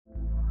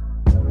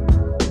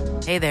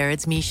Hey there,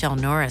 it's Michelle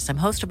Norris. I'm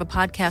host of a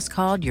podcast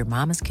called Your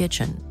Mama's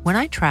Kitchen. When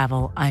I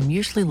travel, I'm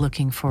usually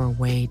looking for a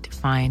way to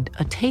find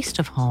a taste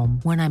of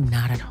home when I'm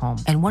not at home.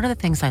 And one of the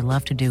things I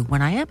love to do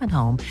when I am at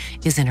home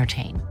is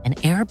entertain. And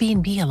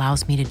Airbnb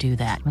allows me to do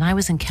that. When I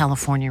was in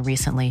California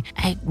recently,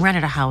 I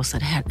rented a house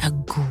that had a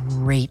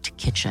great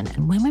kitchen.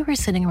 And when we were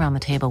sitting around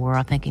the table, we were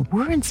all thinking,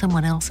 we're in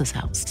someone else's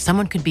house.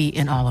 Someone could be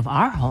in all of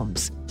our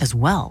homes as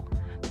well.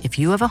 If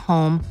you have a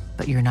home,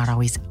 but you're not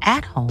always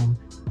at home,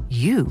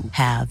 you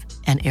have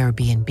an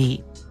Airbnb.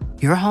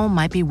 Your home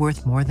might be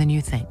worth more than you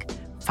think.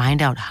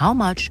 Find out how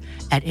much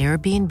at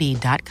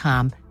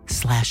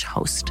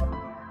airbnb.com/host.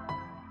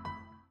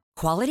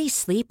 Quality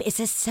sleep is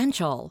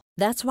essential.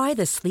 That's why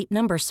the Sleep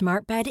Number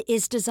Smart Bed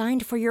is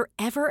designed for your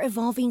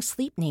ever-evolving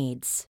sleep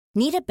needs.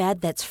 Need a bed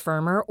that's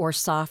firmer or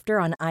softer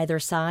on either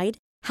side?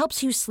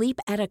 Helps you sleep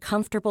at a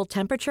comfortable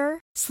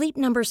temperature? Sleep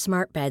Number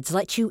Smart Beds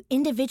let you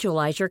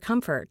individualize your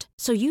comfort,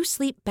 so you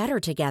sleep better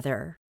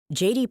together.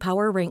 J.D.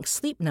 Power ranks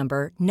Sleep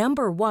Number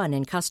number 1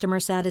 in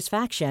customer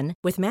satisfaction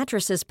with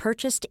mattresses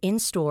purchased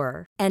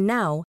in-store. And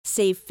now,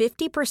 save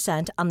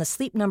 50% on the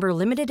Sleep Number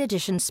Limited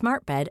Edition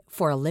Smart Bed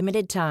for a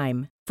limited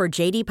time. For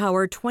J.D.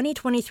 Power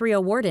 2023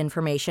 award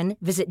information,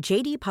 visit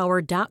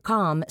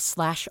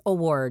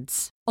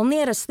jdpower.com/awards.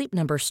 Only at a Sleep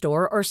Number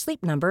store or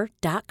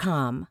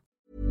sleepnumber.com.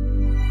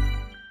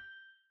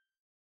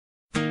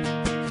 Red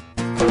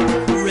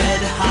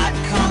hot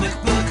comic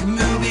book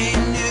movie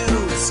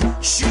news,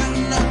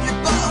 shooting up your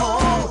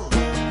butthole.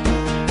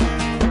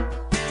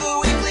 The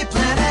Weekly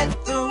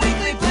Planet, the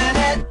Weekly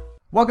Planet.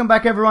 Welcome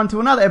back, everyone, to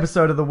another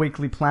episode of the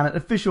Weekly Planet,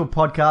 official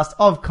podcast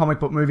of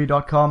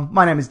comicbookmovie.com.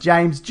 My name is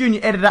James, junior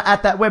editor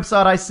at that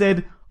website I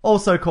said,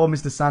 also called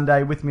Mr.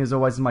 Sunday. With me, as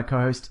always, is my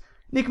co-host,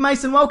 Nick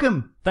Mason.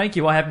 Welcome. Thank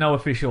you. I have no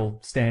official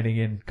standing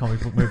in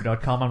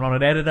comicbookmovie.com. I'm not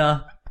an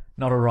editor,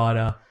 not a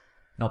writer,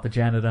 not the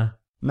janitor.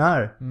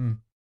 No.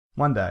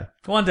 One day.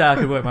 One day I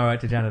could work my way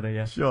to janitor,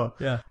 yeah. Sure.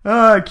 Yeah.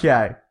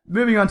 Okay.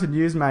 Moving on to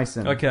news,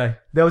 Mason. Okay.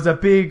 There was a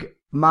big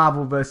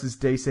Marvel versus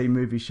DC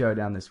movie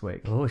showdown this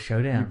week. Oh,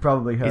 showdown. You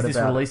probably heard about it. Is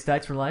this release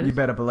dates related? You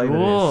better believe it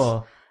Ooh.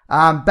 is.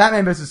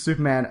 Batman vs.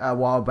 Superman a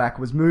while back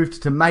was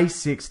moved to May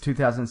 6,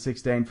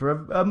 2016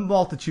 for a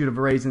multitude of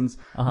reasons.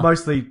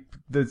 Mostly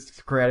the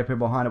creative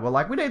people behind it were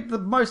like, we need the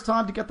most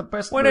time to get the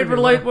best We movie. need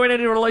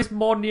to release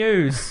more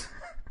news.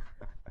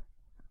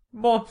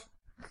 More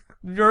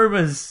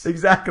rumours.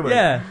 Exactly.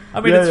 Yeah.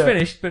 I mean, it's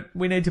finished, but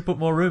we need to put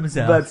more rumours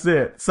out. That's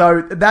it.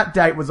 So that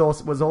date was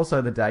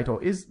also the date,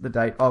 or is the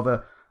date, of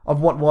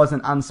what was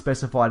an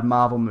unspecified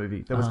Marvel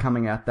movie that was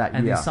coming out that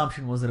and year. the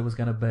assumption was that it was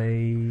going to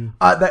be...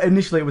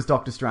 Initially it was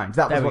Doctor Strange.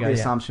 That was There we what go, the yeah.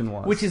 assumption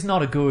was. Which is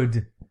not a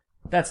good...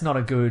 That's not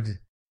a good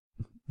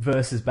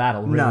versus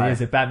battle, really, No. is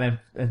it? Batman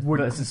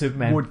versus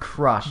Superman. would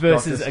crush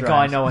versus Doctor a guy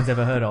Strange. no one's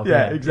ever heard of.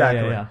 Yeah,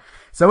 exactly. Yeah.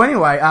 So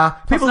anyway, Plus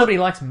people... nobody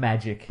likes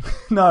magic.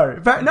 No,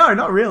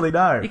 not really,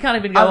 no. You can't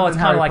even go, Other oh, it's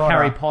than kind of like Potter.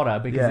 Harry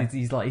Potter because Yeah.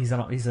 he's an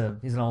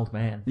old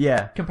man.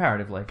 Yeah.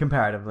 Comparatively.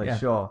 Comparatively, Yeah.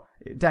 sure.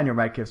 Daniel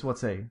Radcliffe's,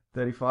 what's he?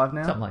 35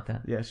 now? Something like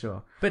that. Yeah,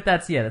 sure. But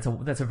that's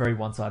a very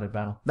one-sided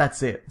battle.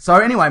 That's it. So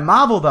anyway,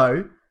 Marvel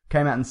though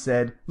came out and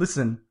said,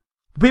 "Listen,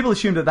 people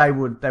assumed that they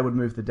would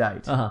move the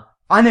date. I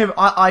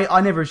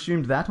never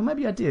assumed that, or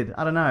maybe I did.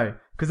 I don't know,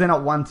 because they're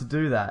not one to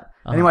do that.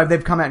 Anyway,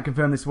 they've come out and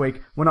confirmed this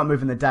week we're not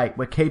moving the date.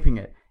 We're keeping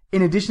it.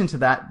 In addition to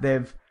that,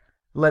 they've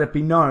let it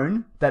be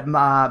known that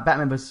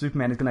Batman vs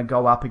Superman is going to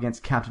go up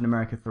against Captain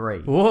America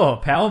 3. Whoa,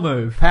 power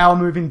move. Power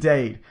move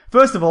indeed.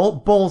 First of all,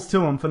 balls to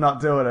them for not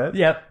doing it.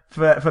 Yep.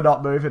 For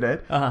not moving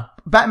it.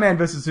 Batman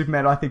vs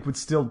Superman, I think, would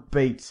still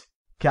beat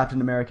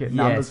Captain America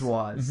numbers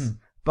wise. Mm-hmm.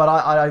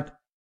 But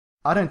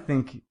I don't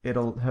think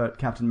it'll hurt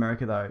Captain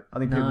America though. I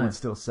think people would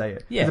still see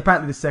it. Yeah. Because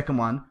apparently the second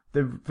one,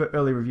 the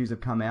early reviews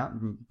have come out,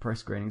 press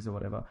screenings or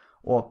whatever,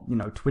 or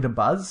Twitter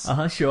buzz.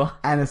 Sure.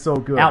 And it's all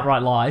good.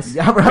 Outright lies.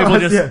 Outright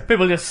lies,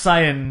 People just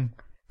saying,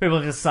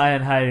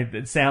 hey,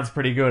 it sounds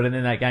pretty good, and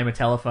then that game of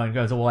telephone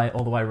goes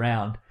all the way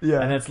round. Yeah.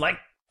 And it's like,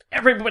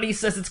 everybody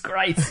says it's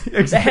great.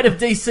 The head of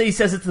DC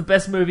says it's the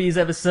best movie he's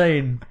ever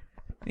seen.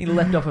 He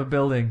leapt off a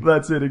building.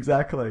 That's it,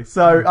 exactly.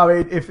 So, I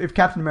mean, if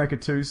Captain America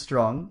 2's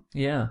strong,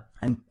 Yeah.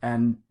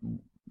 and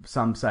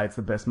some say it's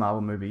the best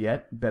Marvel movie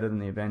yet, better than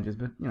the Avengers,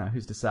 but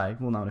who's to say?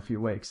 We'll know in a few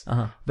weeks.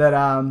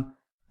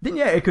 Then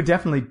yeah, it could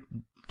definitely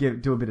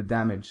do a bit of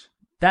damage.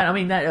 That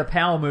a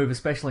power move,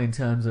 especially in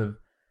terms of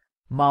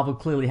Marvel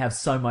clearly have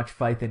so much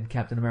faith in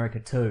Captain America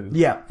 2.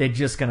 Yeah. They're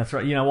just going to throw,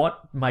 you know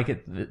what? Make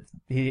it,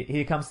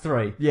 here comes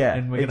 3. Yeah,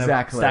 And we're going to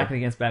exactly. stack it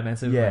against Batman,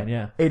 Superman,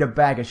 yeah. Eat a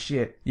bag of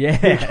shit. Yeah.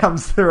 Here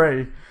comes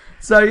 3.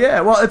 So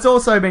yeah, well, it's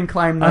also been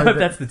claimed though I hope that...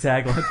 that's the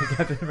tagline for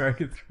Captain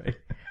America 3.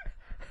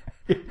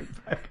 Eat a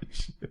bag of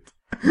shit.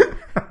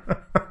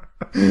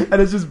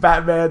 And it's just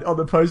Batman on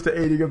the poster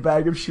eating a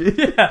bag of shit.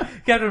 Yeah,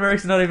 Captain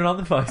America's not even on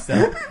the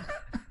poster.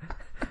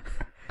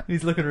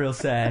 He's looking real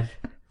sad.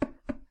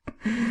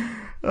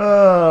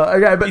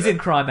 Okay, but He's in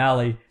Crime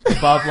Alley,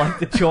 above like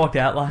the chalked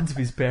outlines of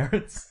his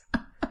parents.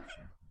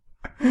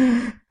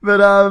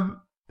 But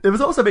it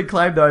was also been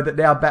claimed though that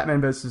now Batman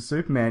vs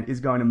Superman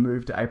is going to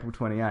move to April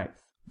 28th.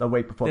 the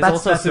week before. There's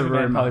That's also a a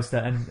Superman rumor. poster,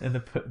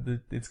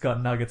 and it's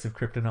got nuggets of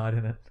kryptonite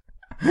in it.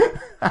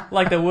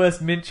 Like the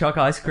worst mint choc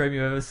ice cream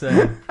you've ever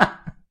seen.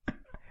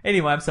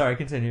 Anyway, I'm sorry,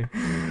 continue.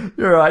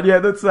 You're right, yeah,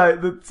 let's say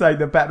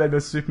the Batman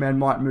vs Superman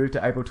might move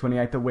to April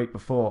 28th the week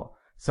before,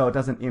 so it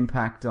doesn't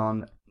impact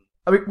on...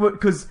 I mean,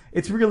 because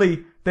it's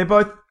really... They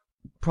both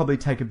probably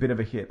take a bit of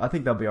a hit. I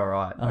think they'll be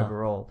alright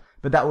overall.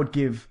 But that would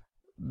give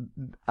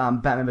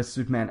Batman vs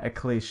Superman a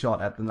clear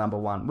shot at the number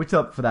one,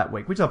 for that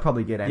week, which they'll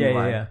probably get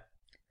anyway. Yeah.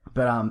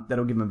 But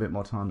that'll give them a bit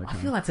more time to come.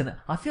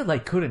 I feel they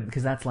couldn't,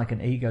 because that's like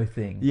an ego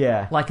thing.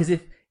 Yeah. Like, because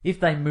if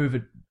they move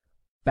it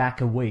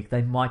back a week,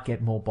 they might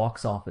get more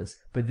box office,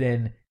 but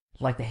then,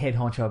 like, the head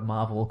honcho of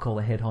Marvel will call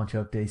the head honcho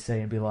of DC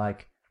and be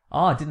like,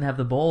 oh, didn't have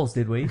the balls,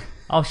 did we?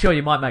 Oh, sure,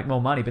 you might make more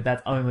money, but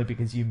that's only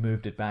because you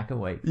moved it back a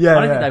week. Yeah,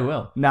 I don't think they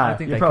will. No, I don't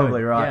think you're they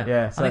probably could. right,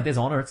 yeah. I think there's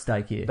honour at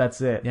stake here. That's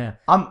it. Yeah.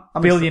 I'm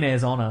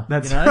Billionaire's honour.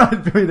 That's you know?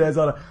 right, billionaire's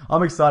honour.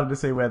 I'm excited to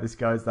see where this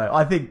goes, though.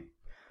 I think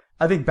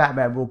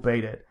Batman will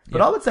beat it.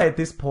 But I would say at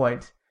this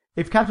point,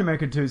 if Captain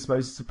America 2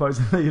 is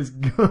supposedly as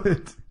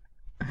good,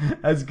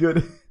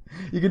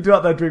 you can do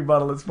up that drink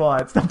bottle, it's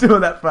fine. Stop doing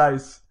that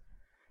face.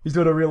 He's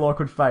doing a real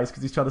awkward face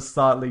because he's trying to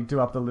silently do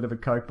up the lid of a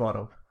Coke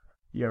bottle.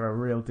 You're a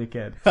real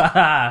dickhead.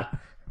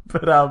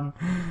 But,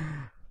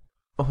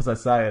 what was I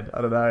saying? I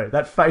don't know.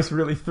 That face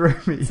really threw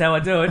me. That's how I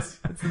do it.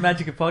 It's the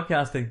magic of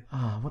podcasting.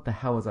 Oh, what the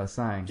hell was I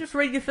saying? Just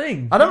read your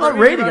thing. I don't like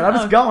reading it. I'm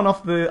just going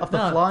off the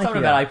fly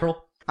Something here. about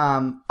April.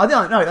 I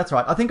don't know. That's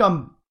right. I think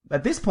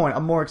at this point,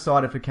 I'm more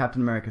excited for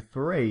Captain America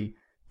 3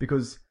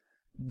 because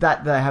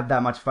that they have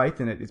that much faith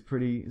in it is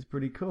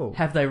pretty cool.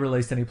 Have they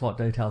released any plot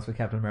details for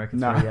Captain America 3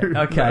 No. yet?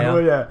 Okay. No,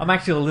 yeah. I'm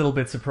actually a little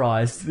bit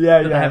surprised Yeah,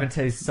 that yeah. they haven't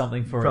teased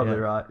something for Probably it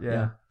yet. right,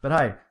 yeah. But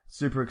hey,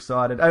 super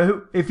excited.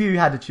 Oh, if you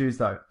had to choose,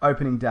 though,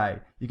 opening day,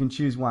 you can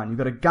choose one. You've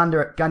got a gun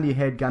to your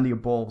head, gun to your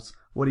balls.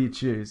 What do you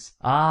choose?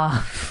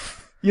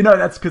 You know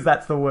that's because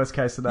that's the worst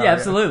case scenario. Yeah,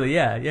 absolutely.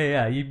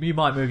 Yeah. You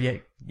might move your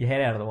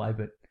head out of the way,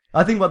 but...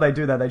 I think what they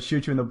do, though, they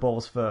shoot you in the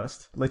balls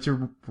first, let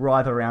you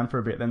writhe around for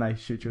a bit, then they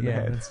shoot you in the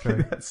head. That's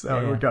true. That's how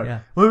it would go. Yeah.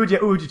 Who would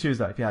you choose,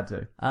 though, if you had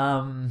to?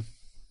 I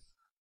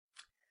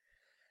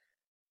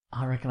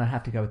reckon I'd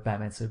have to go with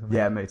Batman Superman.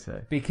 Yeah, me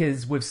too.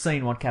 Because we've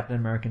seen what Captain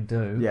America can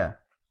do. Yeah.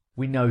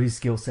 We know his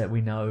skill set.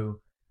 We know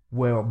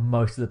where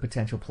most of the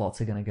potential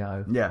plots are going to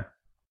go. Yeah.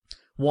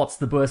 What's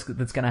the worst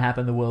that's going to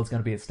happen? The world's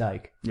going to be at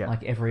stake. Yeah.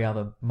 Like every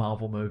other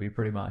Marvel movie,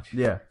 pretty much.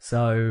 Yeah.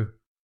 So...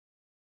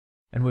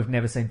 And we've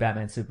never seen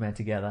Batman and Superman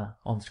together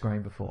on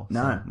screen before.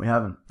 No, we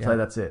haven't. Yeah. So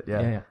that's it.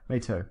 Yeah. Yeah. Me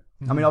too.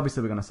 I mean,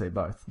 obviously we're going to see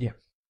both. Yeah.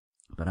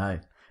 But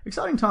hey,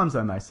 exciting times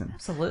though, Mason.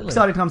 Absolutely.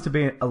 Exciting times to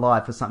be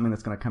alive for something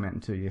that's going to come out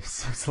in 2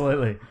 years.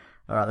 Absolutely.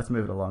 All right, let's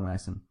move it along,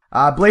 Mason.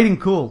 Bleeding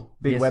Cool,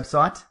 big Yes.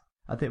 website.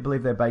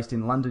 Believe they're based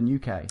in London,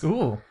 UK.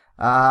 Ooh.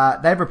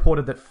 They've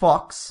reported that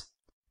Fox,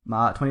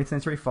 20th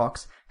Century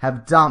Fox,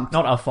 have dumped...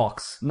 Not a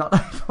fox. Not a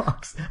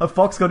Fox. A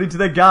Fox got into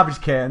their garbage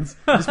cans.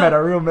 Just made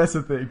a real mess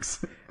of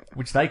things.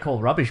 Which they call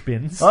rubbish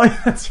bins. Oh,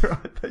 yeah, that's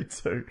right, they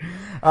do.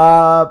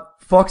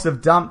 Fox have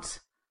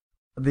dumped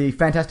the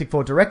Fantastic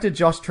Four director,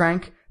 Josh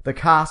Trank, the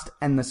cast,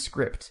 and the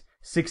script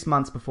 6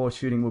 months before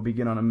shooting will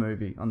begin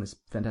on this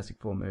Fantastic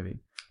Four movie.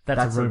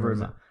 That's a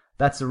rumor.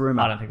 That's a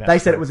rumor. I don't think that's They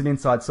said true. it was an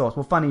inside source.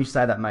 Well, funny you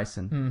say that,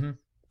 Mason. Mm-hmm.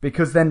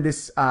 Because then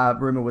this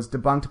rumor was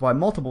debunked by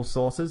multiple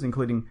sources,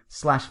 including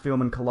Slash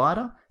Film and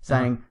Collider,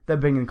 saying they've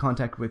been in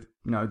contact with,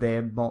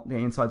 their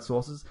inside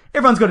sources.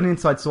 Everyone's got an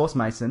inside source,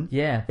 Mason.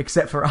 Yeah.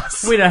 Except for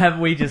us. We don't have,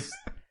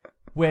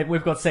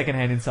 we've got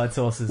secondhand inside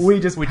sources. We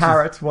just which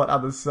parrot what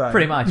others say. is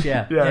pretty much,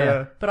 yeah.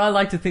 Yeah. But I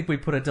like to think we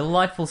put a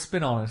delightful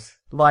spin on it.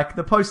 Like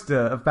the poster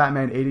of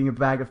Batman eating a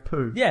bag of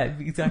poo. Yeah,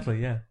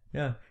 exactly, yeah.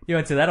 You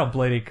went to that on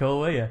Bleeding Cool,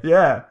 were you?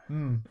 Yeah.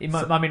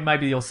 I mean,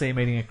 maybe you'll see him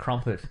eating a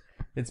crumpet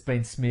that's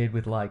been smeared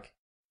with like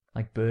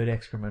bird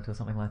excrement or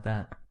something like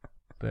that.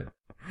 But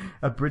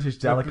A British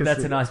delicacy.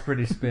 that's a nice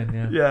British spin,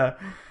 yeah.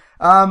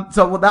 Yeah.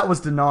 So that was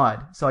denied.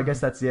 So I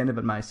guess that's the end of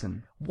it,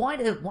 Mason. Why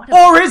do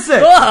Or is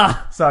it?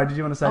 Ah! Sorry, did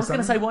you want to say I was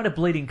going something? to say, why do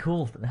Bleeding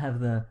Cool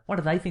have why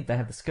do they think they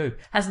have the scoop?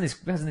 Hasn't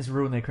this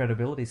ruined their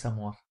credibility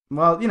somewhat?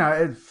 Well,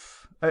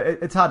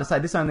 it's hard to say.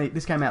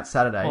 This came out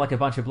Saturday. Or like a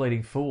bunch of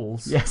bleeding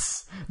fools.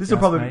 Yes. This Just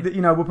will probably, mate.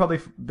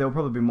 there'll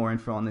probably be more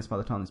info on this by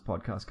the time this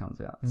podcast comes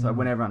out. So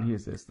when everyone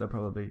hears this, they'll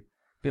probably...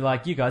 Be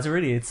like, you guys are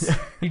idiots.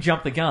 You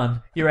jumped the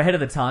gun. You're ahead of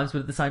the times, but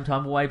at the same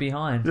time, way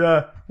behind.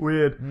 Yeah,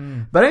 weird.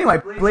 But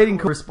anyway, Bleeding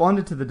Cool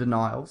responded to the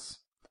denials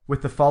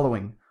with the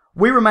following.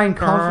 We remain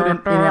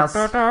confident in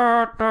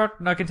our...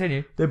 No,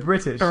 continue. They're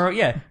British.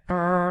 Yeah.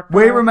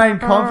 We remain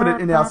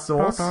confident in our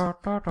source.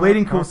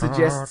 Bleeding Cool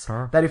suggests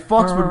that if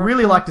Fox would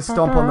really like to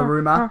stomp on the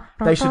rumour,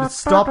 they should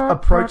stop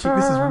approaching...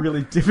 This is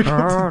really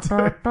difficult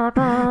to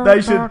do.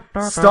 They should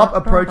stop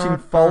approaching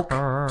Falk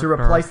to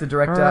replace the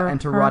director and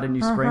to write a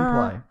new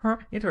screenplay.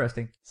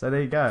 Interesting. So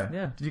there you go.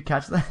 Yeah. Did you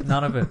catch that?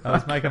 None of it. I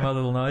was making my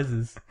little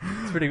noises.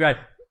 It's pretty great.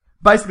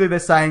 Basically, they're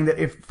saying that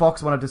if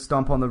Fox wanted to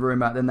stomp on the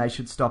rumour, then they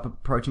should stop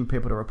approaching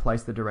people to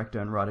replace the director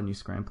and write a new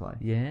screenplay.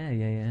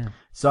 Yeah.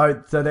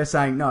 So they're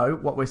saying, no,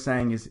 what we're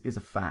saying is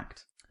a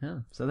fact. Yeah.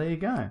 So there you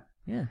go.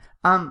 Yeah.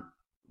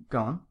 Go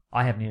on.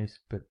 I have news,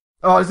 but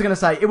Oh, I was going to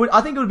say,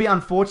 I think it would be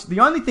unfortunate. The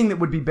only thing that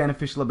would be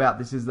beneficial about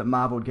this is that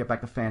Marvel would get back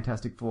the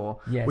Fantastic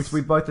Four, Yes. which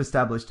we both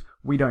established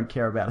we don't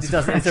care about. As it a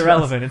doesn't. It's franchise.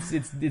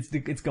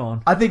 irrelevant. It's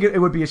gone. I think it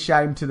would be a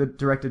shame to the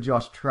director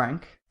Josh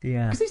Trank.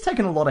 Yeah. Because he's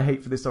taken a lot of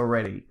heat for this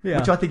already, Yeah.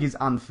 which I think is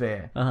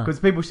unfair. Because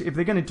people, if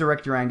they're going to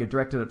direct your anger,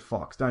 direct it at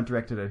Fox. Don't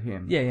direct it at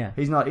him. Yeah.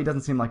 He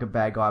doesn't seem like a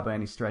bad guy by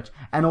any stretch.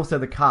 And also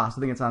the cast.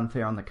 I think it's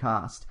unfair on the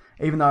cast.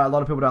 Even though a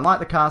lot of people don't like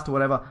the cast or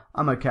whatever,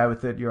 I'm okay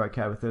with it. You're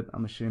okay with it.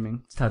 I'm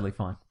assuming. It's totally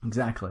fine.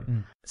 Exactly.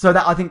 So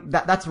I think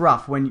that's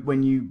rough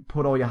when you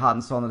put all your heart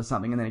and soul into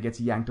something and then it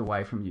gets yanked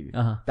away from you.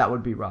 That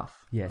would be rough.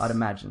 Yes. I'd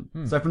imagine.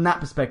 So from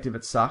that perspective,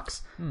 it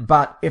sucks.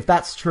 But if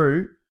that's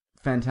true,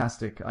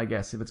 fantastic, I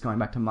guess, if it's going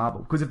back to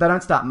Marvel. Because if they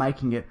don't start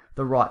making it,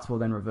 the rights will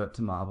then revert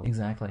to Marvel.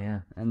 Exactly. Yeah.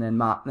 And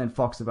then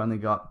Fox have only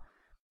got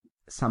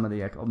some of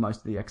or most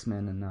of the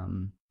X-Men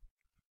and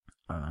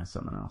I don't know,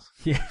 something else.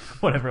 Yeah.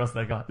 Whatever else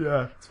they got.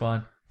 Yeah. It's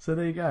fine. So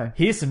there you go.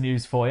 Here's some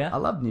news for you. I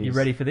love news. You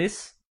ready for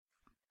this?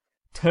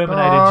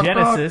 Terminator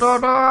Genesis.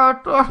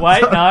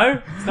 Wait,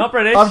 no, it's not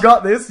British. I've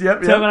got this.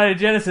 Yep. Terminator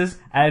Genesis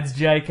adds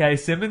J.K.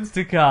 Simmons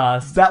to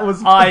cast. That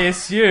was I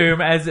assume,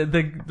 as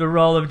the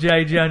role of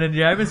J. Jonah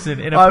Jameson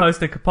in a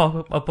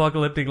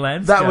post-apocalyptic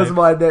landscape. That was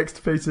my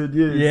next piece of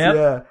news. Yep.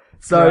 Yeah.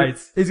 So Great.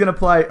 he's going to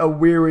play a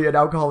weary and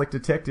alcoholic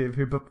detective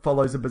who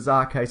follows a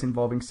bizarre case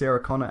involving Sarah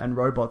Connor and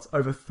robots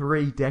over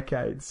 3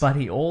 decades. But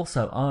he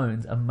also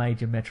owns a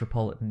major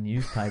metropolitan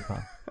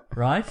newspaper,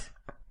 right?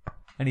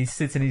 And he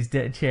sits in his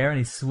chair and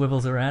he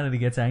swivels around and he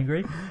gets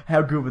angry.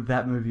 How good would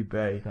that movie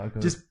be? So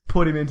good. Just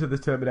put him into the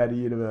Terminator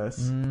universe.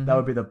 That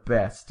would be the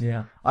best.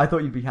 Yeah. I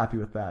thought you'd be happy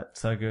with that.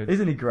 So good.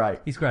 Isn't he great?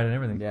 He's great at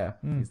everything. Yeah,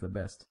 he's the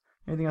best.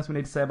 Anything else we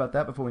need to say about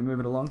that before we move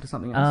it along to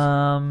something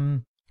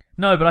else?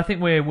 No, but I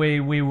think we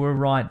were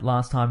right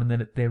last time, and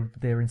that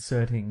they're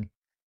inserting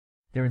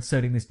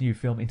this new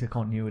film into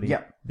continuity.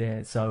 Yep.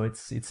 There, so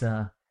it's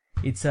a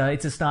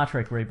Star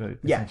Trek reboot.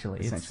 Essentially,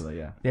 essentially,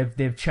 yeah.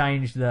 They've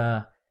changed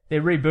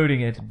they're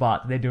rebooting it,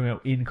 but they're doing it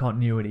in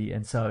continuity,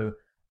 and so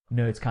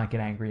nerds can't get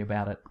angry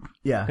about it.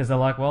 Yeah. Because they're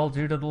like, well,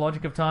 due to the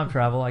logic of time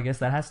travel, I guess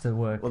that has to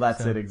work. Well,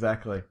 that's it,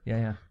 exactly.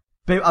 Yeah.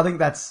 But I think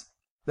that's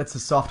a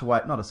soft way,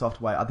 not a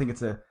soft way. I think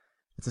it's a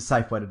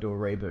safe way to do a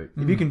reboot.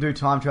 If you can do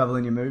time travel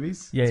in your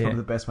movies, it's probably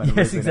the best way to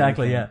Yes, reboot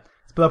exactly, anything.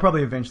 But they'll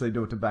probably eventually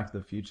do it to Back to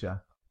the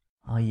Future.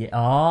 Oh, yeah.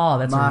 Oh,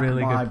 that's Mark a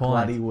really my good point.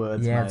 bloody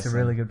words, yeah, it's a Mason.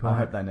 really good point. I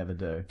hope they never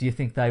do. Do you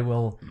think they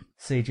will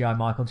CGI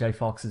Michael J.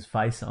 Fox's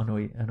face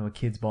onto a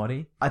kid's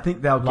body? I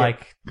think they'll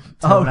Like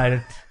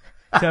get...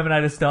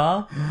 Terminator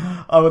style?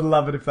 I would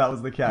love it if that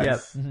was the case. Yep.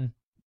 Mm-hmm.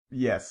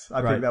 Yes,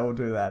 I Right. think they will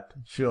do that.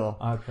 Sure.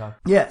 Okay.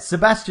 Yeah,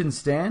 Sebastian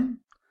Stan.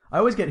 I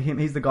always get him.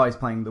 He's the guy who's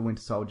playing the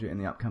Winter Soldier in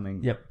the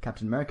upcoming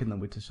Captain America and the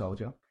Winter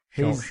Soldier.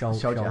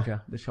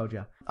 Soldier. The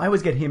Soldier. I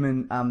always get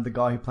him and the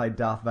guy who played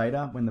Darth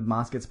Vader when the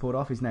mask gets pulled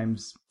off. His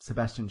name's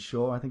Sebastian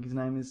Shaw, I think his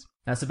name is.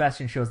 Now,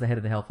 Sebastian Shaw's the head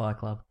of the Hellfire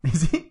Club.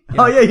 Is he?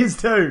 Yeah. Oh, yeah, he is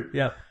too.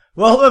 Yep.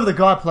 Well, whoever the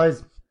guy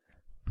plays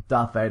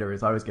Darth Vader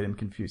is, I always get him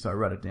confused, so I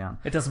wrote it down.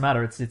 It doesn't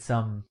matter. It's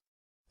Hayden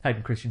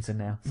Christensen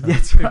now. So Yeah,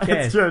 that's who right.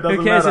 cares? It's true. It doesn't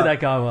Who cares matter. who that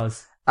guy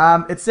was?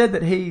 It said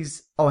that he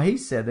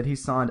said that he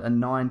signed a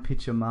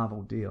 9-picture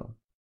Marvel deal.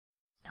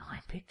 9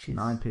 pictures.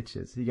 9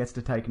 pictures. He gets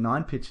to take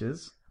 9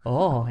 pictures.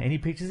 Oh, any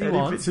pictures he Any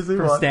wants pictures he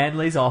from wants. Stan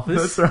Lee's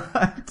office. That's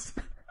right.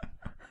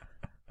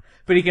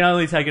 But he can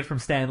only take it from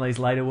Stan Lee's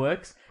later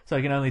works. So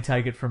he can only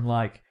take it from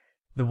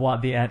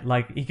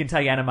he can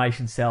take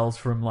animation cells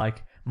from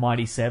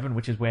Mighty 7,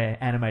 which is where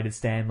animated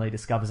Stan Lee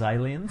discovers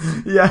aliens.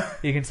 Yeah.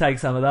 He can take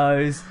some of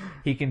those.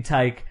 He can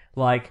take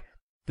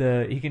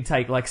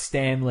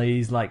Stan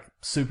Lee's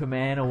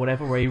Superman or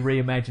whatever, where he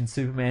reimagined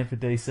Superman for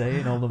DC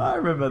and all the. I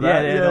remember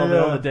that. Yeah, Yeah,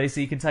 all the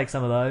DC. You can take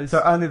some of those.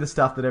 So only the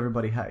stuff that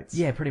everybody hates.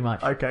 Yeah, pretty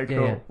much. Okay, Yeah,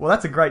 cool. yeah. Well,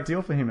 that's a great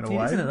deal for him in a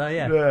way. Isn't it though?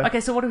 Yeah.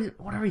 Okay, so what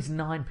are his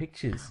 9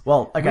 pictures?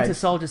 Well, okay. Winter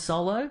Soldier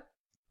solo.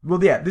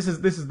 Well, yeah. This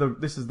is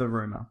the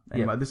rumor.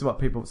 Anyway, Yep. this is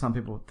what some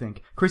people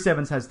think. Chris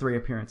Evans has 3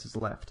 appearances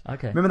left.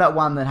 Okay. Remember that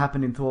one that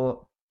happened in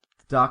Thor: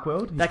 Dark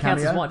World? His That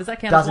counts as cameo? one. Does that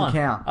count Doesn't as one?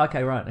 count.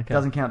 Okay, right. Okay.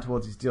 Doesn't count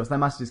towards his deal. So they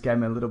must have just gave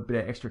him a little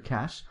bit of extra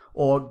cash,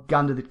 or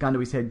gun to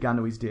his head, gun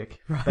to his dick.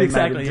 Right, They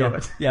exactly. made him do Yeah.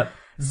 it. Yep.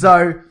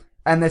 So,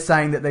 and they're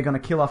saying that they're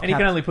going to kill off. And he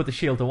can only put the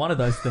shield to one of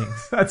those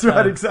things. That's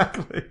right,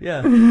 exactly.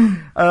 Yeah.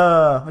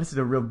 I just did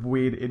a real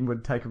weird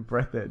inward take of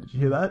breath there. Did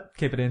you hear that?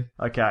 Keep it in.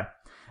 Okay.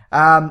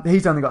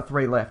 He's only got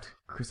 3 left,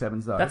 Chris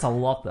Evans, though. That's a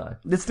lot, though.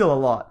 It's still a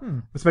lot.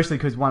 Especially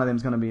because one of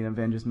them's going to be an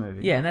Avengers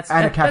movie. Yeah, and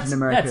a Captain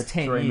America that's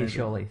 10 3 years, movie.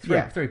 surely.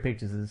 Yeah. Three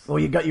pictures is. Well,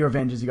 you got your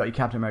Avengers, you got your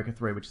Captain America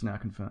 3, which is now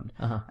confirmed.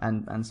 Uh-huh.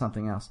 And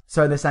something else.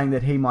 So they're saying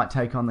that he might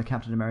take on the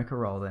Captain America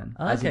role then,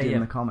 as he Okay, did yeah.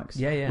 in the comics.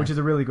 Yeah, yeah. Which is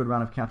a really good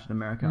run of Captain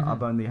America.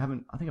 Mm-hmm.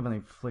 I think I've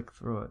only flicked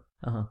through it.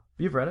 Uh-huh.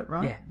 You've read it,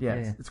 right? Yeah.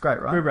 It's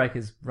great, right?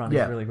 Brubaker's run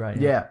is really great.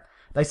 Yeah.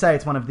 They say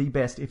it's one of the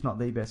best, if not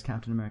the best,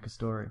 Captain America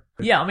story.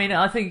 Yeah, I mean,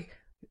 I think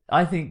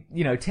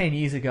 10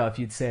 years ago, if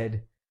you'd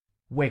said,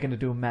 we're going to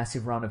do a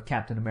massive run of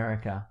Captain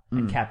America,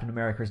 and Captain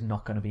America is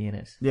not going to be in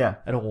it. Yeah.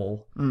 At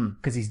all.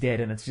 Because he's dead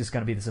and it's just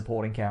going to be the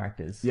supporting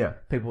characters. Yeah.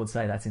 People would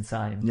say that's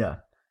insane. Yeah.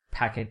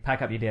 pack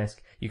up your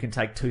desk. You can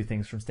take 2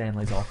 things from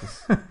Stanley's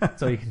office.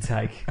 That's all you can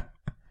take.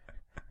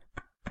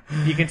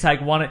 You can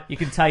take one. You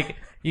can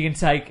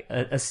take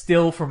a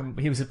still from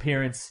his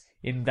appearance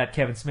in that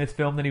Kevin Smith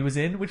film that he was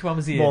in. Which one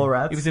was he in?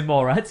 Mallrats. He was in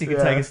Mallrats. You can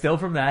take a still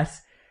from that,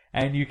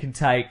 and you can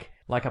take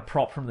like a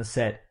prop from the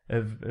set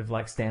of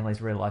like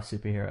Stanley's real life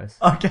superheroes.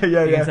 Okay,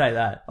 yeah, You yeah. can take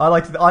that.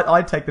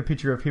 I'd take the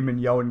picture of him and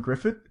Yoan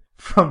Griffith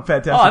from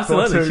Fantastic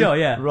Four absolutely, 2, sure,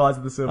 yeah. Rise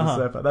of the Silver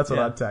Surfer. That's what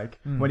I'd take.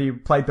 When he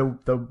played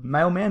the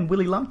mailman,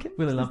 Willie Lumpkin.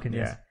 Willie Lumpkin,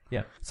 yes.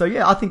 Yeah. So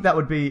yeah, I think that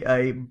would be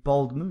a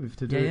bold move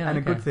to do, and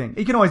a good thing.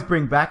 You can always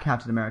bring back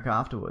Captain America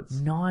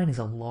afterwards. 9 is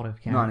a lot of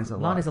characters. 9 is a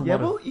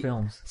lot. Lot of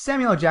films.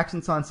 Samuel L.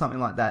 Jackson signed something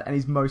like that, and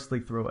he's mostly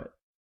through it.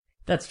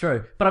 That's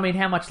true. But I mean,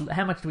 how much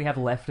do we have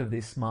left of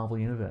this Marvel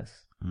universe?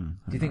 Do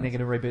you think they're going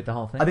to reboot the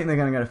whole thing? I think they're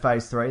going to go to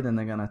Phase 3, then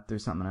they're going to do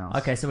something else.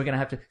 Okay, so we're going to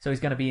have to. So he's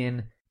going to be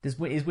in. Is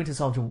Winter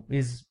Soldier?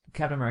 Is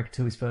Captain America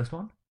 2 his first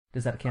one?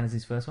 Does that count as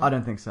his first one? I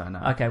don't think so.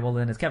 No. Okay, well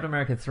then it's Captain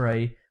America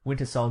 3,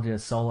 Winter Soldier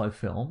solo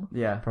film.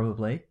 Yeah,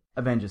 probably.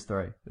 Avengers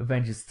 3.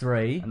 Avengers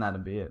 3, and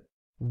that'd be it.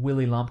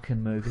 Willie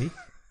Lumpkin movie,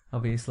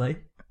 obviously.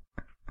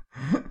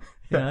 You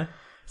know.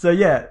 So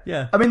yeah.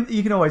 Yeah. I mean,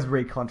 you can always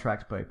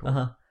recontract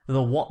people.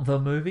 The What the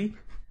movie,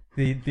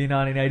 the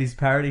 1980s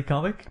parody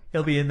comic.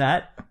 He'll be in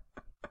that.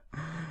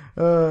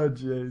 Oh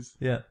jeez.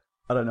 Yeah.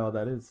 I don't know what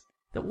that is.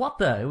 The What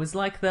the? It was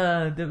like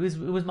it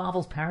was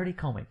Marvel's parody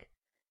comic.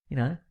 You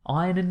know,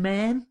 Iron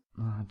Man.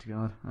 Oh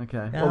god.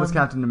 Okay. What was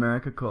Captain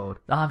America called?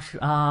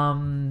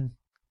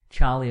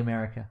 Charlie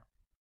America.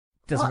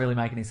 Doesn't really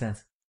make any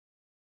sense.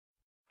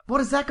 What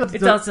has that got to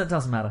do? It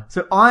doesn't matter.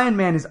 So Iron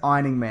Man is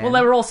Ironing Man. Well,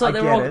 there were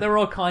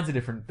all kinds of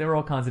different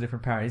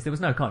parodies. There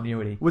was no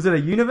continuity. Was it a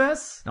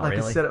universe? Not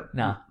really.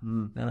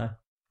 No.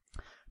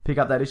 Pick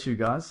up that issue,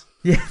 guys.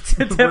 Yeah,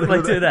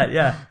 definitely do that.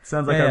 Yeah.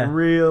 Sounds like a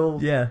real,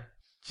 yeah,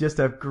 just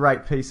a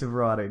great piece of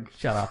writing.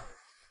 Shut up.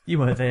 You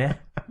weren't there.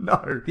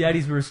 No. The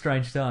 80s were a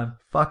strange time.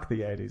 Fuck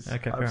the 80s.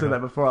 Okay, I've said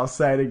that before. I'll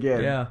say it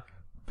again. Yeah.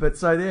 But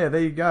so there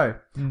you go.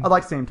 I'd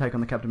like to see him take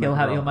on the Captain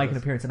America. He'll make an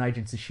appearance in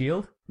Agents of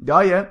S.H.I.E.L.D.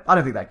 Oh yeah, I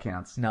don't think that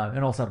counts. No,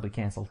 and also it'll be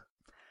cancelled.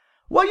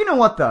 Well, you know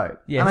what though?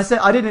 Yes.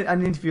 And I did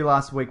an interview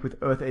last week with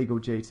Earth Eagle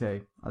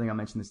GT. I think I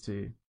mentioned this to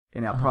you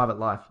in our private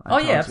life. Oh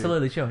yeah,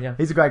 absolutely, sure, yeah.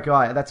 He's a great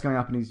guy. That's going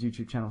up in his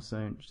YouTube channel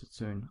soon,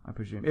 I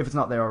presume. If it's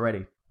not there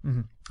already.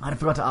 Mm-hmm. I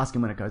forgot to ask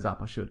him when it goes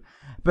up. I should.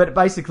 But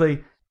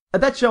basically,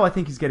 at that show, I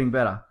think he's getting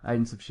better.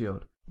 Agents of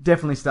S.H.I.E.L.D.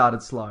 Definitely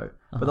started slow,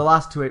 but the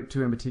last two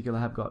in particular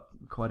have got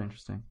quite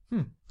interesting.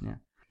 Yeah.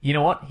 You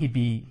know what? He'd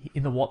be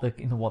in the what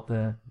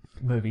the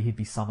movie. He'd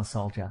be Summer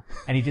Soldier,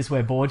 and he'd just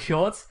wear board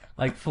shorts,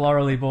 like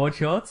florally board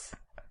shorts,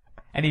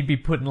 and he'd be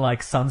putting like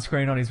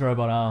sunscreen on his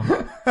robot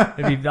arm.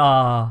 It'd be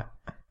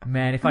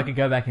man, if I could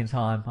go back in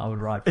time, I would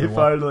write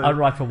for I'd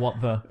write for what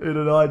the in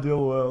an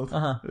ideal world.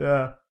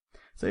 Yeah.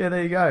 So yeah,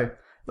 there you go.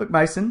 Look,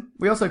 Mason,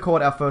 we also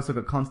caught our first look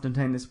at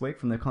Constantine this week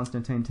from the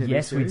Constantine TV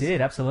Yes, series. we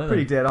did, absolutely.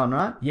 Pretty dead on,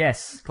 right?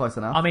 Yes. Close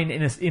enough. I mean,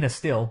 in a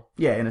still.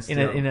 Yeah, in a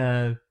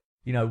still.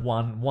 In a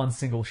one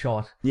single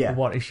shot. Yeah.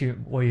 What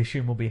we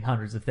assume will be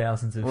hundreds of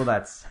thousands of. Well,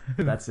 that's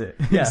it.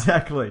 Yeah.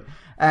 Exactly.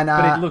 And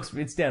but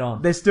it's dead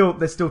on. They're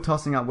still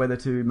tossing up whether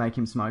to make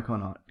him smoke or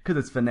not because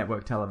it's for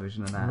network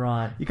television and that.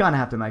 Right. You kind of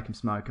have to make him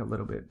smoke a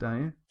little bit, don't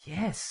you?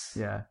 Yes.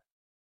 Yeah.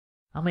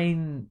 I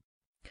mean,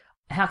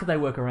 how could they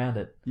work around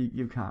it?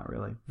 You can't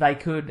really. They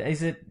could.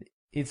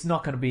 It's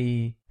not going to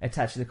be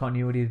attached to the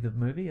continuity of the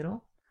movie at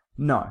all?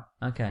 No.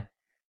 Okay.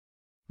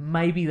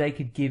 Maybe they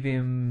could give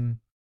him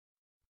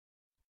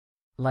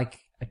like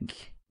a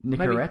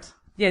Nicorette?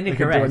 Yeah, Nicorette. They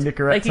could do a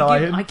Nicorette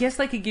tie-in? I guess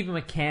they could give him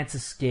a cancer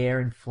scare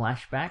in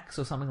flashbacks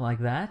or something like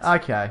that.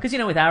 Okay. Because,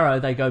 with Arrow,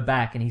 they go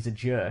back and he's a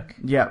jerk.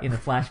 Yeah. In the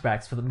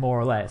flashbacks, for the more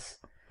or less.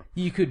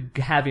 You could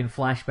have in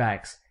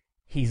flashbacks,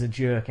 he's a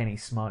jerk and he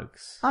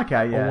smokes.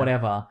 Okay, yeah. Or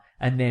whatever.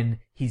 And then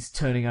he's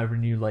turning over a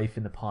new leaf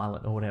in the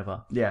pilot or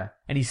whatever. Yeah.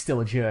 And he's still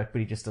a jerk, but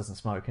he just doesn't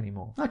smoke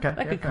anymore. Okay.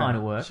 That could kind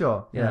of work.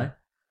 Sure. You know?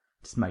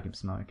 Just make him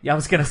smoke. Yeah, I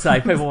was going to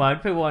say, people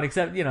won't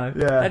accept, Yeah.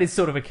 that is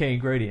sort of a key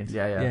ingredient.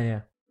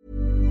 Yeah.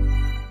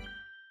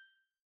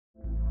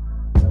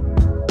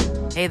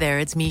 Hey there,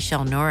 it's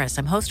Michelle Norris.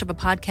 I'm host of a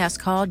podcast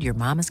called Your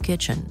Mama's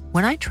Kitchen.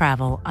 When I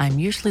travel, I'm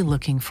usually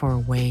looking for a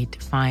way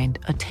to find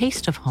a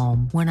taste of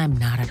home when I'm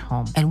not at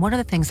home. And one of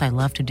the things I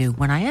love to do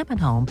when I am at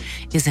home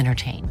is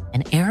entertain.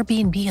 And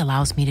Airbnb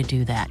allows me to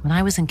do that. When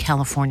I was in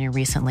California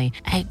recently,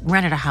 I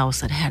rented a house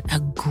that had a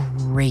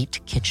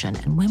great kitchen.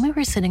 And when we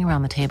were sitting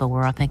around the table, we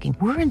were all thinking,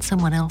 we're in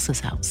someone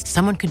else's house.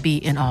 Someone could be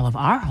in all of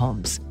our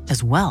homes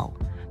as well.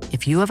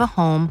 If you have a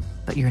home,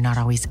 but you're not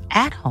always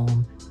at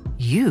home,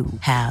 you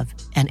have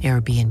an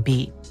Airbnb.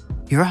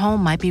 Your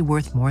home might be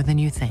worth more than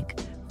you think.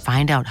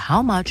 Find out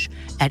how much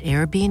at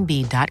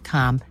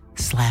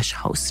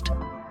airbnb.com/host.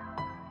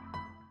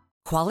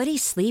 Quality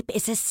sleep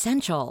is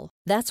essential.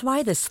 That's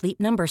why the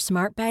Sleep Number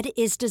Smart Bed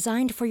is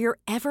designed for your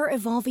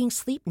ever-evolving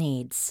sleep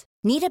needs.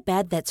 Need a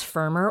bed that's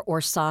firmer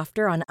or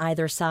softer on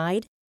either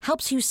side?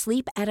 Helps you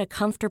sleep at a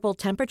comfortable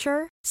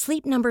temperature?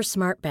 Sleep Number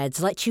Smart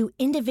Beds let you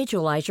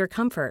individualize your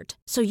comfort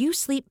so you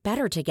sleep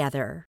better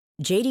together.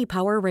 JD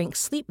Power ranks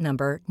Sleep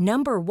Number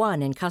number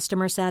 1 in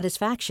customer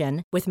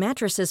satisfaction with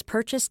mattresses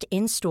purchased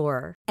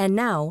in-store. And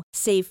now,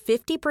 save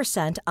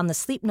 50% on the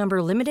Sleep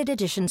Number Limited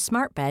Edition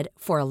Smart Bed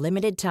for a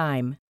limited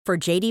time. For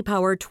JD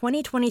Power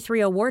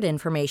 2023 award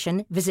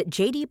information, visit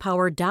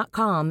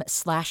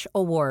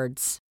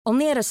jdpower.com/awards.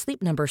 Only at a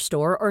Sleep Number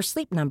store or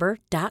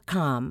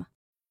sleepnumber.com.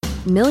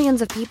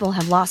 Millions of people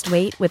have lost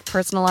weight with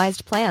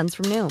personalized plans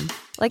from Noom.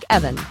 Like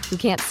Evan, who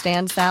can't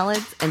stand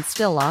salads and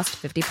still lost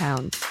 50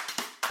 pounds.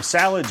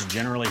 Salads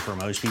generally for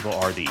most people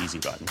are the easy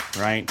button,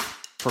 right?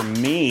 For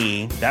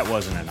me, that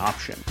wasn't an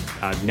option.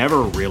 I never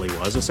really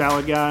was a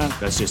salad guy.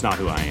 That's just not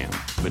who I am.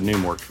 But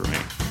Noom worked for me.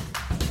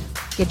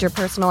 Get your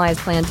personalized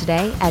plan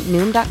today at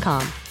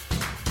Noom.com.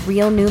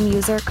 Real Noom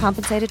user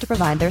compensated to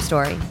provide their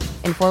story.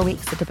 In 4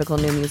 weeks, the typical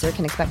Noom user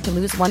can expect to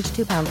lose 1 to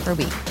 2 pounds per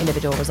week.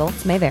 Individual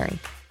results may vary.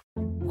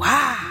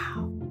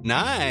 Wow.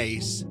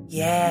 Nice.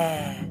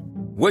 Yeah.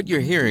 What you're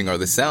hearing are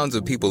the sounds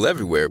of people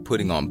everywhere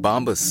putting on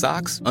Bombas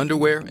socks,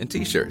 underwear, and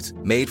T-shirts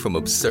made from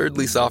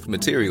absurdly soft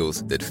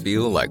materials that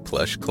feel like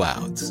plush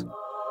clouds.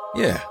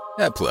 Yeah,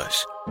 that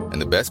plush.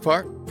 And the best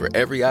part? For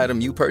every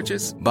item you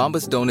purchase,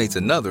 Bombas donates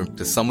another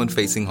to someone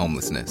facing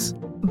homelessness.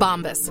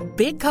 Bombas.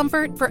 Big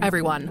comfort for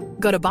everyone.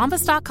 Go to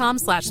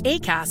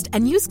bombas.com/ACAST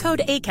and use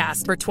code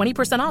ACAST for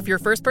 20% off your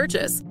first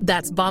purchase.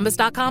 That's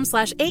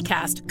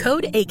bombas.com/ACAST.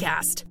 Code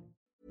ACAST.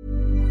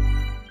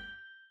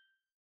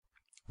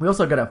 We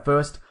also got our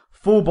first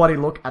full body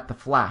look at the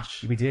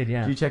Flash. We did,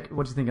 yeah. Did you check?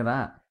 What do you think of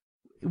that?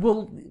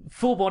 Well,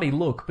 full body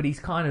look, but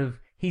he's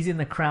in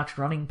the crouched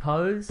running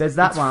pose. There's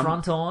that it's one.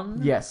 Front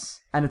on.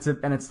 Yes, and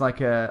it's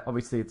like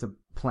obviously it's a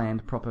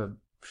planned proper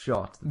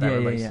shot. That they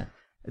released. Yeah.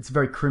 It's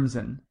very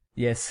crimson.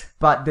 Yes,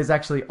 but there's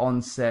actually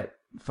on-set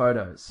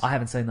photos. I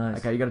haven't seen those.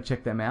 Okay, you got to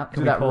check them out.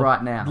 Do that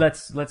right now.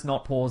 Let's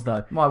not pause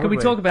though. Why Can we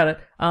would talk about it?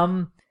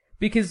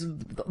 Because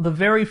the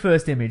very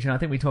first image, and I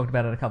think we talked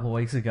about it a couple of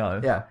weeks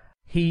ago. Yeah.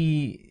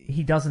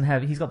 He doesn't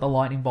have. He's got the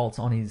lightning bolts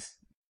on his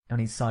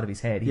side of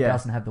his head. He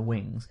doesn't have the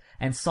wings.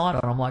 And side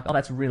on, I'm like, oh,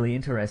 that's really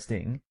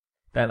interesting.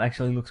 That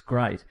actually looks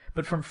great.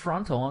 But from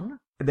front on,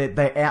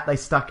 they're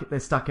stuck out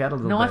a little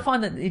bit. No, I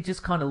find that it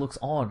just kind of looks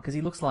odd because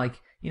he looks like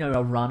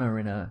a runner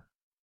in a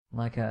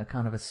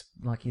kind of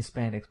like his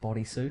spandex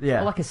bodysuit.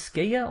 Yeah. Or like a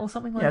skier or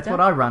something like that. Yeah, that's what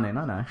I run in.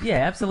 I know.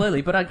 Yeah,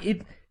 absolutely. But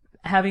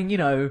having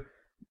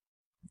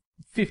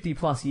 50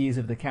 plus years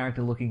of the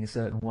character looking a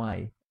certain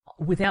way.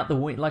 Without the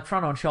wing, like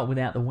front on shot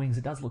without the wings,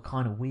 it does look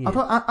kind of weird. I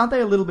thought, aren't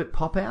they a little bit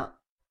pop out?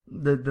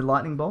 The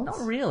lightning bolts?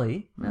 Not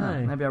really.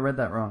 No. Maybe I read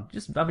that wrong.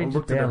 Just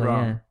barely,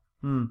 yeah.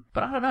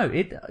 But I don't know.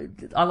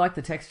 I like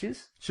the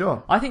textures.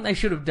 Sure. I think they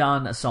should have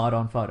done a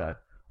side-on photo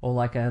or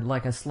like a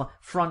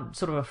front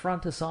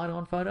to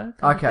side-on photo.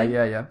 Okay,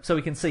 yeah. So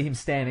we can see him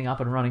standing up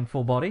and running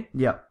full body.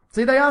 Yep.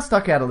 See, they are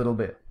stuck out a little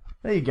bit.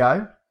 There you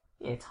go.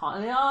 Yeah,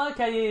 tiny. Oh,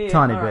 okay, yeah.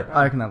 Tiny All bit. right.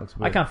 I reckon that looks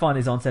weird. I can't find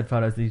these on-set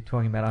photos that you're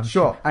talking about.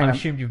 I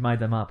assumed you've made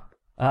them up.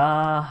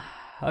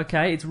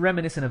 Okay, it's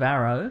reminiscent of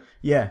Arrow.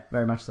 Yeah,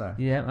 very much so.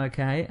 Yeah,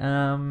 okay.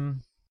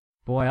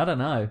 Boy, I don't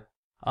know.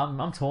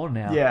 I'm torn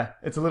now. Yeah,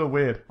 it's a little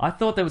weird. I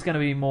thought there was going to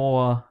be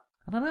more.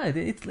 I don't know.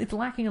 It's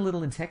lacking a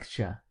little in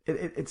texture.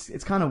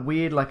 It's kind of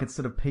weird. Like it's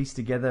sort of pieced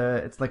together.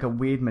 It's like a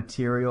weird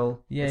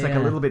material. Yeah, it's like a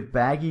little bit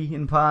baggy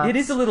in parts. It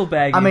is a little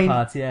baggy in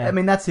parts. Yeah. I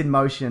mean that's in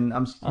motion.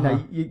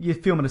 You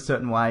film it a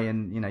certain way,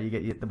 and you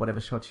get whatever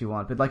shots you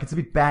want. But like it's a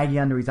bit baggy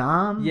under his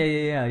arm.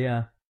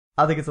 Yeah.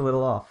 I think it's a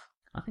little off.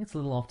 I think it's a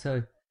little off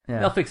too.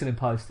 Yeah. They'll fix it in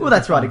post. Well,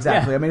 that's right.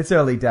 Exactly. Yeah. I mean, it's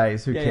early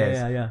days. Who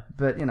cares? Yeah.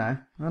 But I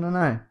don't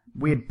know.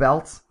 Weird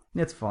belt.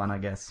 It's fine, I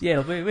guess.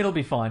 Yeah, it'll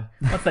be fine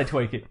once they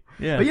tweak it.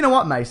 Yeah. But you know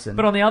what, Mason?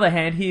 But on the other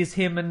hand, here's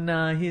him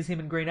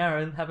and Green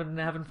Arrow having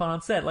fun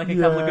on set, like a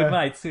couple of good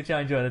mates, which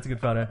I enjoy. That's a good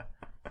photo.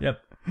 Yep.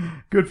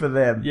 Good for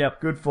them. Yep.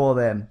 Good for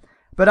them.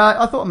 But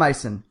I thought,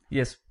 Mason.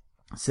 Yes.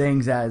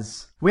 Seeing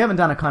as we haven't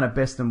done a kind of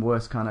best and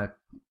worst kind of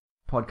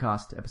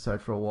podcast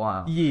episode for a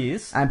while.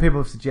 Yes. And people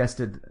have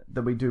suggested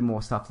that we do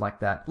more stuff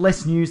like that.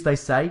 Less news, they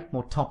say,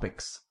 more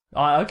topics.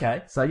 Oh,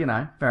 okay. So,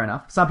 fair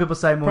enough. Some people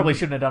say more... Probably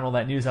shouldn't have done all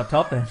that news up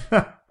top then.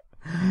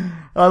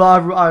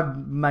 I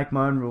make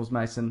my own rules,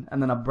 Mason,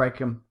 and then I break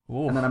them.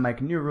 Ooh. And then I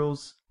make new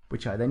rules,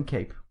 which I then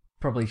keep.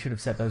 Probably should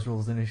have set those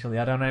rules initially.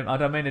 I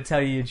don't mean to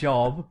tell you your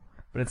job,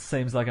 but it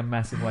seems like a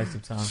massive waste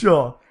of time.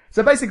 Sure.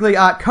 So basically,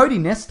 Cody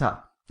Nestor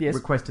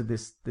requested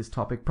this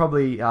topic.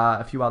 Probably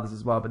a few others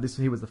as well, but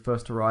he was the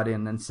first to write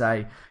in and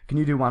say, "Can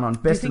you do one on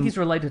best?" Do you think he's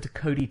related to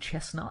Cody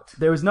Chestnut?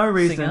 There is no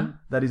reason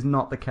that is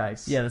not the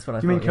case. Yeah, that's what I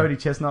thought. Do you mean Cody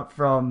Chestnut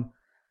from?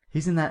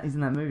 He's in that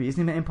movie. He's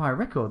in Empire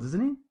Records,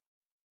 isn't he?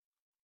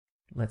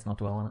 Let's not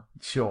dwell on it.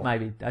 Sure.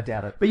 Maybe. I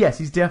doubt it. But yes,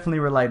 he's definitely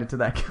related to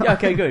that guy. Yeah,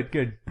 okay,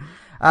 good.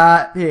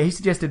 He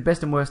suggested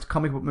best and worst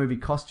comic book movie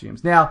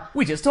costumes. Now,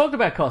 we just talked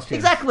about costumes.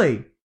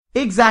 Exactly.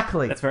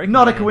 That's very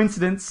not clear. a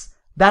coincidence.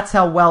 That's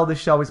how well this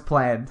show is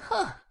planned.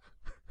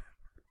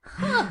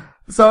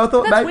 So I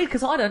thought that's weird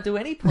because I don't do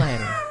any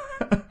planning.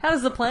 How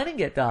does the planning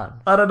get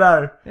done? I don't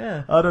know.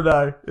 Yeah. I don't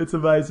know. It's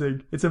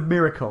amazing. It's a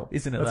miracle.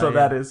 Isn't it? That's though? what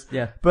Yeah. that is.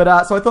 Yeah.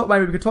 But, so I thought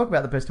maybe we could talk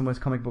about the best and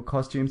worst comic book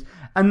costumes,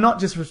 and not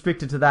just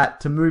restricted to that,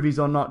 to movies,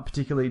 or not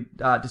particularly,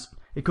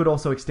 it could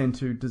also extend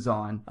to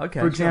design. Okay,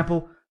 For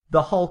example,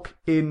 the Hulk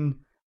in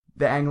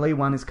the Ang Lee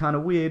one is kind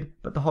of weird,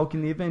 but the Hulk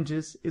in the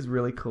Avengers is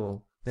really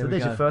cool. There So we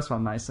there's go. your first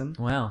one, Mason.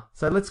 Wow.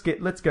 So let's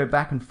go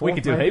back and forth. We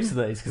could do maybe. heaps of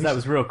these because that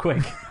was real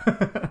quick.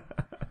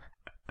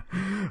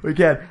 We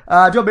can. Do you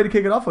want me to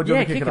kick it off, or do you Yeah,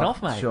 want me to kick it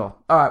off, mate. Sure.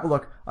 All right. Well,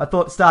 look, I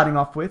thought starting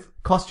off with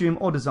costume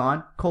or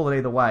design, call it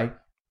either way.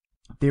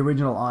 The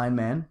original Iron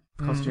Man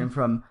costume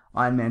from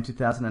Iron Man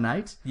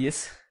 2008.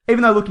 Yes.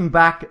 Even though looking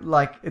back,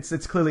 like it's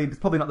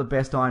probably not the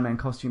best Iron Man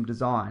costume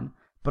design,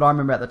 but I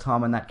remember at the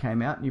time when that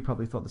came out, and you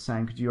probably thought the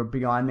same because you're a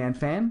big Iron Man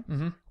fan.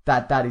 Mm-hmm.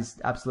 That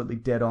is absolutely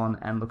dead on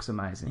and looks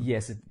amazing.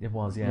 Yes, it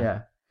was. Yeah.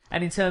 Yeah.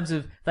 And in terms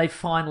of they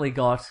finally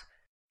got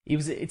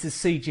it's a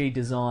CG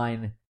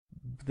design.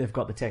 They've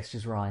got the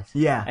textures right.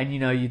 Yeah. And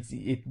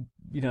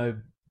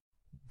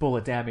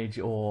bullet damage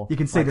or You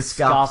can see like the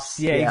scuffs.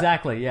 Yeah, Yeah.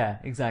 exactly. Yeah,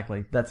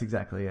 exactly. That's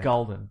exactly it.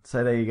 Golden.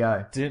 So there you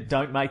go.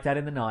 Don't make that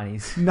in the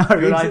 90s. No,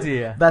 Good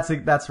idea.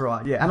 That's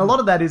right. Yeah, and a lot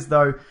of that is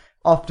though.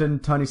 Often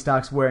Tony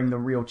Stark's wearing the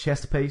real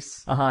chest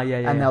piece. Yeah.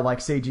 And they'll like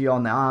CG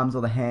on the arms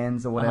or the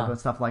hands or whatever,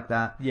 stuff like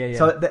that. Yeah.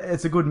 So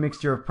it's a good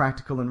mixture of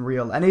practical and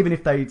real. And even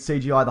if they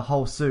CGI the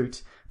whole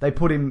suit, they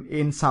put him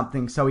in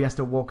something so he has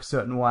to walk a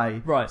certain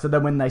way. Right. So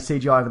then when they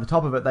CGI over the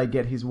top of it, they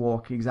get his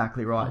walk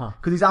exactly right.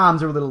 Because his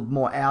arms are a little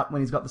more out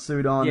when he's got the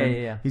suit on.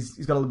 Yeah.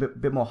 He's got a little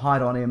bit more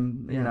height on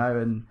him, you know,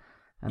 and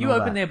You all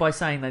opened that. there by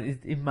saying that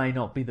it may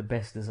not be the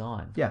best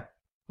design. Yeah.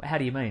 How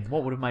do you mean?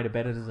 What would have made a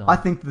better design? I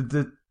think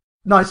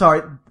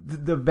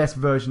the best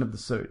version of the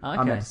suit. I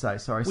Okay. meant to say,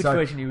 sorry. Which so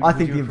version I would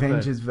think you the have preferred?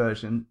 Avengers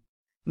version,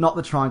 not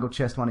the triangle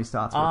chest one he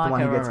starts with. Ah, the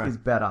one okay, he gets right. is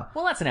better.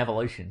 Well, that's an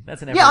evolution.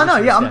 That's an Yeah, I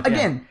evolution. know. Yeah, step,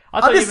 again,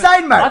 I thought I'm you just meant-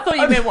 saying, mate. I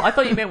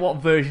thought you meant what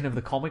version of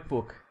the comic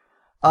book.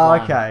 Oh,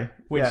 one, okay.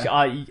 Which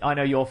yeah. I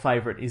know your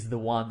favourite is the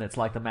one that's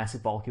like the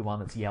massive bulky one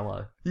that's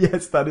yellow.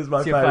 Yes, that is my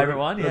It's your favourite. favourite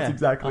one? Yeah. That's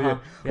exactly it.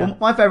 Yeah. Well,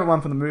 my favourite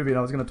one from the movie, and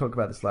I was going to talk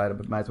about this later,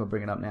 but may as well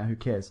bring it up now. Who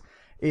cares?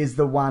 Is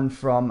the one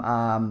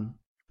from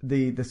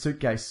the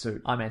suitcase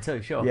suit. I meant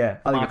too, sure. Yeah,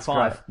 I think Mark it's V.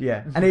 great.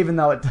 Yeah, and even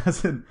though it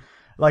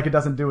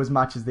doesn't do as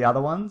much as the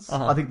other ones,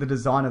 I think the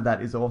design of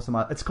that is awesome.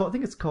 It's called. I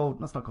think it's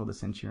called. That's not called the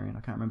Centurion.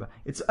 I can't remember.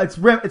 It's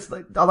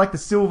like, I like the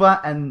silver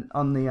and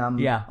on the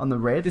on the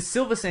red. The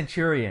Silver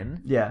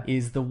Centurion Yeah.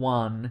 is the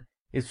one.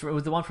 It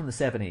was the one from the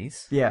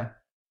 70s. Yeah.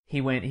 He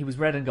was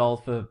red and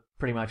gold for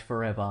pretty much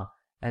forever,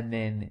 and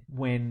then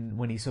when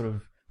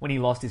he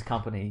lost his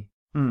company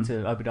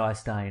to Obadiah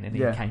Stane, and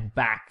he came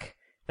back.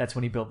 That's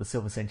when he built the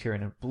Silver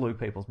Centurion and blew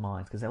people's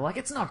minds because they're like,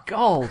 it's not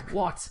gold,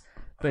 what?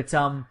 But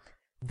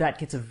that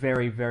gets a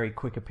very, very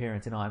quick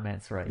appearance in Iron Man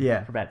 3.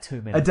 Yeah. For about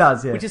 2 minutes. It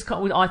does, yeah. Which is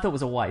I thought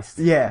was a waste.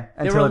 Yeah,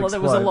 There was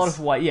a lot of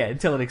weight,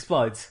 until it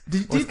explodes. Or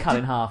it's cut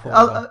in half or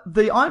whatever.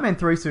 The Iron Man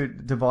 3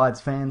 suit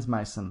divides fans,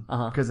 Mason,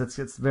 because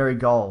it's very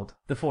gold.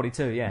 The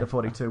 42, yeah. The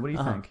 42. What do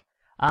you think?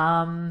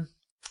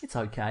 It's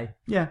okay.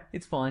 Yeah.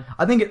 It's fine.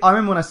 I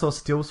remember when I saw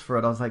stills for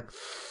it, I was like,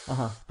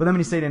 but then when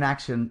you see it in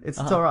action, it's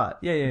alright.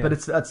 Yeah. But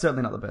it's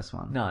certainly not the best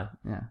one. No.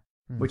 Yeah.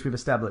 Which we've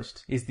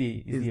established. Is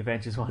the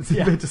Avengers one. It's the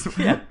Avengers one.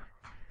 Yeah.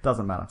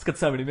 Doesn't matter. It's got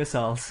so many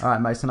missiles. Alright,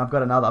 Mason, I've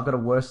got another. I've got a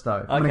worst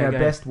though. I'm Okay, going to go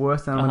go. best,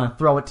 worst, and I'm going to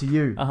throw it to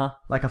you.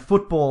 Like a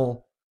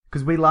football,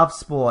 because we love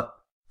sport.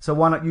 So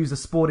why not use a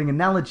sporting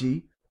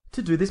analogy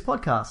to do this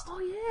podcast? Oh,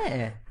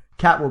 yeah.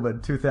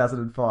 Catwoman,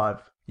 2005.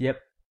 Yep.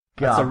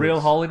 That's a real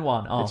Garbage. hole in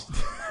one. Oh.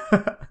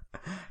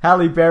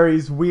 Halle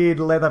Berry's weird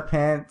leather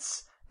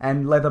pants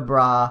and leather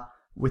bra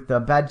with the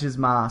Badger's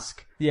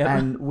mask Yep.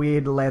 and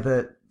weird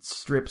leather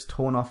strips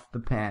torn off the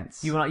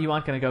pants. You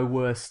aren't going to go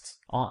worst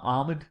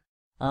armored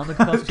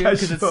costume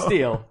because it's sure.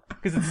 steel.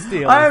 Because it's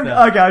steel.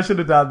 Okay, I should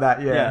have done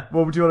that, yeah. Yeah.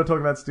 Well, would you want to talk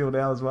about steel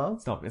now as well?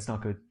 It's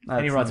not good. No,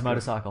 and he it's rides a not good.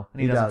 motorcycle.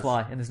 And he He doesn't does.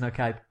 fly. And there's no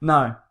cape.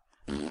 No.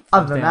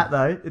 Other than down. that,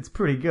 though, it's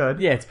pretty good.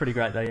 Yeah, it's pretty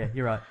great though. Yeah,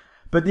 you're right.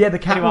 But yeah, the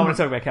Catwoman... Anyway, I want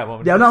to talk about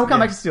Catwoman. Yeah, no, we'll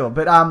come back to steel.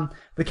 But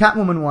the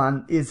Catwoman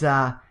one is...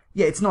 yeah,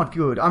 it's not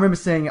good. I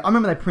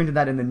remember they printed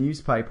that in the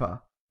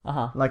newspaper.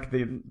 Like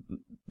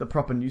the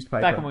proper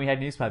newspaper. Back when we had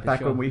newspapers. Back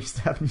sure. when we used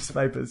to have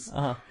newspapers.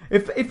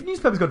 If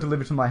newspapers got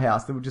delivered to my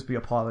house, there would just be a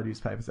pile of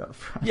newspapers out the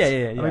front. Yeah.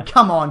 I mean,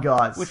 come on,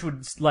 guys. Which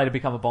would later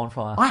become a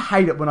bonfire. I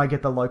hate it when I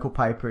get the local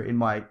paper in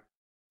my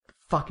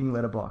fucking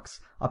letterbox.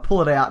 I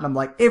pull it out and I'm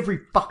like, every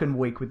fucking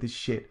week with this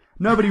shit.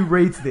 Nobody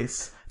reads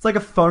this. It's like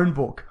a phone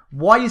book.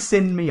 Why you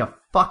sending me a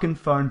fucking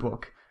phone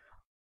book?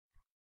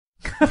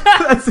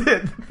 That's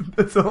it.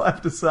 That's all I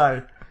have to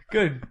say.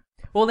 Good.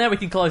 Well, now we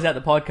can close out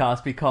the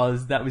podcast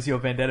because that was your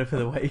vendetta for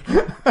the week.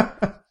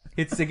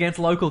 It's against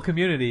local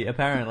community,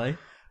 apparently.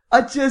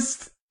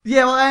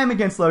 Yeah, well, I am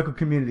against local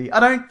community. I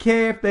don't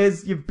care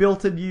if you've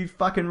built a new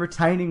fucking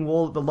retaining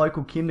wall at the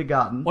local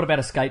kindergarten. What about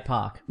a skate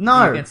park? No.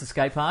 Are you against a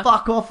skate park?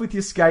 Fuck off with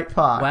your skate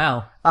park.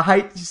 Wow. I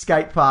hate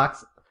skate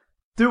parks.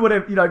 Do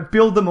whatever,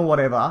 build them or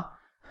whatever.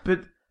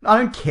 But I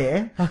don't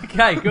care.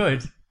 Okay,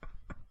 good.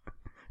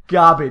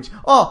 Garbage.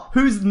 Oh,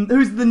 who's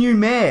the new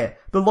mayor?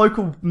 the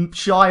local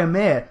Shire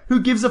mayor. Who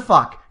gives a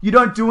fuck? You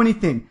don't do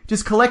anything.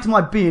 Just collect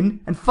my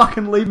bin and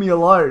fucking leave me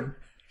alone.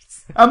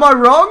 Am I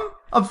wrong?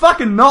 I'm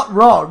fucking not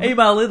wrong.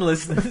 Email in,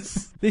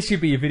 listeners. This should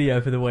be your video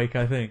for the week,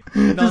 I think.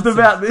 Just Nonsense.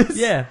 about this?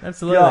 Yeah,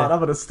 absolutely. God, I'm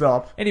gonna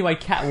stop. Anyway,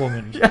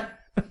 Catwoman. Yeah.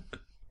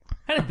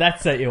 How did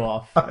that set you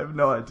off? I have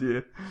no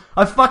idea.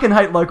 I fucking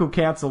hate local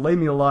council. Leave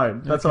me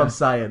alone. That's what I'm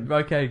saying.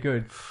 Okay,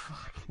 good.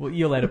 Well,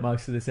 you'll edit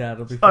most of this out.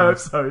 It'll be fine. I hope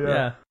so,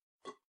 yeah.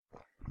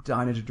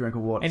 I need to drink a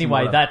water.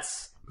 Anyway,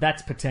 that's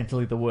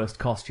potentially the worst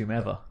costume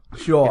ever.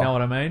 Sure. You know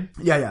what I mean?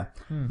 Yeah.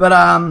 But, do you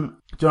want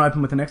to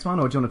open with the next one,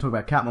 or do you want to talk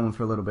about Catwoman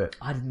for a little bit?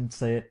 I didn't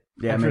see it.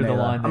 Yeah, I me drew the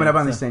neither. line I mean, there, I've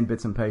only so- seen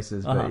bits and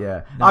pieces, Uh-huh. but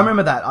yeah. No. I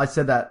remember that. I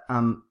said that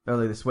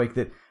earlier this week,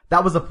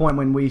 that was the point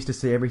when we used to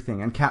see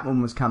everything, and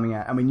Catwoman was coming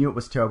out, and we knew it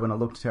was terrible and it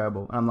looked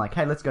terrible. And I'm like,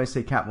 hey, let's go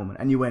see Catwoman.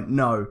 And you went,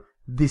 no,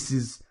 this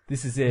is it.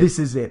 This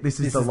is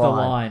the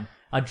line.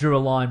 I drew a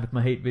line with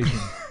my heat vision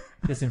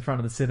just in front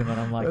of the cinema,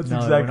 and I'm like, That's no,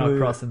 exactly we're it.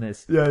 not crossing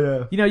this.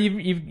 Yeah. You know,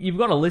 you've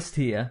got a list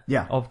here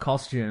of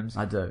costumes.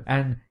 I do.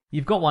 And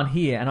you've got one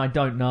here, and I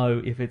don't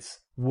know if it's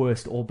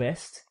worst or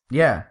best.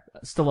 Yeah.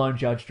 Stallone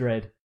Judge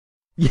Dredd.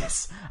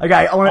 Yes.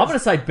 Okay, I'm going to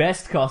say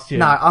best costume.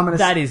 No, I'm going to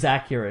That is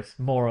accurate,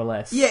 more or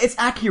less. Yeah, it's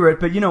accurate,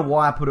 but you know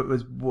why I put it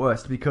as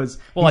worst? Because...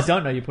 Well, I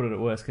don't know you put it at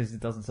worst, because it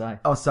doesn't say.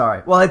 Oh,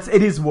 sorry. Well, it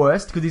is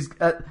worst,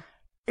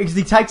 because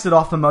he takes it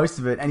off for most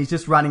of it, and he's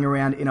just running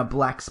around in a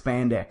black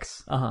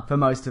spandex for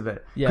most of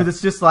it. Yeah. Because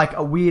it's just like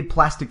a weird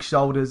plastic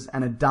shoulders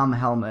and a dumb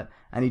helmet,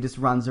 and he just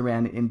runs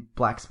around in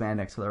black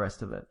spandex for the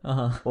rest of it.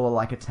 Or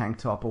like a tank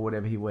top or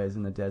whatever he wears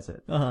in the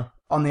desert.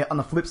 On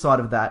the flip side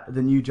of that,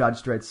 the new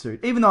Judge Dredd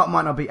suit, even though it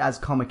might not be as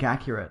comic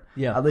accurate,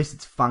 at least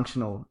it's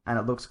functional and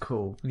it looks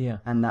cool. Yeah.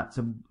 And that's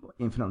an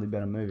infinitely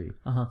better movie.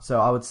 So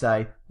I would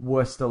say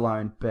worst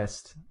Stallone,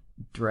 best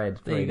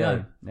Dredd. There you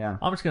go. Yeah.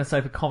 I'm just going to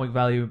say for comic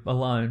value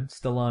alone,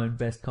 Stallone,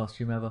 best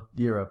costume ever.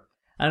 Europe.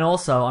 And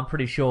also, I'm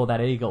pretty sure that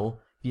eagle,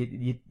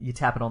 you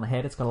tap it on the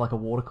head, it's got like a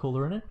water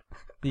cooler in it.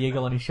 The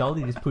eagle on his shoulder,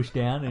 you just push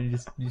down and you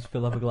just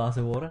fill up a glass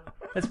of water.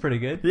 That's pretty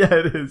good. Yeah,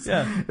 it is.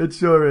 Yeah. It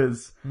sure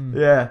is.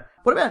 Yeah.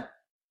 What about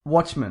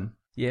Watchmen?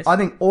 Yes. I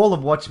think all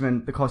of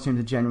Watchmen, the costumes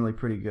are generally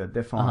pretty good.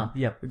 They're fine.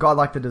 Yep. I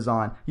like the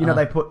design. You know,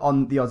 they put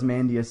on the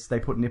Ozymandias, they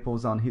put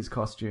nipples on his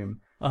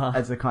costume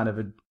as a kind of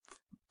a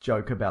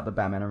joke about the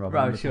Batman and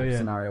Robin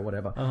scenario,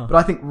 whatever. But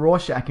I think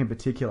Rorschach in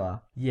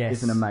particular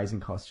is an amazing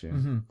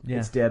costume. Yeah.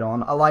 It's dead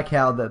on. I like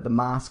how the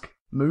mask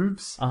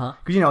moves.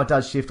 Because, you know, it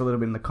does shift a little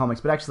bit in the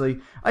comics. But actually,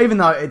 even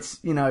though it's,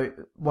 you know,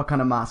 what kind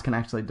of mask can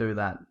actually do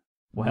that?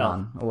 Well,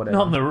 none, or whatever.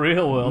 Not in the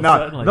real world, no,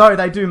 certainly. Though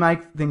they do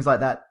make things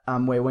like that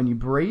where when you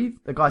breathe,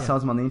 the guy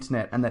sells them on the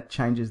internet and that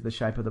changes the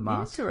shape of the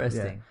mask.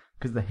 Interesting.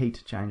 Because the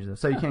heat changes it.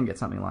 So you can get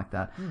something like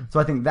that. So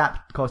I think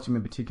that costume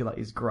in particular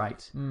is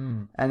great.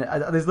 And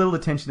there's little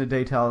attention to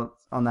detail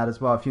on that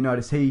as well. If you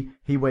notice, he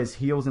wears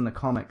heels in the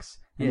comics.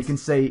 And you can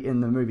see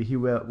in the movie he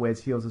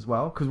wears heels as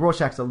well. Because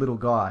Rorschach's a little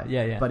guy.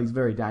 Yeah. But he's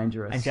very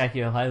dangerous. And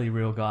Jackie O'Haley,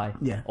 real guy.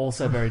 Yeah.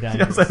 Also very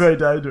dangerous. Also very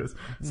dangerous.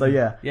 So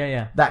yeah.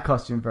 Yeah. That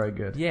costume, very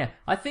good. Yeah.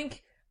 I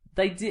think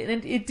they did,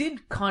 and it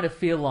did kind of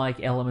feel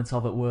like elements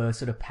of it were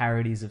sort of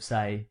parodies of,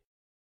 say,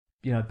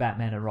 you know,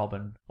 Batman and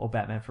Robin or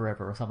Batman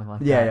Forever or something like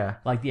that. Yeah.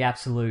 Like the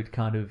absolute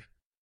kind of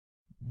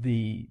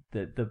the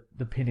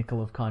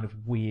pinnacle of kind of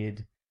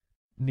weird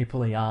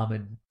nipply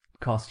armored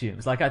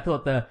costumes. Like I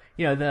thought the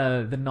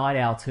Night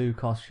Owl 2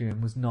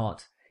 costume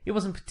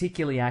wasn't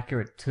particularly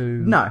accurate to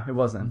No, it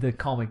wasn't. the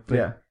comic,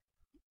 but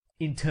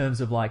in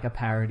terms of like a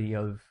parody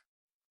of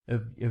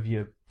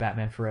your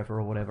Batman Forever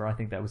or whatever, I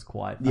think that was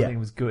I think it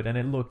was good, and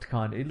it looked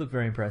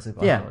very impressive.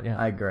 I thought,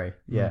 I agree.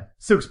 Yeah.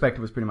 Silk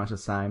Spectre was pretty much the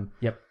same.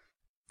 Yep.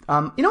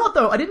 You know what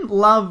though? I didn't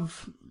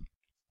love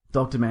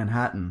Dr.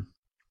 Manhattan.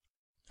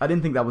 I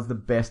didn't think that was the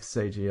best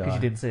CGI. Because you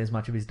didn't see as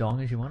much of his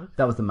dong as you wanted?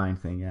 That was the main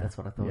thing, yeah. That's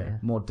what I thought, yeah.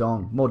 More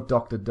dong. More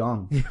Dr.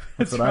 Dong.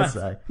 That's what right. I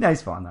say. No,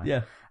 he's fine though.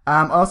 Yeah.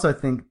 I also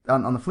think,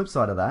 on the flip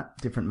side of that,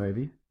 different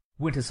movie.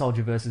 Winter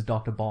Soldier versus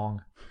Dr.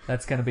 Bong.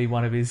 That's going to be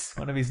one of his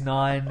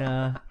 9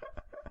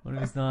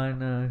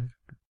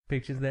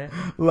 pictures there.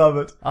 Love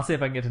it. I'll see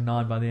if I can get to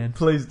 9 by the end.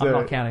 Please do. I'm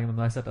not counting them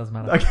though, so that doesn't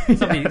matter.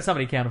 Okay.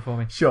 Somebody count it for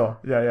me. Sure.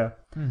 Yeah.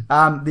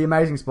 The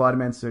Amazing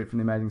Spider-Man suit from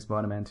The Amazing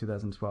Spider-Man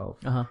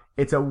 2012.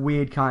 It's a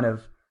weird kind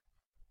of...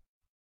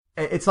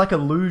 It's like a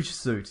luge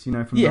suit, you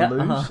know, from the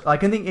luge.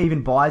 Like, I think he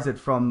even buys it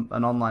from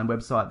an online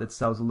website that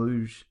sells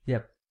luge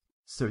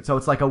suit. So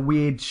it's like a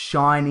weird,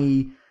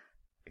 shiny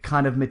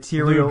kind of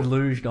material.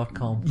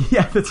 Luge.com.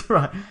 Yeah, that's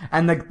right.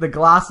 And the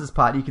glasses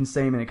part, you can see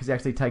him in it because he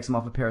actually takes him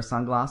off a pair of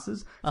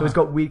sunglasses. So it's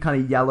got weird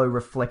kind of yellow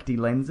reflecty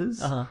lenses.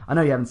 I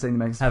know you haven't seen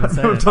the Amazing Haven't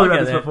seen We've it. talked I'll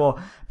about get this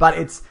before. But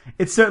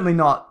it's certainly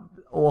not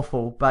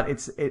awful, but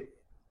it's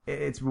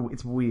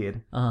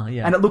weird.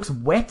 Yeah. And it looks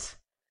wet.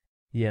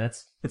 Yeah,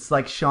 It's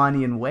like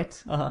shiny and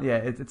wet. Yeah,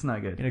 it's no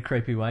good. in a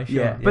creepy way, sure.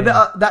 Yeah, but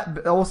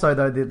that also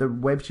though the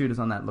web shooters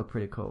on that look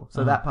pretty cool.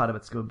 So that part of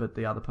it's good, but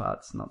the other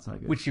part's not so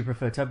good. Which do you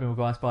prefer, Tobey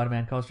Maguire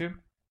Spider-Man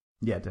costume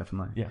Yeah,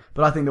 definitely. Yeah.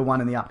 But I think the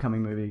one in the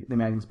upcoming movie, The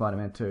Amazing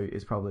Spider-Man 2,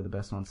 is probably the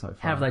best one so far.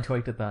 How have they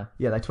tweaked it though?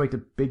 Yeah, they tweaked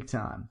it big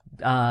time.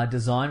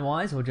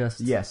 Design-wise or just...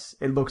 Yes,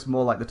 it looks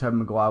more like the Tobey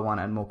Maguire one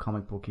and more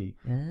comic booky.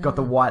 Yeah. Got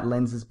the white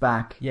lenses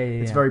back. Yeah.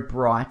 It's very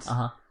bright.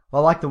 Uh-huh.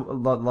 Well, I like a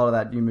lot of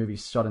that new movie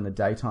shot in the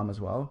daytime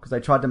as well, because they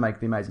tried to make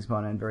The Amazing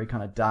Spider-Man very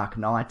kind of dark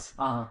night,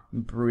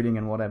 brooding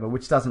and whatever,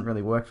 which doesn't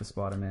really work for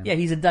Spider-Man. Yeah,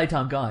 he's a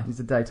daytime guy. He's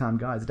a daytime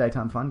guy. He's a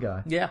daytime fun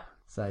guy. Yeah.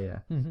 So,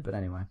 yeah. Mm-hmm. But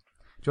anyway. Do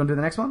you want to do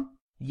the next one?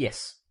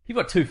 Yes. You've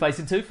got Two-Face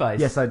and Two-Face.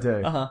 Yes, I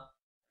do. Uh-huh.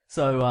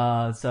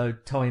 So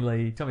Tommy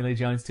Lee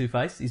Jones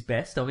Two-Face is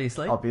best,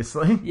 obviously.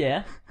 Obviously.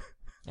 Yeah.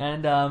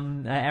 And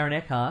Aaron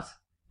Eckhart,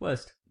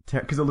 worst.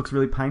 Because it looks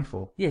really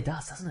painful. Yeah, it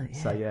does, doesn't it?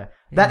 Yeah. So, yeah.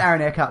 That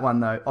Aaron Eckhart one,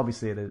 though,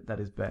 obviously that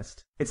is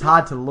best. It's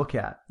hard to look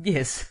at.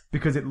 Yes.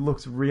 Because it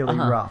looks really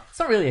rough. It's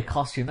not really a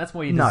costume, that's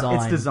more your design. No,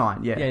 it's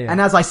design, yeah. Yeah.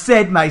 And as I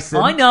said, Mason...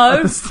 I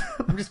know!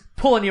 I'm just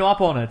pulling you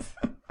up on it.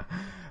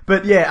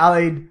 But yeah,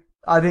 I mean...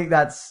 I think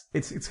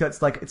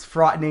it's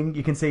frightening.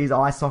 You can see his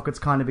eye sockets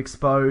kind of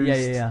exposed.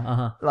 Yeah.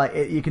 Uh-huh. Like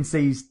you can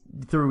see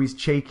through his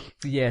cheek.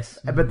 Yes.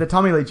 But the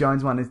Tommy Lee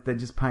Jones one is they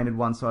just painted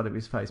one side of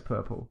his face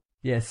purple.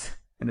 Yes.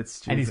 And it's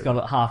stupid. And he's got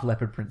a half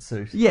leopard print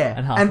suit. Yeah.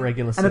 And half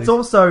regular suit. And it's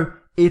also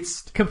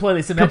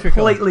completely symmetrical.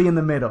 Completely in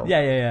the middle.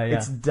 Yeah.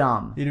 It's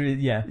dumb.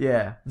 Yeah.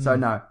 Yeah. So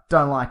no,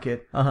 don't like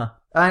it. Uh-huh.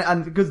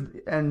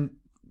 And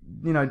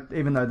you know,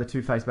 even though the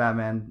Two-Face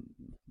Batman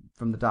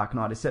from The Dark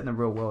Knight is set in the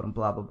real world and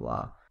blah blah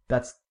blah,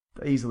 that's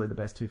easily the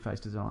best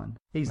Two-Face design.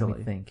 Easily. Let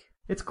me think.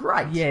 It's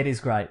great. Yeah, it is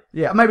great.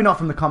 Yeah, maybe not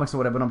from the comics or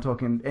whatever, but I'm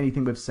talking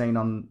anything we've seen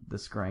on the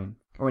screen.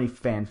 Or any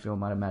fan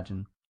film, I'd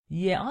imagine.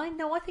 Yeah,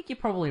 I think you're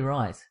probably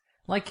right.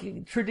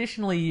 Like,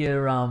 traditionally,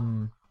 your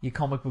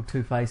comic book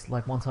Two-Face,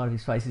 like, one side of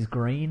his face is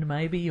green,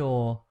 maybe,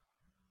 or...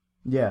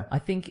 Yeah. I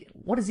think,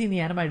 what is he in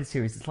the animated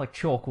series? It's like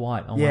chalk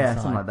white on one Yeah,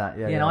 side. something like that,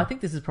 yeah. No, I think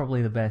this is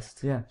probably the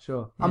best. Yeah,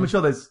 sure. Yeah. I'm sure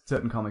there's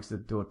certain comics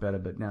that do it better,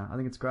 but no, I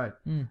think it's great.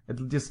 It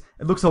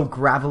looks all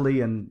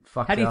gravelly and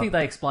fucked up. How do you think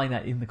they explain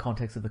that in the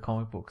context of the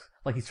comic books?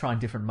 Like he's trying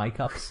different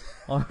makeups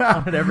on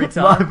it every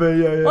time. Might be,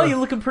 yeah. Oh, you're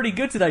looking pretty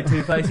good today,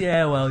 Two-Face.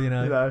 Yeah, well, having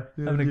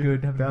a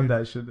good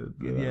foundation.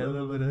 Yeah, a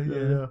little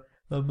bit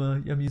of,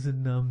 I'm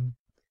using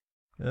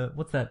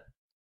what's that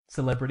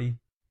celebrity?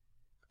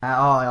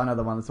 I know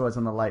the one that's always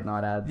on the late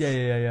night ads.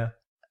 Yeah.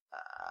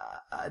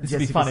 This would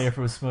be funnier if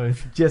it was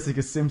smooth.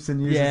 Jessica Simpson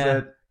uses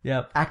it.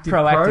 Yeah.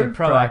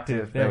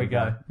 Proactive. There we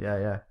go.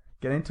 Yeah.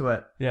 Get into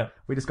it. Yeah.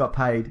 We just got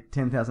paid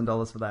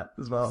 $10,000 for that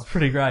as well. It's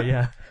pretty great,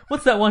 yeah.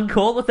 What's that one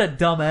called? What's that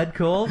dumb ad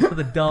called for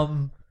the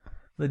dumb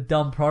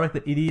product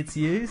that idiots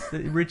use?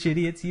 That rich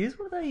idiots use?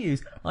 What do they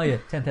use? Oh yeah,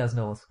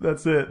 $10,000.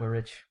 That's it. We're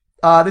rich.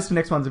 This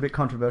next one's a bit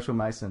controversial,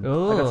 Mason.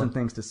 Ooh. I got some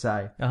things to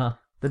say. Uh-huh.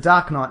 The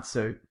Dark Knight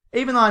suit.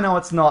 Even though I know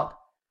it's not...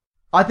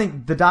 I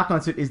think the Dark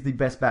Knight suit is the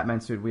best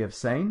Batman suit we have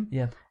seen.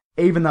 Yeah.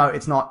 Even though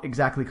it's not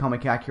exactly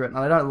comic accurate, and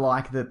I don't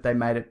like that they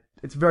made it.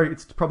 It's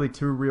probably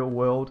too real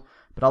world,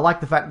 but I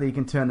like the fact that you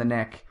can turn the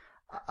neck.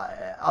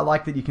 I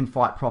like that you can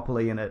fight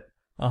properly in it.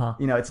 Uh-huh.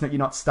 You know, you're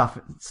not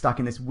stuck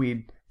in this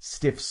weird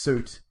stiff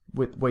suit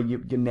where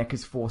your neck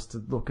is forced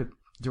to look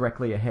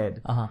directly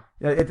ahead. Uh-huh.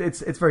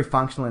 It's very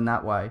functional in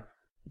that way.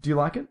 Do you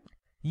like it?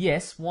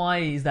 Yes. Why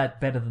is that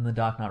better than the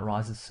Dark Knight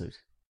Rises suit?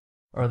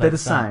 Or are they're the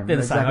same. They're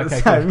the same. Exactly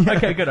Okay, the same. good. Yeah.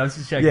 Okay, good. I was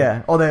just checking.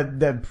 Yeah, or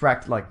they're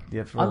fracked like...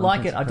 Yeah, for I all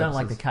like intents it. I and don't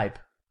like the purposes. cape.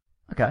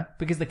 Okay.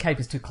 Because the cape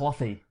is too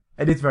clothy.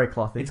 It is very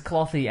clothy. It's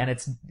clothy, and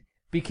it's...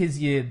 Because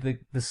the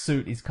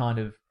suit is kind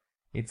of...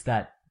 It's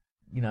that,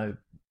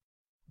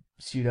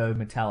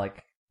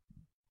 pseudo-metallic,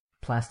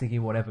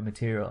 plasticky, whatever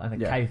material,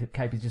 and the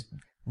cape is just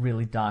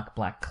really dark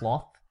black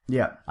cloth.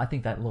 Yeah. I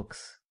think that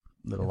looks...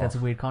 That's a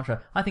weird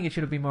contrast. I think it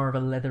should have been more of a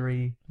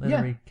leathery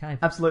cape.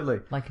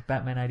 Absolutely. Like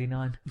Batman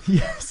 89.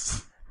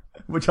 Yes.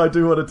 Which I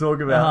do want to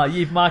talk about.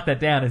 You've marked that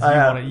down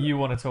as you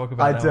want to talk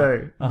about. I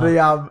do.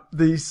 Uh-huh.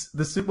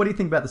 The what do you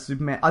think about the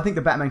Superman? I think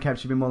the Batman cape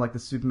should be more like the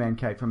Superman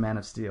cape from Man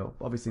of Steel.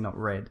 Obviously not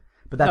red.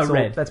 But that's all.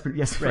 Red. That's pretty.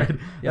 Yes, Red. red.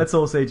 Yep. That's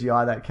all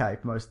CGI. That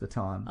cape most of the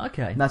time.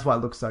 Okay. And that's why it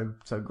looks so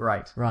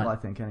great. Right. I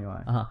think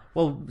anyway. Uh-huh.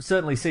 Well,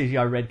 certainly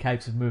CGI red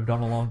capes have moved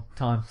on a long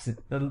time.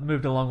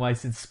 Moved a long way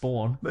since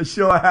Spawn. They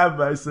sure have,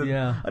 Mason.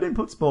 Yeah. I didn't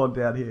put Spawn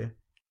down here.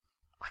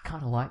 I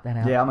kind of like that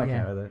out. Yeah, I'm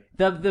okay with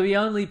it. The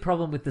only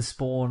problem with the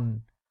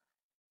Spawn...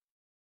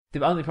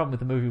 The only problem with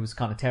the movie was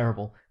kind of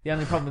terrible. The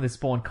only problem with the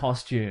Spawn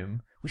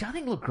costume, which I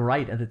think looked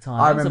great at the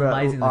time, was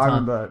amazing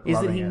at the time, is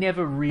that he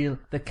never really...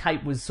 The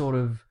cape was sort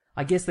of...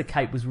 I guess the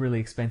cape was really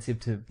expensive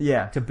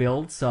to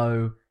build,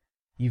 so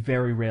you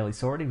very rarely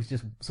saw it. He was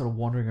just sort of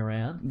wandering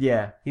around.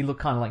 Yeah. He looked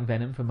kind of like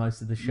Venom for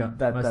most of the show,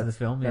 most of the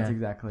film. That's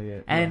exactly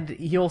it. And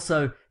he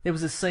also... There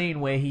was a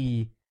scene where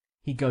he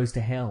goes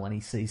to hell and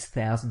he sees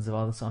thousands of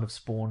other sort of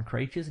Spawn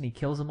creatures and he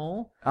kills them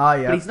all. Oh,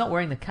 yeah. But he's not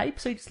wearing the cape,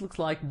 so he just looks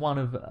like one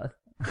of...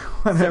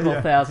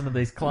 several thousand of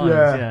these clones,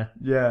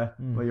 Yeah.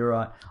 Well, you're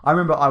right. I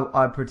remember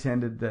I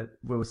pretended that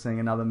we were seeing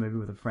another movie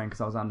with a friend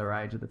because I was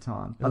underage at the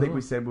time. I think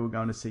we said we were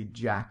going to see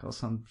Jack or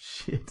some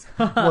shit.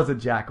 It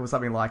wasn't Jack or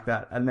something like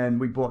that. And then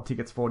we bought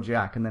tickets for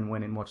Jack and then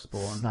went and watched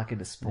Spawn. Snuck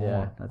into Spawn.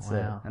 Yeah, that's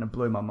it. And it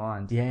blew my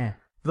mind. Yeah.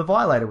 The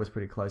Violator was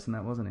pretty close in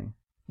that, wasn't he?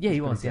 Yeah,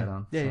 he was. Pretty Yeah. dead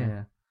on, Yeah, so,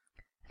 yeah.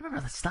 I remember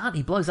at the start,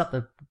 he blows up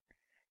the.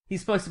 He's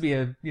supposed to be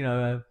a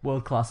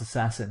world class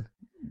assassin,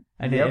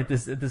 and Yep.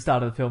 at the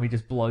start of the film, he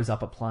just blows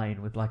up a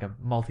plane with like a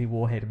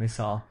multi-warhead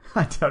missile.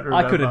 I don't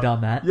remember. I could have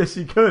done that. Yes,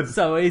 you could.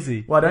 So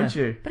easy. Why don't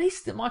you? But he's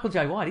still, Michael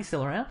J. White. He's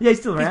still around. Yeah, he's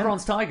still around. He's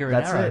Bronze Tiger in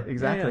That's Arrow. it,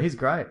 exactly. Yeah. He's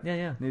great. Yeah,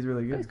 yeah. He's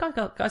really good. This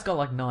guy's got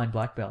like 9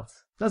 black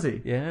belts. Does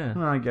he? Yeah.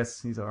 Well, I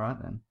guess he's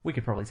alright then. We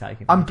could probably take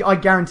him. I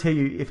guarantee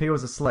you, if he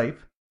was asleep,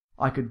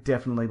 I could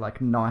definitely,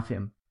 knife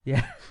him.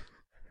 Yeah.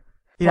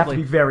 He'd have to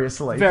be very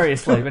asleep. Very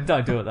asleep, and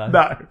don't do it though.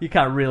 No. You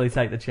can't really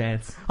take the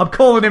chance. I'm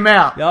calling him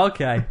out.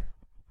 Okay.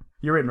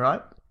 You're in,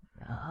 right?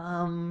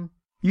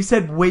 You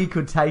said we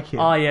could take him.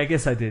 Oh, yeah, I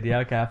guess I did. Yeah,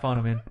 okay, I found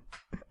him in.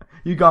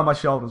 You go on my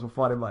shoulders, we'll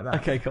fight him like that.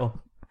 Okay, cool.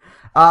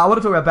 I want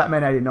to talk about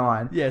Batman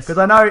 89. Yes. Because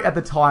I know at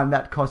the time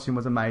that costume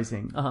was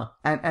amazing. Uh-huh.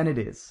 And it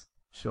is.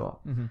 Sure.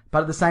 Mm-hmm.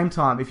 But at the same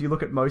time, if you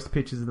look at most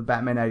pictures of the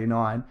Batman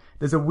 89,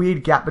 there's a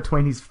weird gap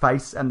between his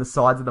face and the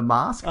sides of the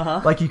mask. Uh-huh.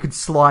 Like you could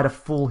slide a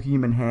full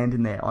human hand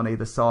in there on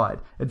either side.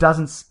 It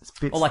doesn't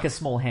fit... Or like a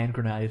small hand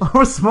grenade.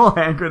 Or a small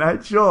hand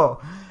grenade,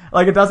 sure.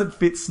 Like it doesn't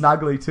fit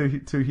snugly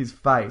to his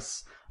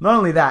face. Not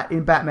only that,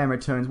 in Batman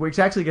Returns, which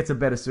actually gets a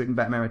better suit in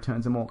Batman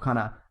Returns, a more kind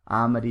of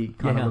armored-y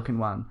kind of looking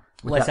one.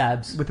 Less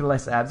abs. With the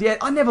less abs. Yeah,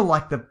 I never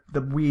liked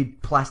the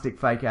weird plastic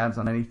fake abs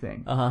on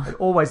anything. Uh-huh. It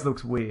always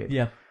looks weird.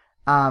 Yeah.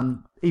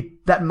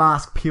 That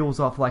mask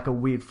peels off like a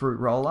weird fruit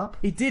roll-up.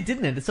 It did,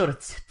 didn't it? It sort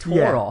of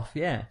tore off,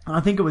 yeah. And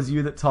I think it was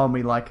you that told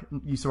me,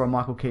 you saw a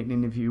Michael Keaton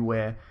interview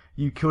where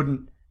they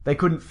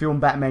couldn't film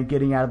Batman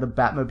getting out of the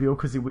Batmobile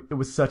because it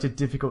was such a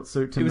difficult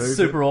suit to move. It was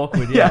super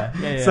awkward, yeah.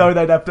 Yeah. So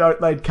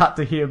they'd cut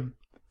to him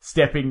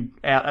stepping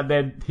out and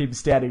then him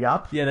standing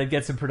up. Yeah, they'd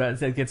get some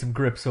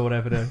grips or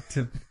whatever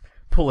to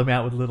pull him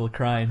out with a little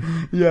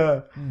crane.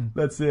 Yeah,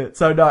 that's it.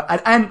 So no,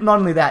 and not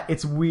only that,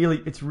 it's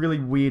really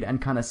weird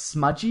and kind of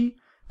smudgy.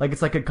 Like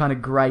it's like a kind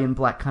of grey and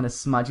black kind of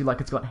smudgy,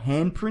 like it's got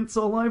handprints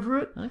all over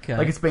it. Okay,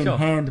 like it's been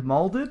hand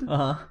molded.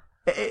 Uh-huh.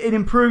 It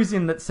improves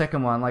in that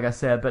second one, like I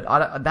said, but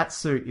that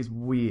suit is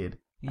weird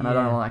and I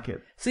don't like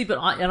it. See, but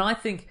I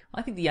think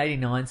the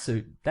 89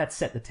 suit that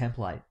set the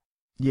template.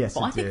 Yes,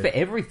 but I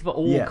think for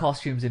all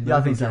costumes in movies,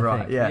 I think you're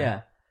right.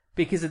 Yeah,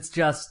 because it's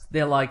just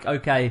they're like,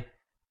 okay,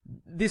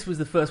 this was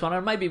the first one,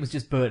 or maybe it was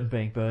just Burton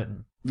being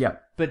Burton. Yeah,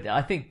 but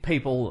I think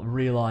people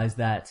realised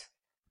that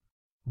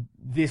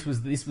this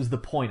was the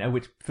point at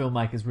which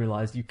filmmakers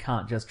realised you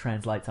can't just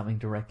translate something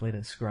directly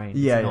to screen.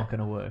 It's not going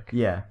to work.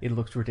 Yeah, it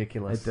looks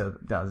ridiculous.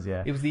 It does.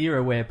 Yeah, it was the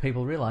era where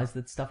people realised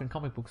that stuff in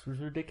comic books was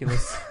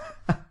ridiculous.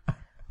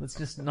 Let's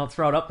just not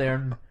throw it up there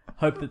and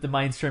hope that the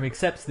mainstream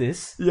accepts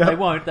this. Yeah. They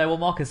won't. They will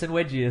mock us and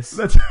wedgie us.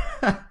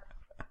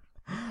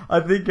 I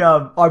think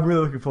I'm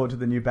really looking forward to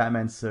the new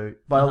Batman suit.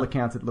 By all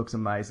accounts, it looks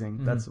amazing.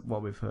 Mm-hmm. That's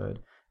what we've heard.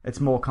 It's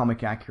more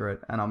comic accurate,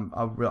 and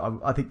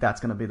I think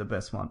that's going to be the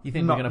best one. You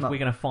think we're going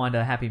to find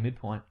a happy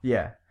midpoint?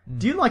 Yeah.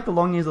 Do you like the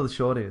long ears or the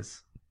short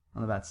ears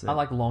on the bat suit? I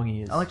like long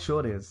ears. I like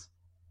short ears.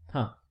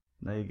 Huh.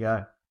 There you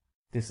go.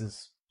 This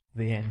is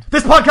the end.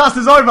 This podcast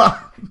is over!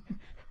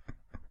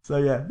 So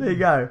yeah, there you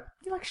go.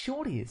 You like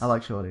short ears? I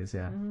like short ears,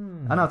 yeah.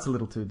 I know it's a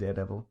little too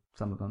Daredevil,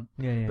 some of them.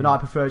 Yeah. But no, I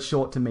prefer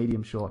short to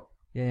medium short.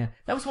 Yeah.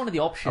 That was one of the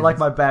options. I like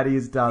my bad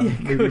ears done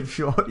medium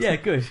short. Yeah,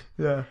 good.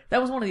 Yeah.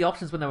 That was one of the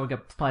options when they were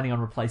planning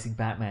on replacing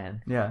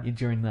Batman. Yeah.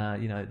 During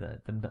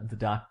the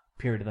dark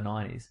period of the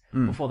 90s.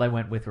 Before they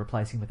went with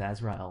replacing with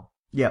Azrael.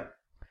 Yep.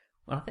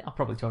 Well, I think I've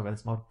probably talked about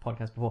this in my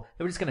podcast before.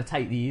 They were just going to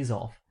take the ears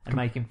off and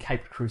make him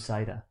Caped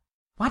Crusader.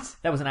 What?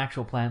 That was an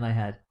actual plan they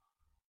had.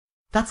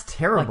 That's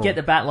terrible. Like, get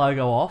the Bat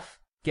logo off,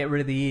 get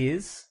rid of the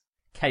ears,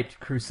 Caped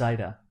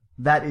Crusader.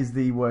 That is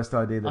the worst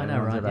idea that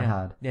anyone's ever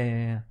had.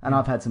 Yeah. And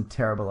I've had some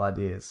terrible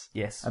ideas.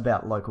 Yes.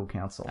 About local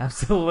council.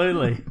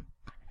 Absolutely.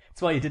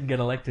 That's why you didn't get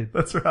elected.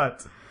 That's right.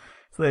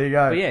 So there you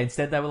go. But yeah,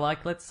 instead they were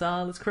like, let's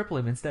cripple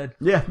him instead.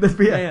 Yeah,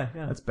 yeah.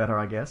 That's better,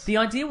 I guess. The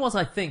idea was,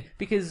 I think,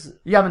 because...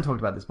 You haven't talked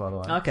about this, by the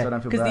way. Okay. So I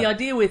don't feel because bad. the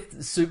idea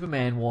with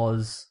Superman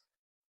was,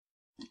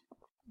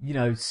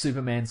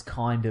 Superman's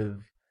kind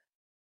of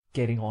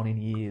getting on in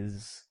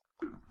years.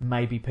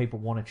 Maybe people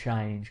want to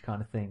change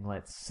kind of thing.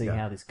 Let's see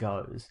how this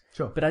goes.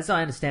 Sure. But as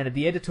I understand it,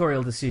 the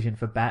editorial decision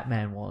for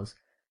Batman was,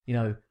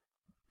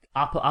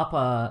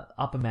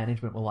 upper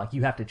management were like,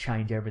 you have to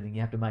change everything.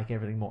 You have to make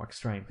everything more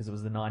extreme because it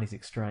was the 90s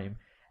extreme.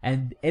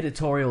 And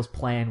editorial's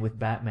plan with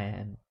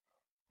Batman,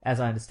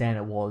 as I understand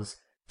it, was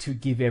to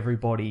give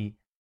everybody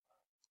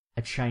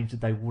a change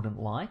that they wouldn't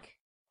like.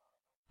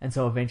 And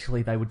so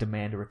eventually they would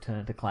demand a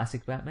return to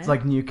classic Batman. It's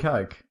like New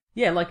Coke.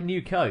 Yeah, like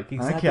New Coke.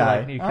 Exactly okay.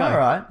 like New Coke. All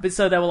right. But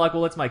so they were like,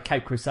 well, let's make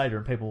Cape Crusader,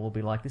 and people will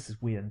be like, this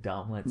is weird and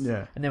dumb.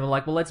 Yeah. And they were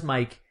like, well,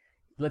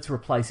 let's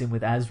replace him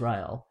with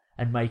Azrael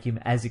and make him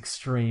as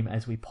extreme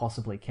as we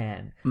possibly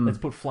can. Let's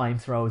put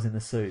flamethrowers in the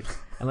suit,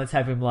 and let's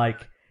have him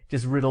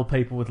just riddle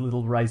people with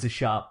little razor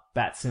sharp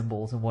bat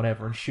symbols and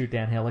whatever, and shoot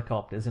down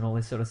helicopters and all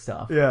this sort of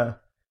stuff. Yeah.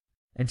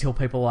 Until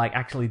people are like,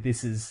 actually,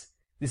 this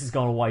has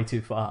gone way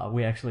too far.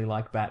 We actually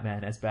like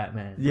Batman as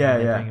Batman.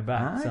 Yeah. Bring him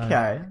back.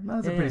 Okay.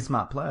 That's a pretty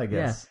smart play, I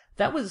guess. Yeah.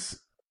 That was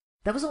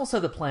That was also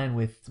the plan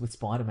with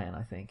Spider-Man,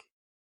 I think.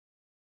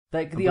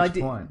 At The which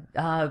idea, point?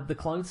 The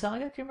Clone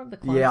Saga. Do you remember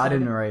the Clone Yeah, Saga? I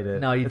didn't read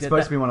it. No, you It's did.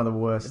 supposed to be one of the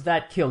worst.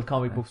 That killed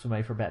comic books for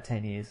me for about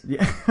 10 years.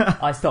 Yeah.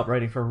 I stopped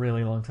reading for a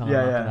really long time Yeah,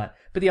 after yeah. that.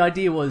 But the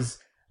idea was,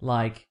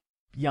 like,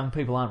 young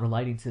people aren't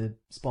relating to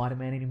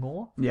Spider-Man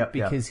anymore. Yep,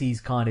 Because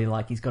he's kind of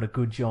like, he's got a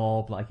good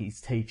job, like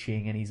he's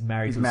teaching, and he's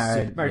married, He's to,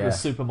 married, to a yeah.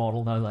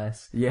 supermodel, no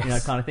less. Yes. You know,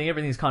 kind of thing.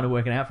 Everything's kind of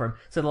working out for him.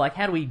 So they're like,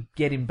 how do we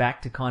get him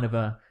back to kind of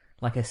a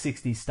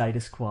 60s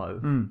status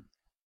quo?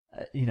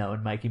 You know,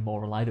 and make him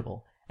more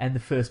relatable. And the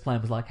first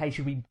plan was like, hey,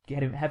 should we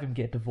have him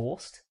get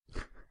divorced?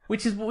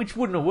 Which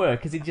wouldn't have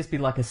worked, because he'd just be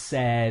like a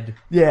sad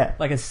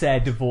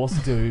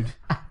divorced dude.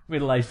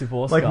 Middle-aged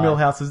divorce like guy.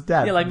 Milhouse's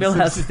dad. Yeah, like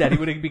Milhouse's dad. He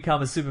would have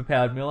become a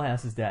superpowered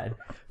Milhouse's dad.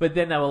 But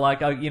then they were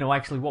like, oh, you know,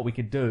 actually what we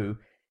could do,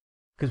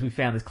 because we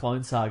found this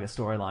Clone Saga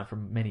storyline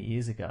from many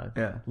years ago.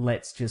 Yeah.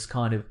 Let's just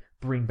kind of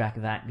bring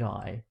back that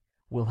guy.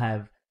 We'll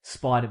have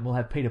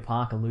Peter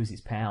Parker lose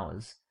his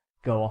powers,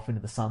 go off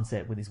into the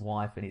sunset with his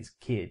wife and his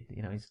kid,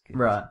 you know, his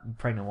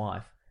pregnant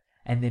wife.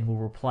 And then we'll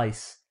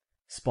replace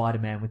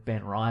Spider-Man with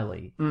Ben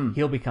Reilly.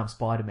 He'll become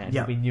Spider-Man.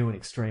 Yep. He'll be new and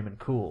extreme and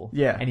cool.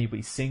 Yeah. And he'll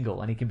be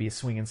single, and he can be a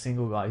swinging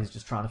single guy who's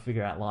just trying to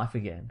figure out life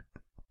again.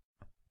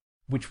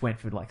 Which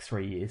went for like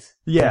 3 years.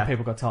 Yeah. And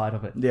people got tired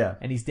of it. Yeah.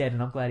 And he's dead,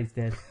 and I'm glad he's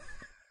dead.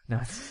 No,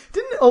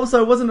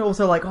 Wasn't it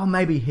also like, oh,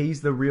 maybe he's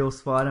the real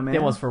Spider-Man?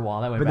 there was for a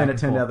while. But then it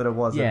turned out that it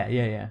wasn't.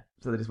 Yeah.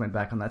 So they just went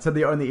back on that. So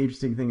the only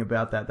interesting thing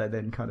about that, they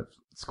then kind of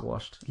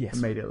squashed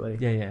immediately.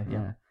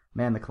 Yeah.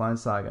 Man, the Clone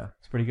Saga.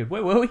 It's pretty good.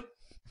 Where were we?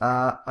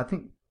 I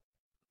think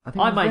I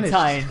we're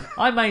finished.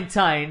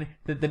 maintain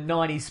that the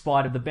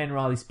 90s the Ben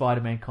Reilly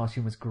Spider-Man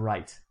costume was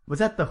great. Was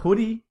that the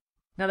hoodie?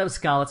 No, that was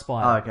Scarlet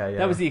Spider. Oh, okay, yeah.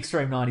 That was the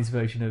extreme 90s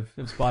version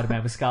of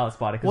Spider-Man with Scarlet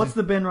Spider. What's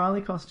the Ben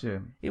Reilly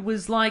costume? It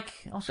was like,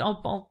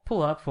 I'll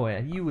pull it up for you.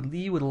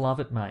 You would love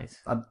it, mate.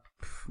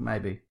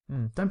 Maybe.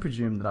 Don't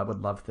presume that I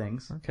would love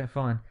things. Okay,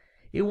 fine.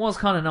 It was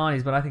kind of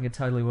 90s, but I think it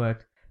totally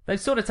worked. They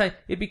sort of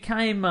it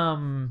became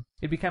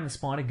the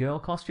Spider-Girl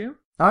costume.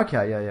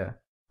 Okay, yeah.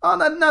 Oh,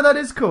 no, that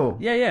is cool.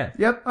 Yeah.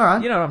 Yep,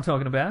 alright. You know what I'm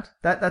talking about.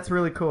 That's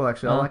really cool,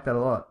 actually. I like that a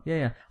lot.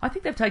 Yeah. I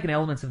think they've taken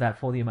elements of that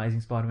for the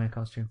Amazing Spider-Man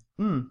costume.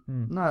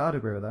 No, I'd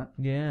agree with that.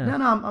 Yeah.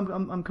 No,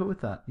 I'm cool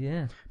with that.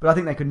 Yeah. But I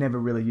think they could never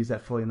really use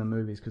that fully in the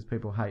movies because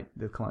people hate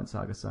the Clone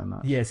Saga so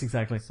much. Yes,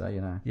 exactly. So,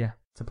 you know. Yeah.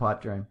 It's a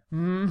pipe dream.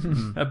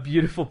 A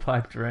beautiful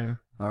pipe dream.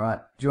 Alright.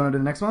 Do you want to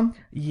do the next one?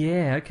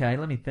 Yeah, okay,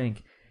 let me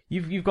think.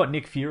 You've got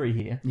Nick Fury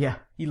here. Yeah.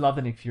 You love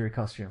the Nick Fury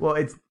costume. Well,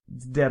 it's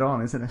dead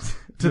on, isn't it?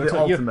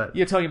 Ultimate.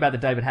 You're talking about the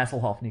David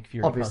Hasselhoff Nick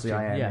Fury Obviously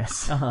costume. I am, Yeah.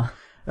 yes. Uh-huh.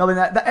 I mean,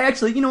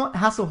 actually, you know what?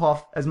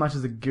 Hasselhoff, as much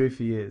as a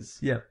goofy is,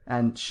 Yep.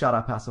 and shut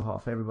up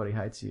Hasselhoff, everybody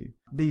hates you.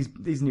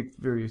 These Nick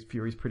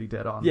Fury's pretty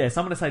dead on. Yes,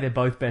 I'm going to say they're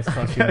both best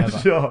costume ever.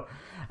 Sure.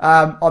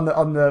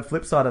 On the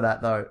flip side of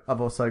that, though,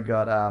 I've also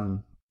got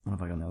what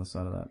have I got on the other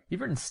side of that? You've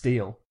written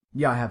Steel.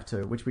 Yeah, I have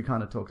too, which we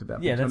kind of talked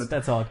about. Yeah,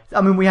 that's odd.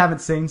 I mean, we haven't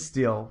seen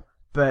Steel,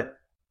 but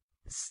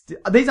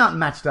these aren't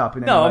matched up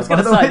in any way. No, I was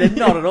going to say,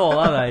 they're not at all,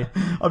 are they?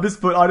 I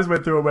just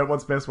went through and went,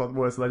 what's best, what's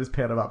worst, and I just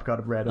paired them up kind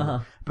of randomly.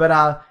 Uh-huh.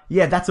 But,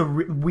 yeah, that's a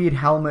weird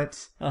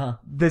helmet. Uh-huh.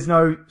 There's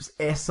no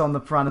S on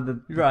the front of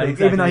the Right, thing,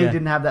 exactly, even though he yeah.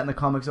 didn't have that in the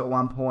comics at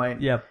one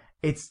point. Yep.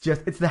 It's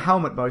the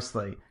helmet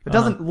mostly. It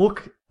doesn't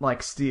look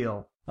like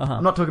steel. Uh-huh.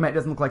 I'm not talking about it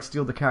doesn't look like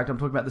steel, the character. I'm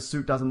talking about the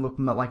suit doesn't look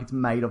like it's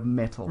made of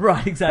metal.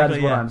 Right, exactly,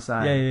 That's what yeah. I'm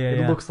saying. Yeah, It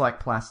yeah. looks like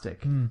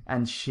plastic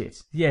and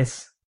shit.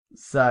 Yes.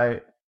 So,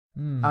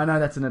 I know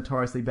that's a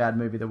notoriously bad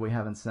movie that we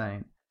haven't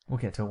seen. We'll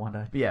get to it one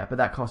day. But yeah, but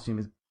that costume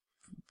is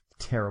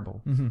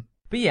terrible. Mm-hmm.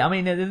 But yeah, I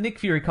mean, the Nick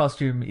Fury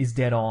costume is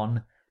dead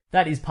on.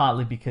 That is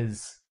partly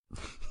because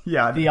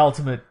Yeah. the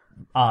Ultimate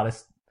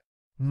artist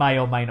may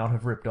or may not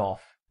have ripped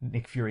off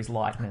Nick Fury's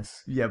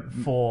likeness. Yeah.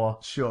 For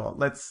Sure.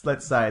 Let's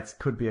say it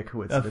could be a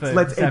coincidence. for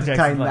Let's Sam entertain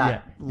Jackson's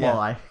that yeah.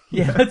 lie.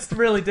 Yeah, let's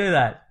really do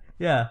that.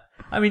 Yeah.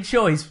 I mean,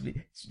 sure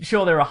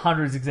there are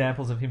hundreds of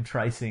examples of him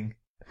tracing,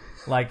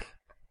 like,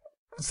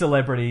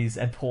 celebrities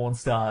and porn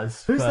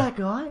stars. Who's that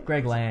guy?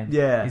 Greg Land.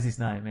 Yeah. Is his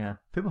name, yeah.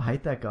 People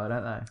hate that guy,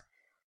 don't they?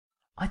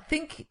 I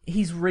think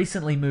he's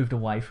recently moved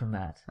away from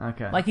that.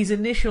 Okay. Like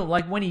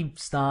when he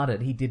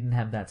started, he didn't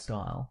have that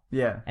style.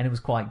 Yeah. And it was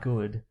quite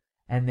good.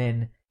 And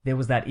then there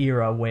was that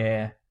era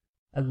where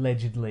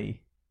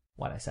allegedly,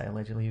 why'd I say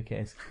allegedly, who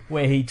cares?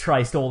 Where he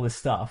traced all this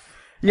stuff.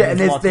 Yeah, and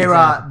there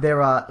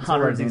are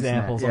hundreds of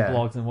examples on yeah.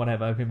 blogs and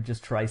whatever of him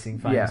just tracing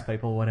famous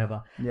people or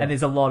whatever. Yeah. And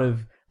there's a lot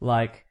of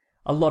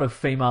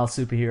female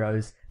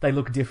superheroes. They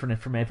look different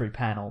from every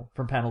panel,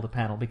 from panel to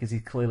panel, because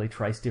he's clearly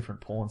traced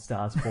different porn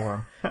stars for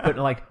them. But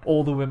like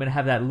all the women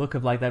have that look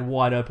of like that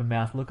wide open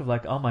mouth look of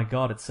like, oh my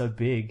god, it's so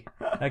big.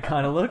 That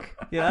kind of look,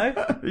 you know?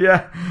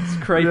 Yeah.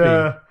 It's creepy.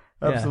 Yeah,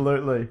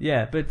 absolutely.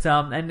 Yeah, but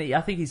and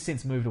I think he's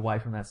since moved away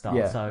from that style.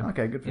 Yeah. So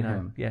Okay, good for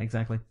him. Yeah,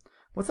 exactly.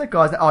 What's that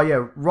guy's name? Oh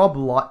yeah, Rob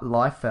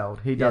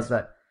Liefeld. He does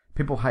that.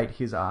 People hate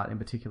his art in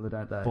particular,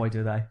 don't they? Boy,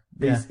 do they.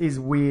 His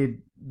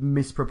weird,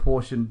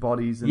 misproportioned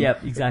bodies. And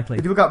Yep, exactly.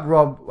 If you look up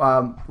Rob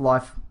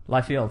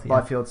Liefeld,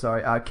 Liefeld,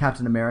 sorry,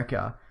 Captain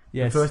America.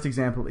 Yes. The first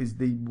example is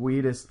the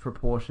weirdest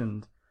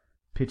proportioned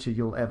picture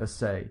you'll ever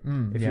see.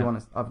 If yeah. you want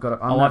to, I've got it.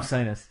 I've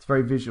seen it. It's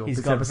very visual. He's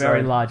This got episode,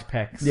 very large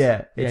pecs.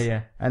 Yeah,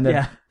 and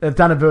they've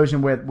done a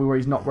version where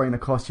he's not wearing the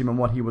costume and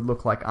what he would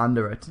look like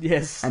under it.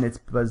 Yes, and it's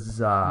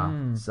bizarre.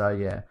 So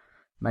yeah,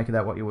 make of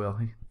that what you will.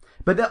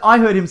 But I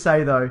heard him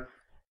say though,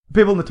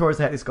 people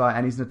notoriously hate this guy,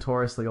 and he's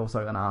notoriously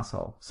also an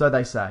asshole. So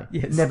they say.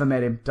 Yes. Never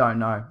met him, don't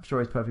know. I'm sure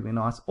he's perfectly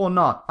nice or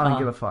not. I don't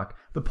give a fuck.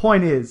 The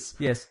point is,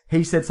 yes,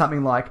 he said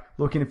something like,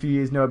 "Look, in a few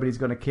years, nobody's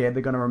going to care.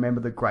 They're going to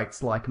remember the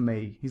greats like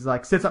me." He's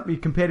like, said something. He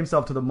compared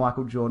himself to the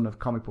Michael Jordan of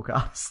comic book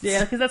artists.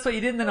 Yeah, because that's what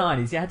you did in the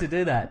 90s. You had to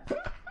do that.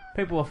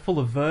 People were full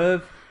of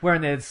verve,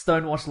 wearing their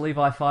stonewashed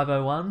Levi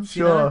 501s.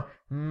 Sure.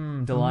 You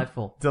know?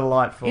 Delightful.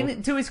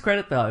 Delightful. To his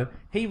credit, though,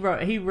 he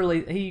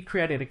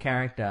created a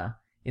character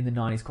in the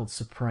 90s called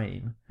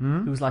Supreme,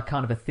 who was like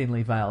kind of a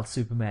thinly veiled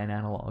Superman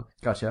analog.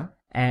 Gotcha.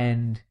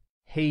 And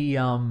he,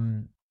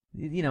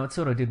 it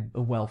sort of did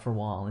well for a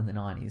while in the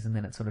 90s, and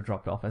then it sort of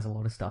dropped off as a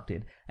lot of stuff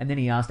did. And then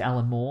he asked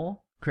Alan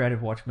Moore,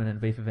 creative Watchmen and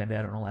V for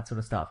Vendetta and all that sort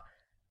of stuff,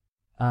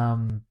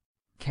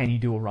 can you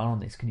do a run on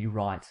this? Can you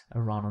write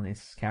a run on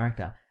this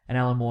character? And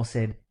Alan Moore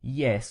said,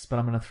 yes, but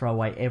I'm going to throw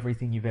away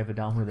everything you've ever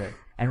done with it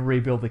and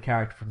rebuild the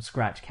character from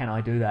scratch. Can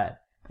I do that?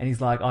 And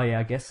he's like, oh yeah,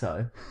 I guess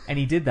so. And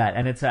he did that,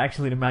 and it's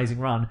actually an amazing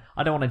run.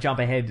 I don't want to jump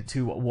ahead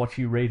to what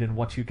you read and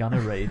what you're going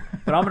to read,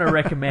 but I'm going to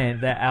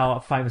recommend that our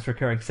famous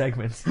recurring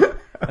segment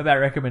about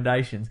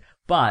recommendations.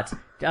 But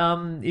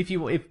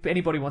if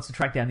anybody wants to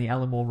track down the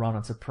Alan Moore run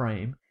on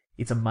Supreme,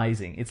 it's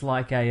amazing. It's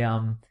like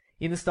a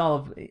in the style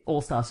of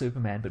All-Star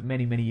Superman, but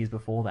many, many years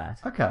before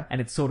that. Okay.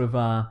 And it's sort of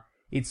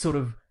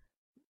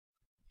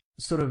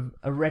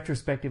a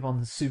retrospective on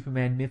the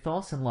Superman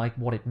mythos and like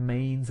what it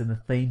means and the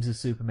themes of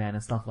Superman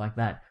and stuff like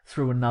that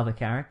through another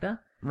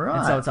character. Right.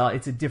 And so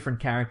it's a different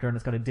character, and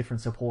it's got a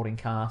different supporting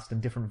cast and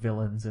different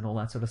villains and all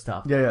that sort of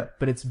stuff. Yeah.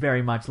 But it's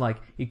very much like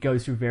it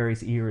goes through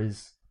various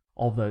eras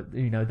of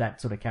that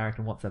sort of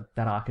character and what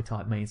that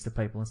archetype means to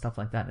people and stuff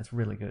like that. And it's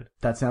really good.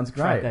 That sounds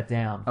great. Track that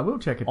down. I will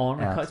check it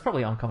out. It's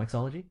probably on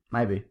Comixology.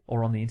 Maybe.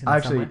 Or on the internet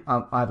Actually,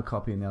 somewhere. I have a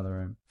copy in the other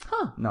room.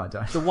 Huh. No, I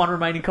don't. The one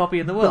remaining copy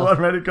in the world. The one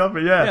remaining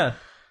copy, yeah. Yeah.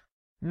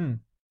 Mm.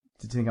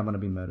 Do you think I'm going to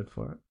be murdered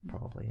for it?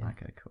 Probably, yeah.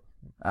 Okay, cool.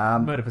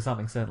 Murder for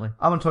something, certainly.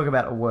 I want to talk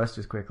about a worst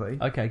just quickly.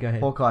 Okay, go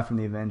ahead. Hawkeye from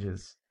the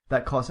Avengers.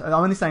 That I'm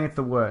only saying it's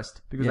the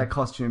worst because that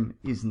costume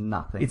is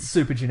nothing. It's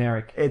super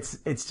generic.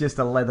 It's just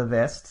a leather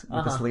vest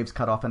with the sleeves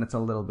cut off, and it's a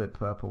little bit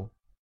purple.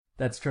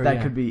 That's true.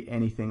 That could be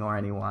anything or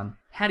anyone.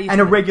 How do you?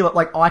 And a regular,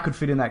 like I could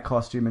fit in that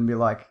costume and be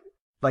like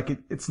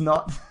it's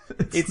not.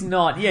 It's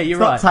not. Yeah, you're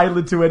it's right. Not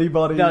tailored to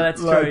anybody. No,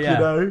 that's true. Yeah. You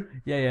know.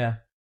 Yeah.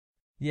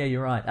 Yeah,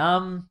 you're right.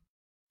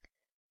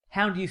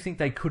 How do you think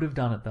they could have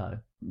done it though?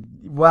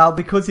 Well,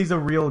 because he's a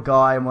real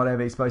guy and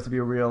whatever, he's supposed to be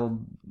a real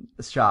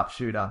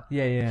sharpshooter.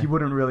 Yeah. He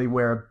wouldn't really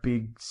wear a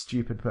big,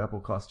 stupid purple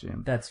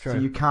costume. That's true. So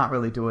you can't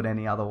really do it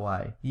any other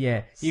way.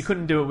 Yeah, you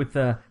couldn't do it with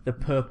the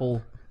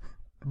purple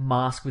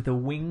mask with the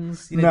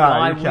wings, the No,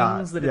 eye you can't.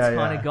 wings that it's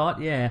kind of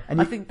got. Yeah,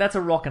 and I think that's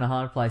a rock and a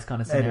hard place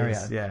kind of scenario.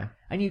 It is, yeah.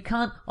 And you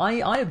can't.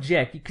 I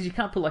object because you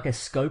can't put like a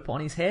scope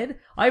on his head.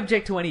 I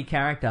object to any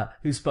character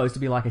who's supposed to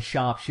be like a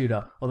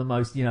sharpshooter or the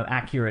most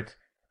accurate,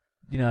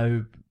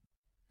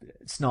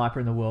 sniper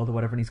in the world or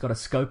whatever, and he's got a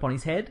scope on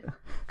his head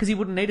because he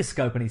wouldn't need a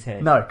scope on his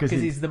head. No, because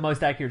he's the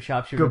most accurate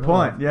sharpshooter. Good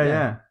point. In the world.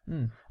 Yeah.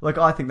 Mm. Look,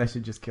 I think they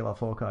should just kill off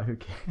Hawkeye. Who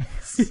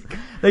cares?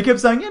 They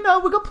kept saying, we've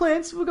got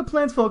plans. We've got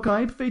plans for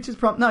Hawkeye. Features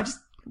prompt. No, just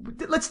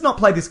let's not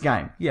play this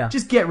game. Yeah.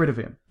 Just get rid of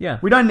him. Yeah.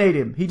 We don't need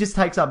him. He just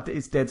takes up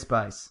his dead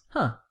space.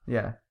 Huh.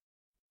 Yeah.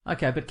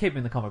 Okay, but keep him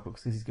in the comic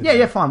books because he's good.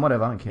 Yeah, fine,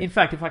 whatever. I don't care. In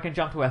fact, if I can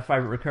jump to our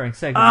favourite recurring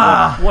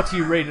segment, what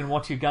you read and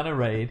what you're gonna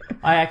read,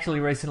 I actually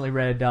recently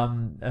read,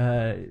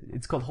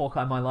 it's called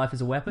Hawkeye, My Life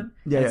as a Weapon.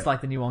 Yeah. It's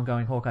like the new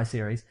ongoing Hawkeye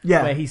series.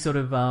 Yeah. Where he sort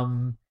of,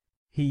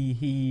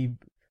 he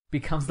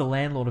becomes the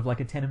landlord of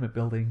like a tenement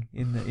building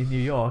in New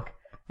York,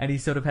 and he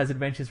sort of has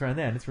adventures around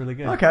there, and it's really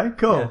good. Okay,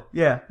 cool.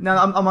 Yeah. No,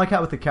 I'm okay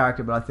with the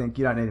character, but I think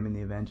you don't need him in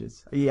the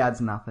Avengers. He adds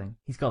nothing.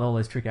 He's got all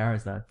those trick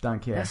arrows though. Don't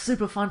care. They're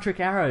super fun trick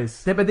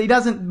arrows. Yeah, but he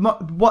doesn't.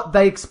 What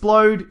they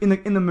explode in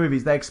the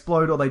movies? They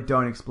explode or they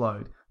don't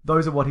explode.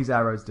 Those are what his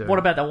arrows do. What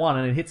about that one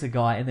and it hits a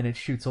guy and then it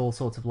shoots all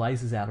sorts of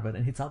lasers out of it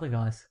and hits other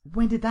guys?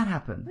 When did that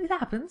happen? It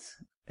happens.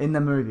 In the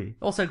movie.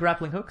 Also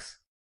grappling hooks.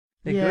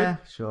 They're yeah,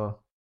 good. Sure.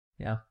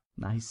 Yeah.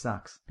 No, he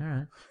sucks. All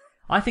right.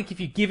 I think if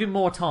you give him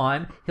more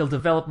time, he'll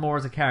develop more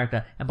as a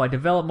character. And by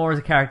develop more as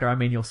a character, I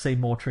mean you'll see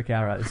more trick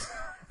arrows.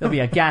 There'll be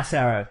a gas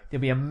arrow.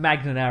 There'll be a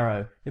magnet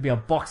arrow. There'll be a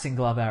boxing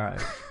glove arrow.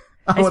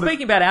 And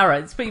speaking about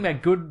arrows, speaking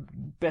about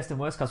good, best and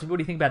worst costumes, what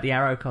do you think about the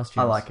arrow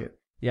costumes? I like it.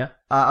 Yeah?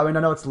 I mean,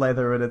 I know it's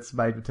leather and it's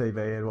made for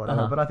TV and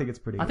whatever, but I think it's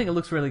pretty good. I think it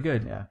looks really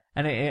good. Yeah.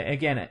 And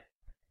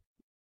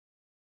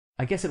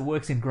I guess it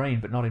works in green,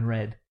 but not in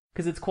red.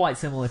 Because it's quite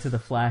similar to the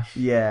Flash.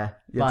 Yeah,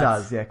 it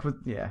does. Yeah,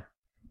 yeah.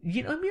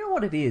 You know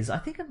what it is? I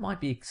think it might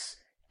be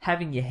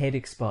having your head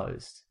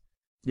exposed.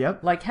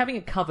 Yep. Like, having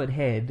a covered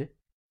head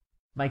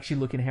makes you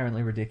look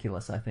inherently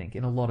ridiculous, I think,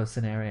 in a lot of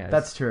scenarios.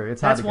 That's true.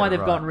 It's hard That's to why get it they've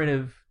right. gotten rid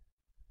of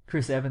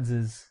Chris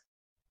Evans's,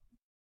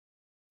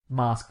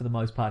 mask for the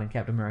most part in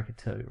Captain America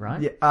 2,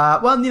 right? Yeah.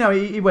 Well,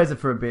 he wears it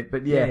for a bit,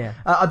 but yeah.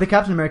 The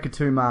Captain America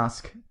 2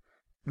 mask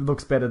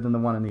looks better than the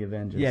one in the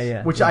Avengers.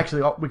 Yeah. Which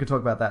actually, we could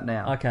talk about that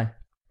now. Okay.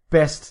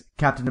 Best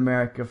Captain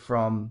America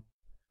from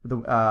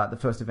the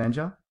first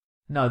Avenger.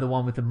 No, the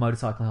one with the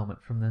motorcycle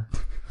helmet from the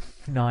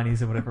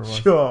 90s or whatever it was.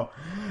 Sure.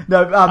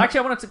 No. Actually,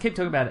 I wanted to keep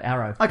talking about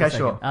Arrow. Okay,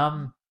 sure.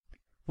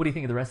 What do you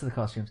think of the rest of the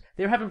costumes?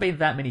 There haven't been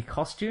that many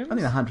costumes. I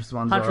think the Huntress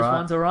one's Huntress alright.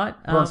 one's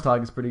alright. Bronze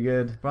Tiger's pretty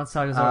good. Bronze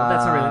Tiger's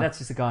alright. That's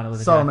just a guy in a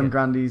leather Solomon jacket.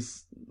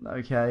 Grundy's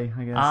okay,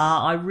 I guess.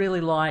 I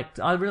really like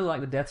the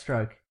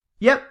Deathstroke.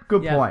 Yep,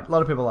 good point. A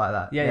lot of people like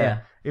that. Yeah.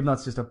 Even though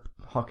it's just a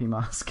hockey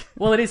mask.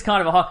 Well, it is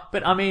kind of a hot,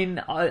 but I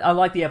mean, I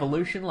like the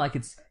evolution. Like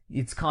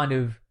it's kind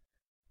of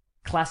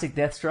classic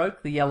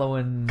Deathstroke, the yellow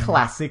and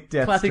classic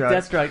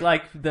Deathstroke,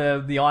 like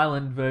the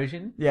island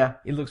version. Yeah,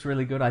 it looks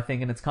really good, I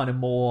think, and it's kind of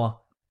more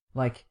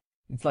like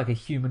it's like a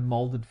human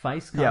molded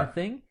face kind of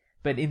thing,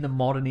 but in the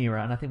modern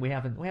era. And I think we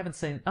haven't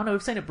seen. Oh no,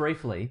 we've seen it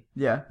briefly.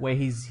 Yeah, where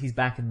he's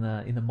back in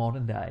the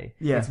modern day.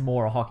 Yeah, it's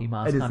more a hockey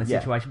mask kind of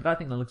situation, but I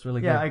think that looks really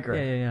good. Yeah, I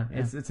agree. Yeah.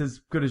 It's as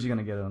good as you're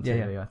going to get it on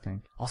TV, I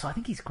think. Also, I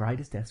think he's great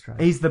as Deathstroke.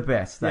 He's the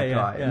best. That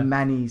guy, yeah.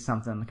 Manny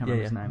something. I can't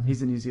remember his name. Mm-hmm.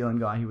 He's a New Zealand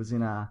guy. He was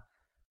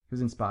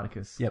in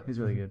Spartacus. Yep. He's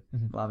really good.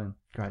 Mm-hmm. Love him.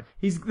 Great.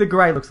 The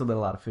grey looks a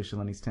little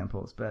artificial in his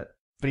temples, but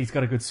he's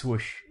got a good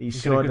swoosh.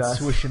 He's got a good does.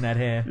 swoosh in that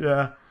hair.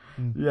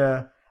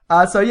 Yeah.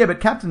 But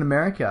Captain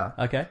America.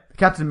 Okay.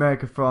 Captain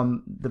America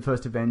from the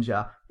first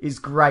Avenger is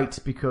great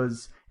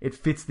because it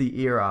fits the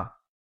era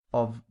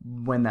of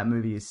when that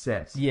movie is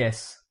set.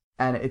 Yes.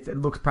 And it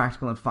looks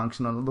practical and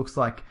functional. It looks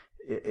like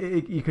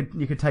you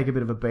could take a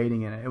bit of a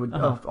beating in it. It would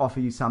offer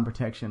you some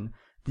protection.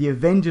 The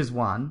Avengers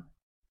one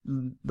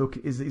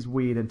is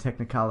weird and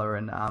Technicolor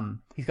and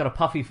he's got a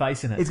puffy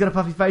face in it. He's got a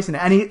puffy face in it,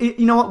 and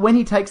you know what? When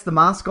he takes the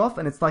mask off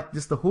and it's like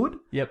just the hood,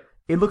 yep,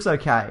 it looks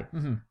okay,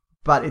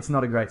 but it's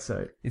not a great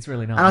suit. It's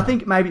really not. And I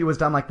think maybe it was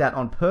done like that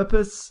on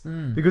purpose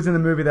because in the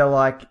movie they're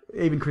like,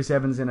 even Chris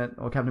Evans in it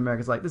or Captain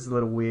America's like, this is a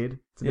little weird,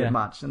 it's a bit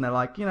much, and they're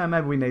like,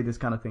 maybe we need this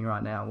kind of thing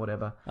right now, or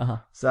whatever.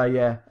 So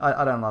yeah,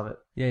 I don't love it.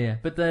 Yeah.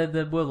 But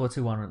the World War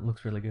II one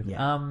looks really good.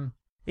 Yeah.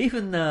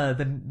 Even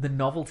the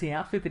novelty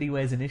outfit that he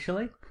wears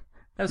initially.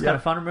 That was kind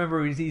of fun.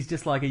 Remember, he's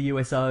just like a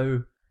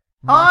USO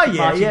marching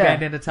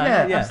band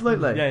entertainer. Yeah,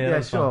 absolutely. Yeah,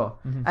 sure.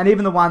 Mm-hmm. And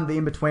even the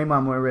in-between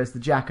one where he wears the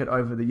jacket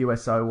over the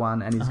USO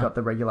one and he's got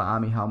the regular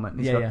army helmet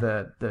and he's got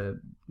the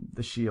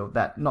shield,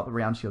 not the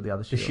round shield, the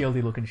other shield.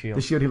 The shieldy-looking shield.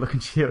 The shieldy-looking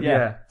shield,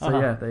 yeah.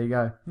 So there you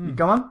go. You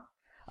go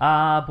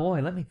on? Boy,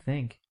 let me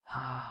think.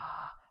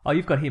 Oh,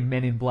 you've got here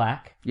Men in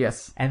Black.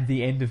 Yes. And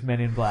the end of Men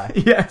in Black.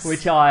 Yes.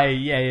 Which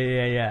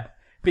yeah.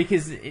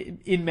 Because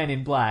in Men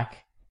in Black,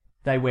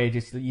 they wear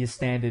just your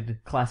standard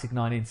classic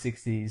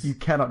 1960s. You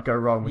cannot go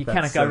wrong with that suit.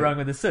 You cannot go wrong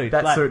with the suit.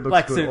 That suit looks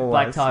black good suit, always.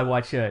 Black tie,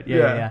 white shirt.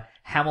 Yeah.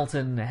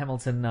 Hamilton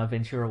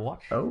Ventura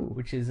watch. Oh.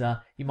 Which is,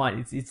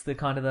 it's the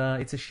kind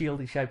of it's a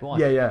shieldy shaped watch.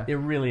 Yeah. They're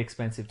really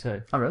expensive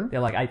too. Oh, really?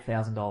 They're like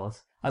 $8,000.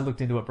 I looked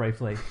into it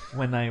briefly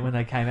when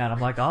they came out. I'm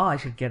like, I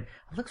should get,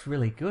 it looks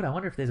really good. I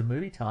wonder if there's a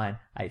movie tie-in.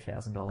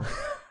 $8,000.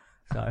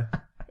 So.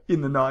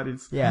 In the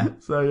 90s. Yeah.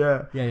 So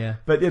yeah. Yeah.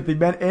 But at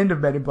the end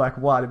of Men in Black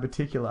 1 in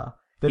particular,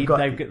 they go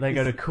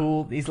to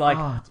cool. He's like,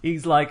 I'm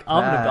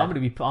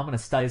gonna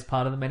stay as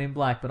part of the Men in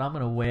Black, but I'm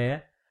gonna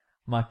wear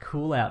my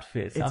cool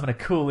outfit. I'm gonna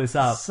cool this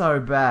up. So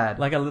bad.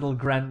 Like a little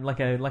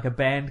like a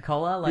band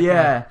collar. Like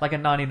a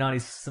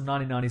 1990s, some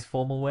 1990s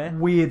formal wear.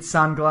 Weird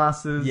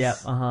sunglasses. Yeah.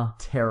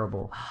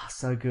 Terrible.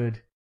 So good.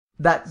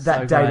 That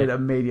So dated great.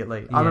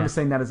 Immediately. Yeah. I remember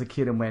seeing that as a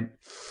kid and went,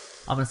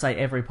 I'm gonna say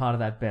every part of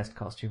that best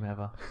costume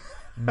ever.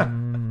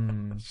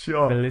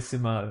 Sure.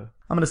 Bellissimo.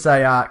 I'm gonna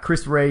say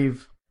Chris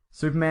Reeve,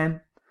 Superman.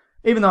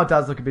 Even though it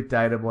does look a bit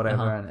dated,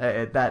 whatever,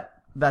 and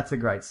that's a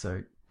great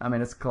suit. I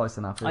mean, it's close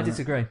enough. I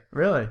disagree.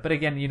 Really? But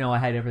again, I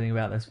hate everything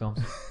about those films.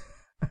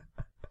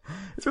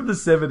 It's from the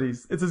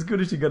 70s. It's as good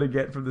as you're gonna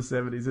get from the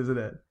 70s, isn't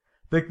it?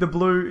 The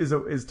blue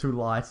is too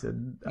light,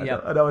 and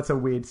I know it's a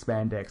weird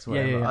spandex,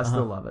 whatever. Yeah, I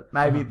still love it.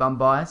 Maybe I'm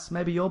biased.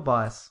 Maybe you're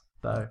biased,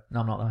 though. No,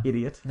 I'm not though.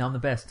 Idiot. No, I'm the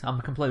best.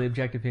 I'm completely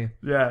objective here.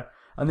 Yeah.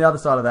 On the other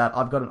side of that,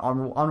 I've got an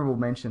honorable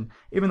mention.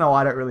 Even though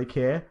I don't really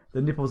care,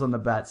 the nipples on the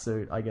bat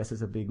suit, I guess,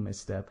 is a big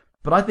misstep.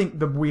 But I think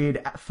the weird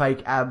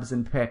fake abs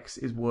and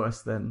pecs is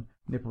worse than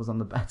nipples on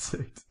the bat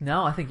suit.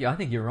 No, I think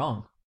you're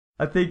wrong.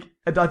 I think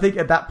at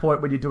that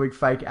point when you're doing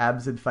fake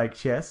abs and fake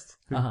chest,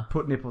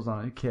 put nipples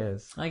on it. Who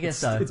cares? I guess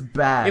so. It's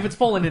bad. If it's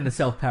fallen into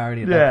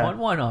self-parody at that point,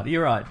 why not?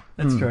 You're right.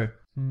 That's true.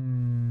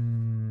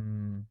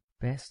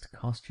 Best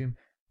costume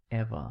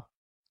ever.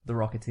 The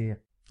Rocketeer.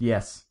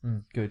 Yes.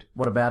 Good.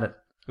 What about it?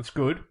 It's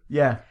good.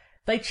 Yeah.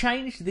 They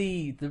changed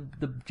the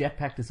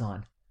jetpack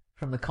design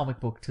from the comic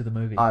book to the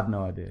movie. I have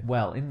no idea.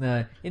 Well, in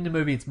the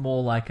movie, it's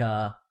more like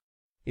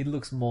it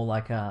looks more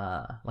like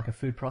a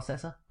food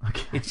processor.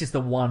 Okay. It's just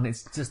the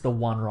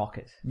one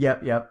rocket.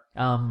 Yep.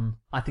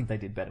 I think they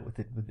did better with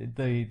it.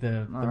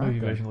 The movie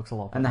version looks a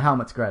lot better. And the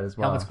helmet's great as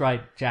well. Helmet's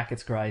great.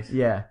 Jacket's great.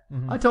 Yeah.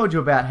 I told you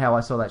about how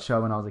I saw that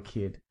show when I was a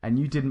kid, and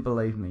you didn't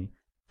believe me.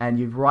 and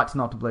you've right to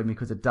not to believe me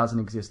because it doesn't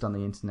exist on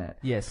the internet.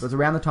 Yes. It was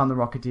around the time The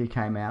Rocketeer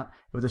came out.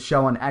 It was a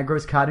show on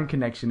Agro's Cartoon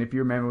Connection, if you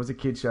remember. It was a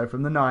kid's show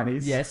from the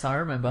 90s. Yes, I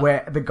remember.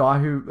 Where the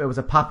guy it was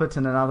a puppet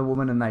and another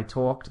woman and they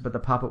talked, but the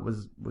puppet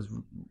was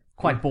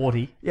quite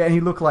bawdy. Yeah, and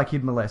he looked like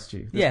he'd molest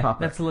you. This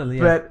puppet. Absolutely,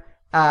 yeah.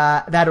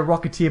 But they had a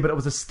Rocketeer, but it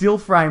was a still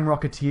frame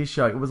Rocketeer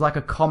show. It was like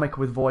a comic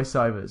with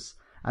voiceovers.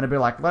 And it'd be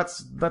like,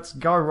 let's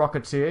go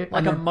Rocketeer.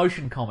 Like a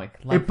motion comic.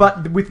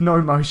 But with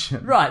no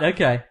motion. Right,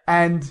 okay.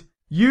 And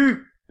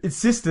you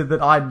insisted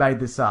that I'd made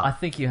this up. I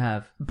think you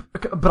have.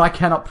 But I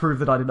cannot prove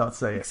that I did not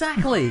see it.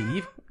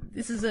 Exactly.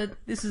 This is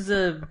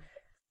a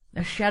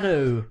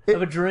shadow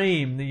of a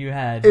dream that you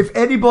had. If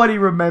anybody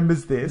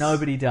remembers this...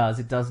 Nobody does.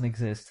 It doesn't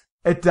exist.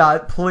 It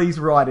does. Please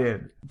write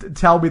in.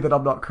 Tell me that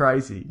I'm not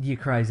crazy. You're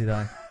crazy,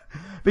 though.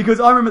 Because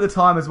I remember the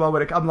time as well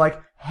when I'm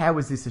like, how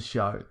is this a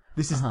show?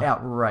 This is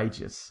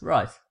outrageous.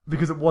 Right.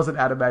 Because it wasn't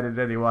animated in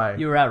any way.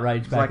 You were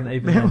outraged back in the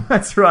evening.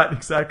 That's right,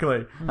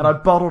 exactly. And I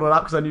bottled it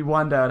up because I knew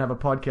one day I'd have a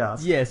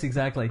podcast. Yes,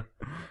 exactly.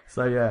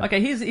 So yeah. Okay,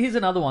 here's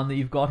another one that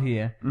you've got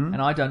here, and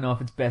I don't know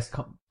if it's best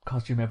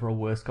costume ever or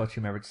worst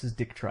costume ever. It says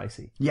Dick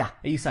Tracy. Yeah.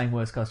 Are you saying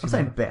worst costume I'm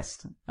saying ever?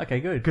 best. Okay,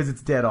 good. Because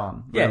it's dead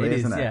on. Yeah, really, it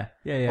is. isn't it?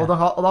 Yeah. Well, the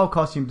whole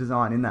costume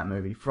design in that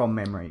movie, from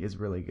memory, is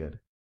really good.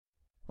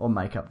 Or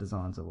makeup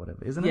designs or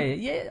whatever, isn't it?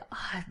 Yeah.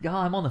 Oh,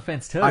 I'm on the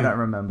fence too. I don't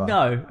remember.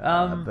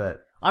 No.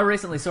 But I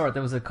recently saw it.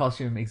 There was a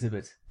costume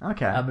exhibit.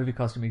 Okay. A movie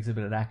costume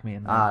exhibit at Acme,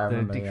 and I the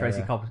remember, Dick yeah,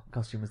 Tracy yeah.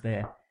 costume was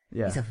there.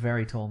 Yeah. He's a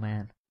very tall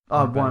man.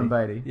 Oh, Warren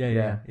Beatty.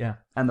 Yeah.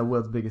 And the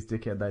world's biggest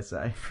dickhead, they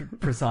say.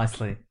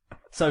 Precisely.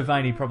 So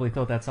vain, he probably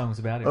thought that song was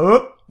about him.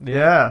 Oh,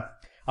 yeah.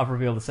 I've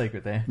revealed the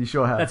secret there. You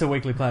sure have. That's a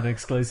Weekly Planet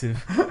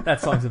exclusive. That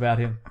song's about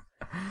him.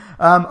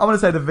 I want to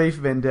say the V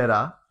for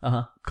Vendetta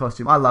Uh-huh.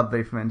 costume. I love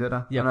V for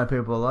Vendetta. Yep. I know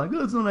people are like,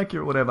 oh, it's not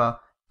accurate, whatever.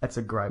 It's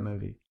a great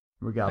movie,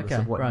 regardless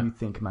Okay, of what right. you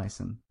think,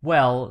 Mason.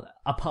 Well,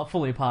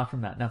 fully apart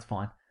from that, that's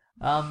fine.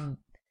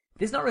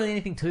 There's not really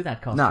anything to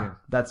that costume. No,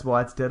 that's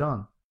why it's dead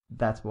on.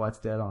 That's why it's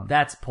dead on.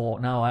 That's poor.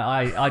 No,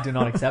 I do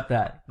not accept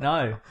that.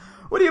 No.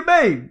 What do you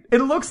mean? It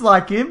looks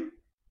like him.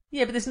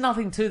 Yeah, but there's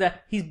nothing to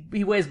that.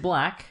 He wears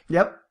black.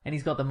 Yep. And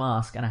he's got the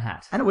mask and a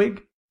hat. And a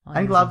wig. Oh,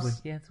 and yeah, gloves. it's a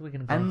wig. Yeah, it's a wig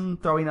and gloves.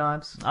 And throwing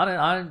knives.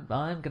 I'm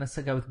going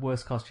to go with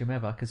worst costume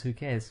ever, because who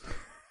cares?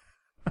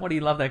 Why do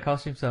you love that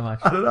costume so much?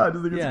 I don't know. I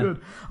just think it's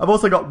good. I've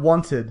also got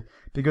Wanted,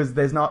 because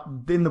there's not...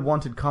 In the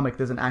Wanted comic,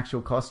 there's an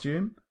actual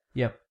costume.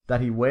 Yep.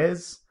 That he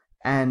wears.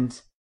 And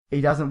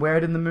he doesn't wear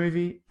it in the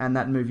movie. And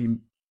that movie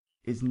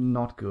is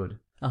not good.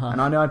 Uh-huh. And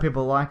I know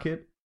people like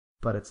it,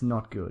 but it's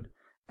not good.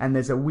 And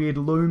there's a weird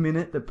loom in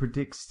it that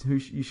predicts who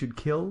you should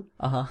kill.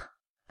 Uh-huh.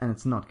 And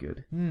it's not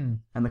good. Hmm.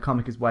 And the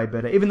comic is way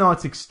better, even though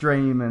it's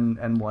extreme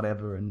and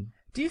whatever. And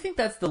do you think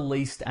that's the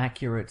least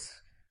accurate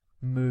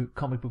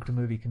comic book to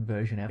movie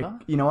conversion ever?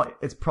 you know what?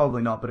 It's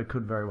probably not, but it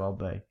could very well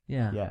be.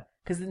 Yeah. Yeah.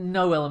 Because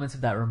no elements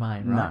of that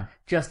remain, right? No.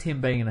 Just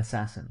him being an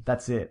assassin.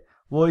 That's it.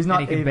 Well, he's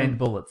not and he can even bend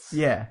bullets.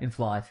 Yeah. In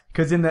flight.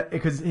 Because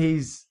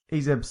he's a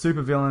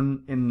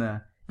supervillain in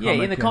the yeah,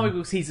 in the comic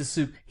books,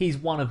 he's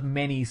one of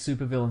many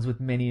supervillains with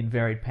many and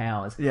varied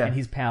powers. Yeah. And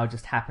his power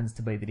just happens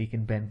to be that he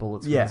can bend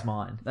bullets with his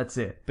mind. That's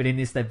it. But in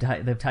this,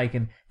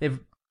 they've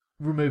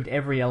removed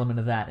every element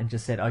of that and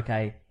just said,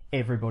 okay,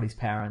 everybody's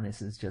power in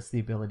this is just the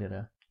ability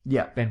to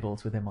bend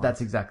bullets with their mind.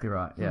 That's exactly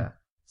right. Yeah.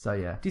 So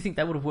yeah. Do you think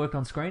that would have worked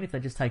on screen if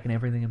they'd just taken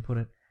everything and put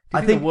it?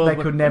 I think they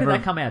could never. When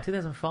did that come out?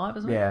 2005,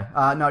 isn't it?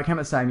 Yeah. No, it came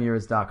out the same year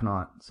as Dark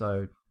Knight.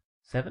 So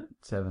 7?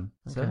 7.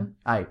 Okay. 7?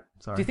 8.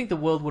 Sorry. Do you think the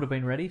world would have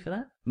been ready for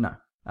that? No.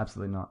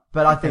 Absolutely not.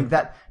 But I think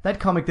that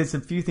comic, there's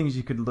a few things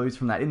you could lose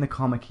from that. In the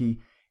comic,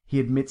 he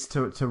admits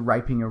to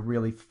raping a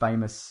really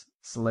famous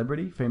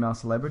celebrity, female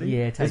celebrity.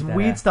 Yeah, take there's that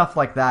weird out. stuff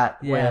like that.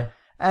 Yeah. Where,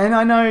 and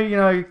I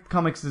know,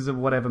 comics is a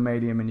whatever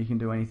medium and you can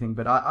do anything,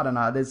 but I don't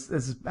know.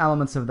 There's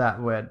elements of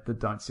that that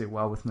don't sit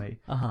well with me.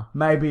 Uh-huh.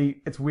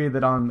 Maybe it's weird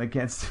that I'm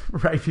against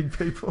raping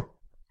people.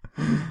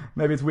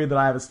 Maybe it's weird that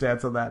I have a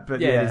stance on that,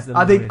 but Yeah,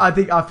 I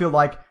think feel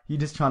like you're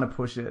just trying to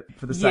push it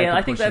for the sake of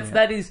I think pushing it.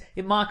 that is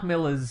Mark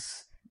Miller's.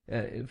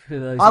 For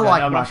those I who don't like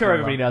know, I'm Mark sure Miller.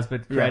 everybody does,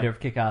 but creator Yeah. of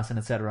Kick-Ass and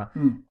etc.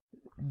 Mm.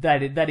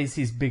 That is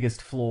his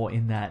biggest flaw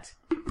in that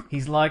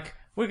he's like,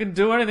 we can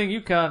do anything,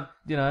 you can't.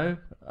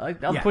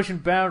 I'm pushing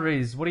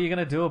boundaries. What are you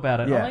going to do about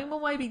it? Yeah. I'm like,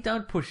 well, maybe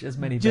don't push as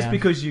many. Just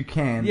boundaries. because you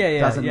can Yeah,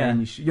 doesn't yeah. mean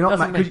you should. You're not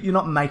Doesn't mean- you're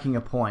not making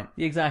a point.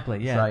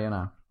 Exactly. Yeah.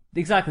 So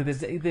Exactly.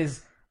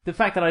 There's the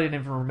fact that I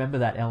didn't even remember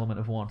that element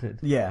of Wanted.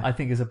 Yeah. I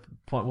think is a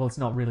point. Well, it's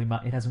not really.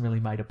 It hasn't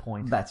really made a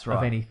point. That's right.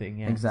 Of anything.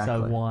 Yeah. Exactly.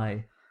 So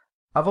why?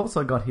 I've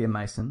also got here,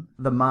 Mason,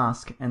 The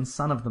Mask and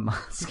Son of the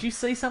Mask. Did you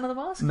see Son of the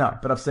Mask? No,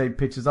 but I've seen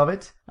pictures of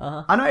it.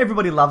 Uh-huh. I know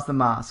everybody loves The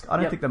Mask. I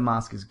don't Yep. think The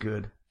Mask is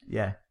good.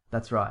 Yeah,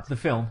 that's right. The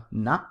film.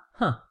 Nah.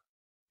 Huh.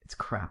 It's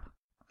crap.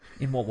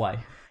 In what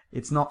way?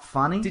 It's not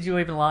funny. Didn't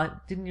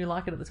you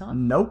like it at the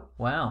time? Nope.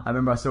 Wow. I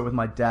remember I saw it with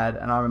my dad,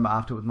 and I remember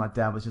afterwards my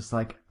dad was just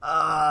like,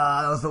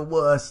 that was the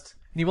worst.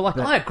 And you were like,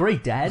 I agree,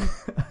 Dad.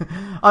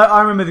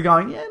 I remember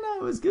going, yeah, no,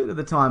 it was good at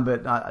the time,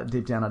 but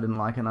deep down I didn't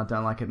like it, and I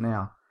don't like it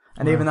now.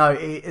 And even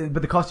though,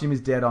 but the costume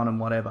is dead on and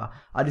whatever,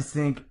 I just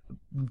think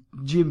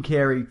Jim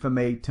Carrey, for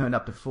me, turned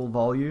up to full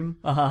volume.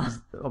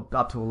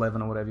 Up to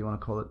 11 or whatever you want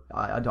to call it.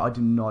 I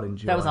do not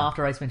enjoy That was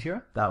after Ace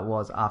Ventura? That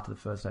was after the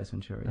first Ace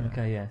Ventura, yeah.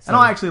 Okay, yeah. So, and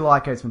I actually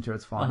like Ace Ventura,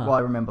 it's fine. Well, I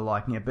remember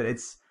liking it, but I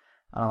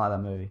don't like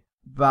that movie.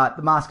 But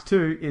The Mask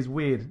 2 is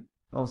weird,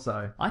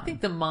 also. I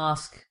think The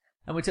Mask...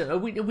 And we're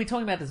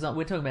talking about design.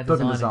 We're talking about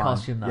design and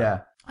costume, though.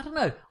 Yeah. I don't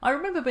know. I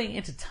remember being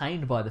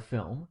entertained by the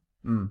film,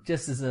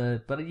 just as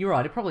a. But you're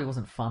right. It probably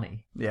wasn't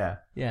funny. Yeah.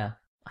 Yeah.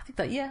 I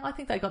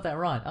think they got that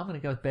right. I'm going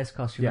to go with best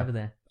costume over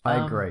there.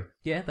 I agree.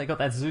 Yeah, they got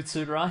that zoot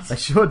suit right. They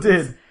sure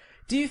did.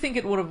 Do you think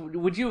it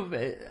would you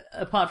have,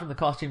 apart from the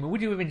costume,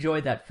 would you have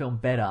enjoyed that film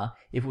better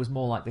if it was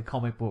more like the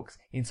comic books,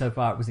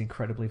 insofar it was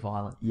incredibly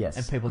violent? Yes.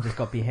 And people just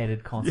got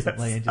beheaded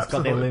constantly Yes, and just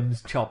absolutely. got their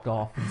limbs chopped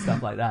off and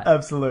stuff like that.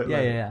 Absolutely.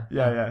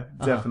 Yeah.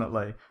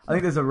 Definitely. I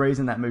think there's a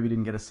reason that movie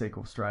didn't get a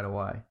sequel straight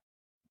away.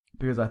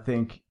 Because I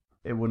think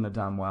it wouldn't have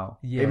done well.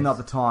 Yes. Even at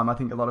the time, I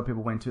think a lot of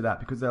people went to that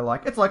because they're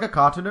like, it's like a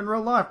cartoon in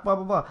real life, blah,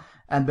 blah, blah.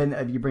 And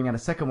then you bring out a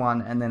second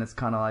one, and then it's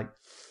kind of like,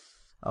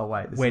 oh,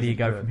 wait. Where do you isn't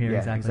go good. from here?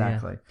 Yeah,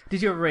 Exactly.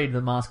 Did you ever read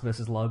The Mask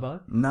vs.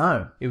 Lobo?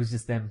 No. It was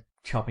just them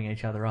chopping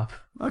each other up.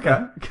 Okay,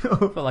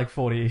 cool. For like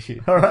 40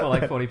 issues. All right. For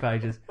like 40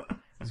 pages. It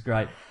was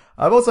great.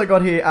 I've also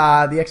got here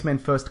the X-Men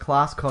First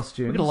Class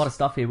costumes. We've got a lot of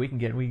stuff here we can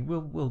get.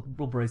 We'll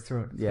breeze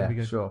through it. It's gonna be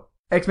good. Sure.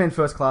 X-Men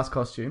First Class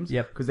costumes.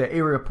 Yep. Because they're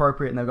era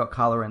appropriate and they've got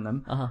colour in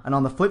them. And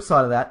on the flip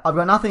side of that, I've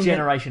got nothing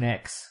Generation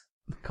X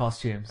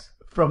costumes.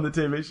 from the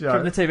TV show.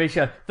 From the TV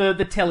show.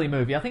 The telly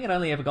movie. I think it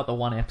only ever got the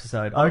one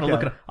episode. I'm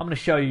going to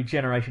show you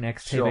Generation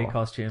X TV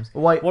costumes.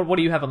 Wait. What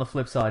do you have on the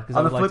flip side?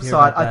 On the flip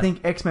side, I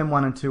think X-Men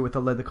 1 and 2 with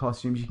the leather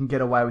costumes, you can get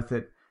away with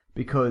it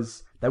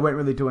because they weren't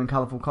really doing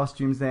colourful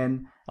costumes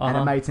then, and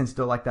it made sense to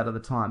do it like that at the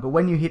time. But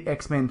when you hit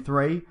X-Men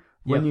 3,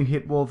 when you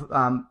hit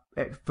Wolverine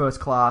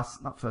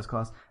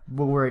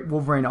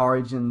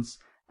Origins,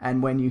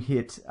 and when you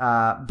hit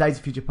Days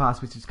of Future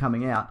Past, which is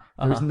coming out,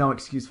 there is no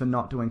excuse for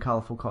not doing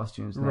colourful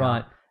costumes now.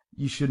 Right.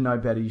 You should know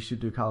better. You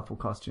should do colourful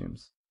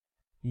costumes.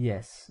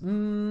 Yes.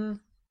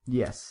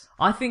 Yes.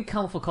 I think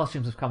colourful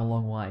costumes have come a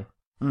long way.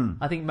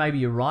 I think maybe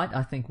you're right.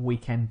 I think we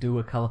can do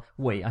a colour...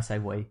 I say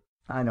we.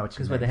 I know what you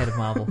mean. Because we're the head of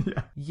Marvel.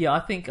 Yeah.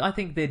 I think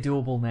they're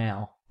doable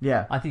now.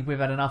 Yeah. I think we've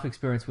had enough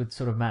experience with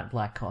sort of matte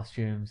black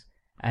costumes,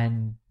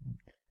 and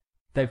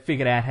they've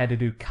figured out how to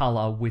do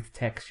colour with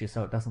texture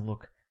so it doesn't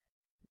look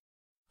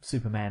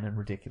Superman and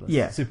ridiculous.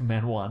 Yeah.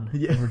 Superman 1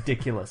 and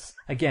ridiculous.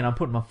 Again, I'm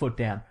putting my foot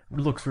down.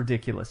 Looks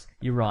ridiculous.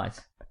 You're right.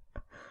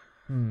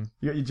 You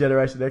got your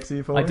Generation X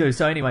here for me? I do.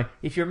 So anyway,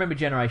 if you remember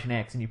Generation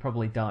X, and you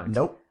probably don't.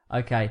 Nope.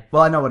 Okay.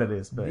 Well, I know what it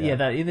is, but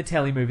yeah, in the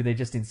telly movie, they're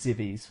just in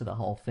civvies for the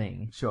whole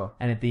thing. Sure.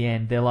 And at the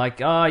end, they're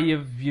like, "Oh,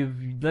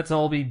 let's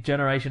all be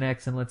Generation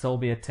X and let's all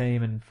be a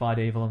team and fight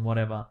evil and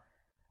whatever."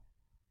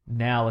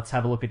 Now let's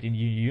have a look at your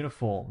new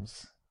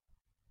uniforms.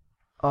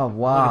 Oh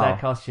wow! Look at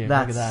that costume.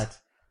 Look at that.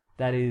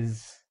 That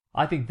is.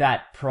 I think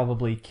that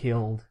probably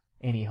killed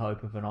any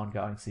hope of an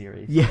ongoing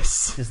series.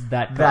 Yes. Just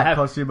that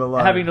costume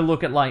alone. Having to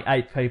look at like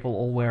 8 people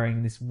all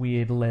wearing this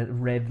weird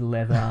red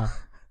leather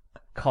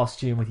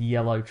costume with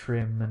yellow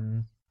trim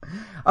and...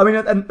 I mean,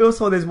 and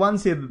also there's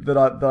ones here that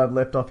I've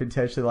left off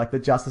intentionally, like the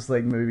Justice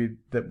League movie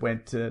that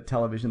went to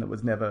television that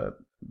was never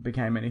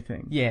became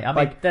anything. Yeah,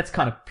 I mean, that's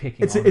kind of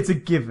picking it's on. It's a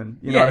given.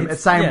 You know what I mean?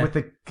 Same with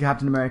the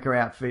Captain America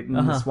outfit and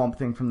the Swamp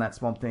Thing from that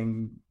Swamp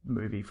Thing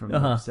movie from the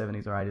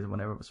 70s or 80s or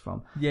whenever it was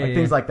from.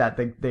 Things like that,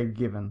 they're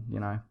given, you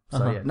know.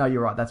 So no,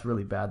 you're right. That's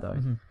really bad though.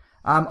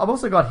 I've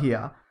also got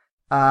here,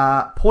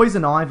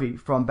 Poison Ivy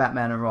from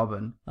Batman and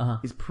Robin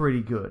is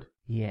pretty good.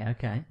 Yeah,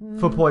 okay.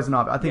 For Poison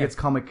Ivy. I think it's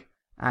comic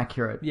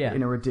accurate Yeah.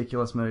 in a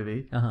ridiculous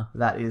movie.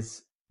 That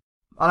is...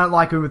 I don't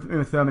like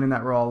Uma Thurman in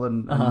that role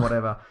and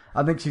whatever.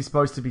 I think she's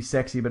supposed to be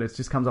sexy, but it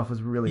just comes off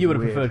as really You would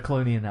weird. have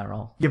preferred Clooney in that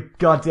role. You're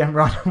goddamn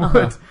right I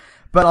would.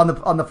 But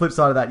on the flip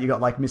side of that, you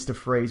got like Mr.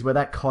 Freeze, where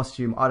that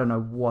costume, I don't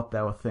know what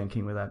they were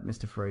thinking with that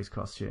Mr. Freeze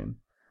costume.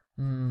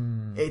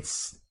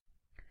 It's...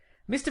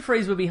 Mr.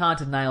 Freeze would be hard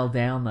to nail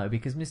down, though,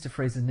 because Mr.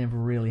 Freeze has never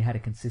really had a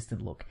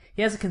consistent look.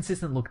 He has a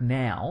consistent look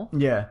now.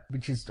 Yeah.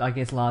 Which is, I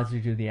guess, largely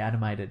due to the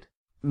animated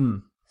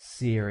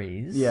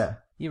series. Yeah.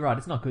 You're right,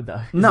 it's not good,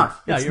 though. No,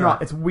 it's you're not.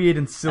 right. It's weird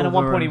and silver. And at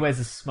one point he wears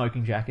a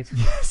smoking jacket.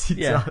 Yes, he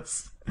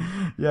does.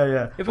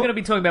 Yeah. If we're going to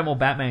be talking about more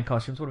Batman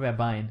costumes, what about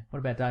Bane? What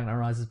about Dark Knight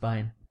Rises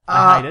Bane?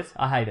 I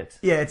hate it.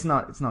 Yeah, it's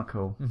not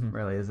cool,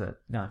 really, is it?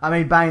 No. I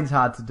mean, Bane's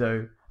hard to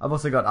do. I've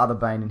also got other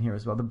Bane in here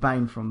as well. The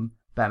Bane from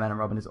Batman and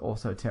Robin is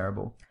also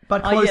terrible.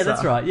 But closer. Oh, yeah,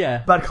 that's right,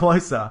 yeah. But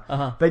closer.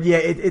 But yeah,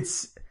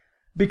 it's...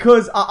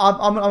 Because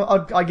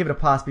I give it a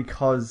pass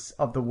because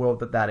of the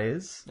world that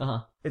is.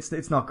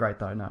 It's not great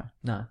though, no.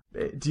 No.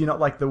 Do you not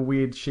like the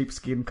weird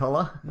sheepskin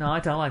collar? No, I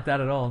don't like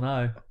that at all,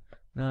 no.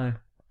 No.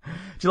 Do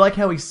you like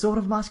how he's sort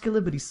of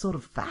muscular but he's sort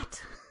of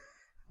fat?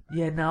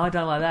 Yeah, no, I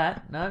don't like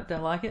that. No,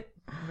 don't like it.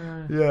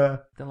 No. Yeah.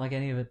 Don't like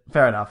any of it.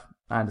 Fair enough.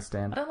 I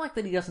understand. I don't like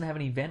that he doesn't have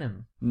any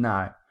venom.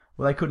 No.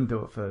 Well, they couldn't do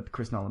it for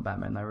Chris Nolan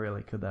Batman, though,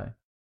 really, could they?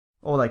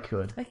 Or they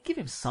could. They could give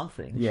him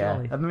something, Yeah.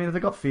 surely. I mean, if they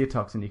got fear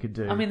toxin, you could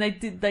do. I mean,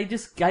 they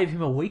just gave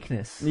him a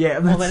weakness. Yeah,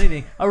 More than that's-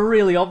 anything. A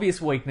really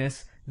obvious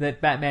weakness that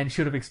Batman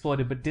should have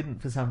exploited but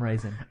didn't for some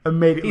reason.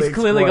 Immediately He's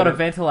clearly got a exploded.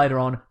 ventilator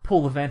on.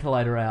 Pull the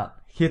ventilator out.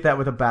 Hit that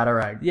with a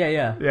batarang. Yeah,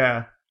 yeah.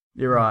 Yeah.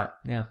 You're right.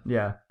 Yeah.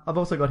 Yeah. I've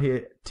also got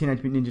here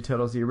Teenage Mutant Ninja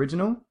Turtles, the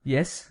original.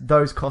 Yes.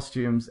 Those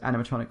costumes,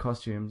 animatronic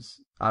costumes,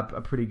 are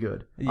pretty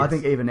good. I Yes.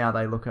 think even now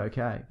they look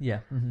okay. Yeah.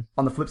 Mm-hmm.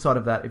 On the flip side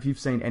of that, if you've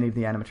seen any of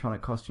the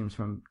animatronic costumes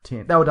from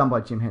they were done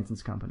by Jim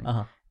Henson's company.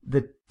 Uh-huh.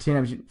 The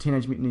Teenage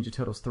Mutant Ninja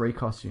Turtles 3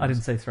 costumes. I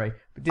didn't see 3.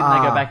 But didn't they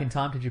go back in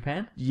time to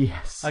Japan?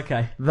 Yes.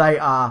 Okay. They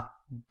are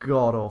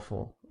god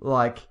awful.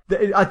 Like,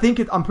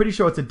 I'm pretty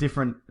sure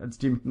it's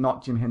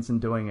not Jim Henson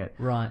doing it.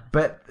 Right.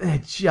 But they're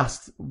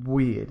just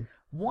weird.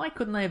 Why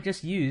couldn't they have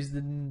just used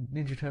the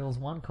Ninja Turtles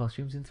 1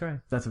 costumes in 3?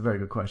 That's a very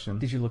good question.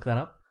 Did you look that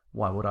up?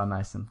 Why would I,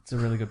 Mason? It's a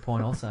really good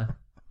point also.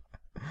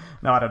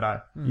 No, I don't know.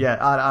 Yeah,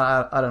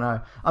 I don't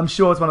know. I'm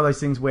sure it's one of those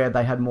things where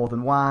they had more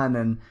than one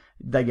and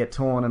they get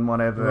torn and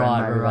whatever. Right,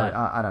 and maybe right.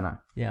 I don't know.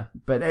 Yeah.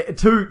 But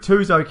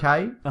two's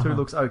okay. Uh-huh. 2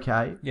 looks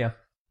okay. Yeah.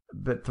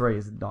 But 3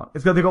 is not.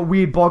 They've got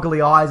weird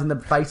boggly eyes and the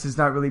faces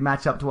don't really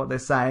match up to what they're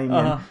saying.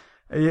 Uh-huh.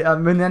 And, I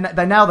mean,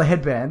 they nail the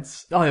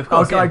headbands. Oh, of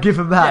course. I'll give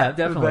them that. Yeah,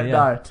 definitely. But yeah.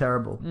 no,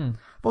 terrible. I've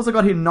also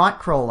got here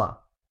Nightcrawler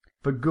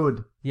for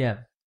good. Yeah.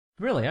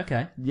 Really?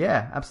 Okay.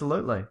 Yeah,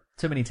 absolutely.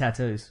 Too many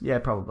tattoos. Yeah,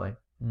 probably.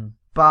 Mm.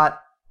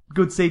 But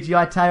good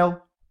CGI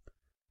tail.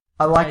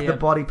 I like Yeah, the yeah.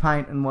 body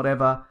paint and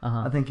whatever.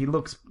 Uh-huh. I think he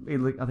looks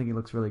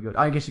really good.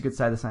 I guess you could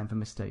say the same for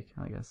Mystique,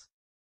 I guess.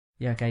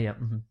 Yeah, okay, yeah.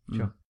 Mm-hmm.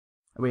 Sure.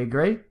 We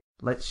agree?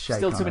 Let's shake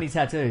Still on too it. many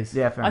tattoos.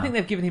 Yeah, fair I think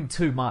enough. they've given him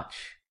too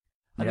much.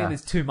 I think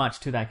there's too much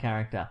to that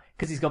character.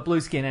 Because he's got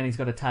blue skin and he's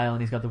got a tail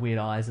and he's got the weird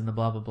eyes and the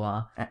blah, blah,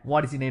 blah. Why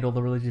does he need all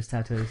the religious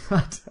tattoos?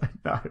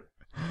 I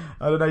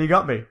don't know. You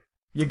got me.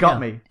 You got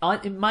me.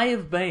 It may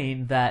have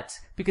been that,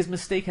 because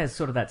Mystique has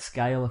sort of that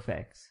scale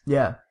effect.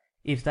 Yeah.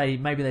 If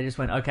maybe they just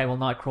went, okay, well,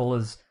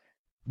 Nightcrawler's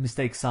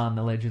Mystique's son,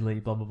 allegedly,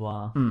 blah, blah,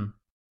 blah.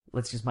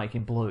 Let's just make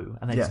him blue.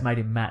 And they just made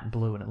him matte and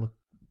blue and it looked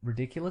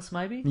ridiculous,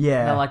 maybe? Yeah.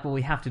 And they're like, well,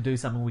 we have to do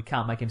something. We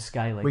can't make him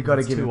scaly. We got to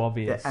it's give too him,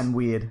 obvious. and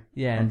weird.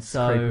 Yeah, and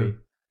so... creepy.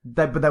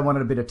 But they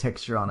wanted a bit of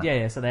texture on it.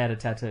 Yeah, so they added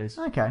tattoos.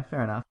 Okay,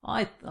 fair enough.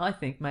 I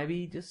think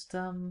maybe just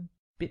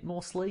bit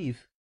more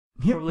sleeve.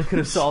 Yep. Probably could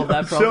have solved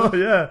that problem.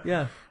 Sure, yeah.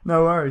 Yeah.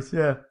 No worries,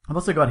 yeah. I've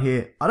also got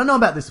here, I don't know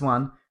about this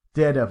one,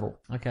 Daredevil.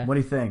 Okay. What do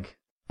you think?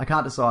 I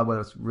can't decide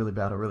whether it's really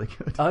bad or really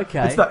good.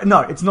 Okay.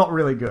 It's not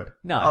really good.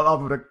 No. I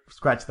would have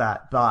scratched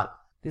that, but...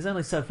 There's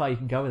only so far you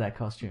can go with that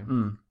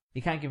costume.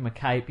 You can't give him a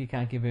cape. You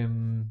can't give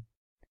him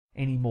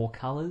any more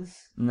colours.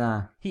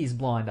 Nah. He is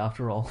blind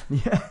after all.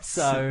 Yes.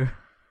 So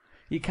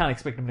you can't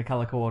expect him to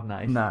colour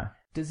coordinate. No.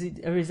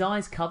 Are his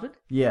eyes covered?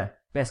 Yeah.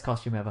 Best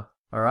costume ever.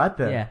 Alright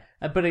then. Yeah.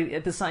 But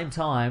at the same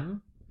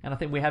time, and I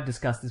think we have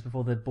discussed this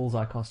before, the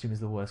Bullseye costume is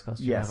the worst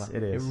costume Yes, ever.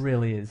 it is. It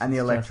really is. And the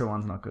It's Elektra just-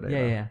 one's not good either.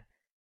 Yeah, yeah.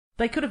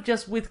 They could have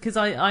just because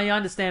I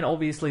understand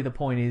obviously the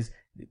point is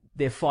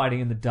they're fighting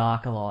in the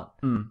dark a lot.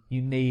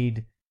 You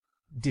need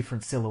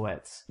different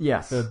silhouettes.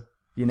 Yes. For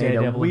You need a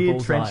Daredevil and weird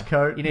Bullseye. trench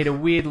coat. You need a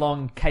weird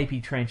long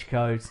capey trench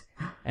coat,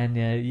 and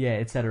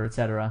et cetera, et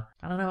cetera.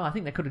 I don't know. I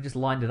think they could have just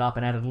lined it up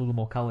and added a little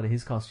more color to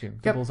his costume,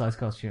 to Yep. Bullseye's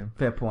costume.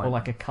 Fair point. Or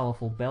like a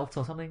colorful belt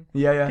or something.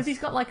 Yeah, yeah. Because he's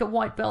got like a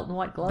white belt and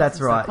white gloves. That's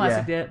and right, stuff.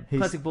 Classic, yeah.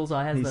 classic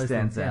Bullseye has he those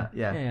stands things. out.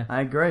 Yeah. yeah.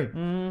 I agree.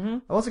 Mm-hmm.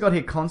 I've also got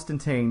here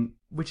Constantine,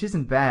 which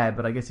isn't bad,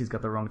 but I guess he's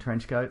got the wrong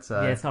trench coat,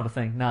 so... Yeah, it's not a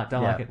thing. No,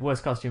 don't Yeah. like it.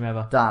 Worst costume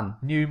ever. Done.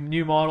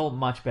 New model,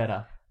 much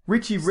better.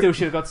 Richie Still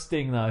should have got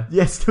Sting though.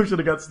 Yeah, still should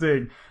have got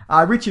Sting.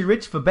 Richie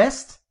Rich for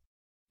best.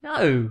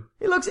 No.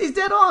 He's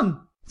dead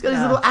on. He's got his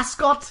No. little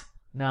ascot.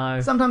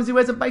 No. Sometimes he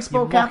wears a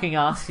baseball You're cap. mocking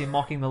us, you're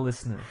mocking the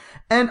listeners.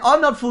 And I'm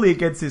not fully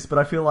against this, but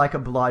I feel like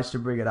obliged to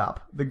bring it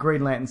up. The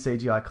Green Lantern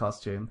CGI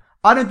costume.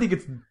 I don't think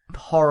it's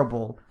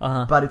horrible,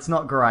 but it's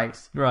not great.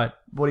 Right.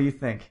 What do you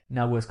think?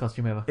 No, worst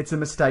costume ever. It's a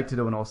mistake to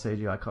do an all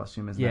CGI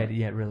costume, isn't it?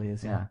 Yeah, it really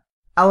is. Yeah.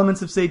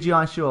 Elements of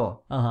CGI,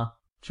 sure. Uh-huh.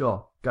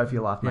 Sure. Go for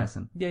your life,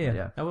 Mason.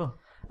 Yeah. I will.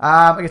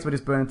 I guess we're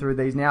just burning through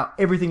these now.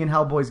 Everything in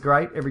Hellboy's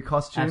great. Every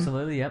costume.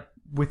 Absolutely, yep.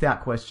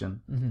 Without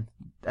question. Mm-hmm.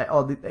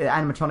 The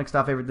animatronic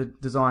stuff, the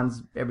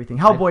designs, everything.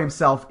 Hellboy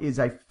himself is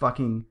a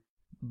fucking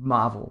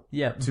marvel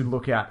to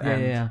look at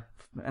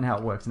and how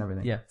it works and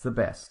everything. Yeah. It's the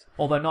best.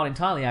 Although not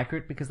entirely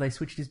accurate because they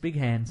switched his big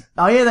hands.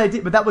 Oh yeah, they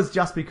did, but that was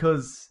just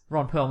because...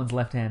 Ron Perlman's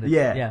left-handed.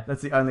 Yeah,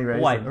 that's the only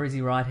reason. Wait, or is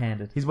he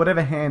right-handed? He's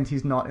whatever hand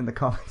he's not in the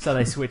comics. So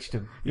they switched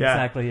him. Yeah.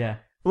 Exactly, yeah.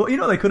 Well, you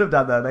know what they could have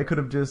done though? They could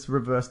have just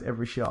reversed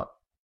every shot.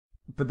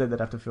 But then they'd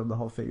have to film the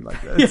whole thing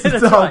like that. Yeah, It's the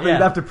that's whole right, thing. yeah.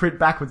 They'd have to print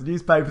backwards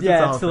newspapers. Yeah, it's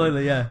the whole absolutely,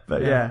 thing. yeah.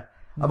 But Yeah. yeah.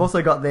 I've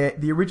also got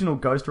the original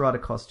Ghost Rider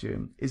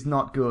costume is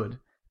not good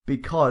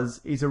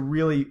because he's a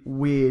really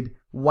weird,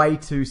 way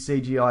too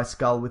CGI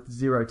skull with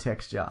zero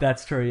texture.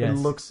 That's true, yes.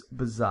 It looks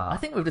bizarre. I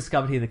think we've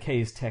discovered here the key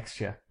is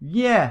texture.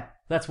 Yeah.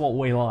 That's what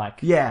we like.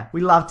 Yeah.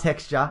 We love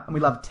texture and we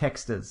love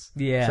texters.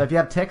 Yeah. So if you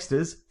have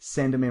texters,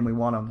 send them in. We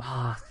want them.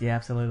 Ah, yeah,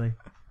 absolutely.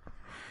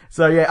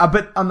 So yeah,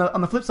 but on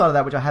the flip side of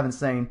that, which I haven't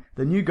seen,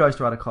 the new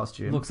Ghost Rider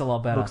costume Looks a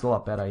lot better. Looks a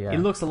lot better, yeah. It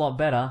looks a lot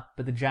better,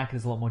 but the jacket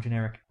is a lot more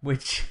generic,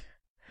 which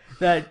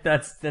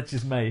that's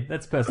just me.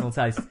 That's personal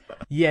taste.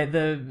 Yeah,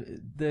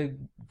 the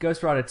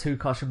Ghost Rider 2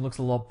 costume looks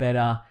a lot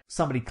better.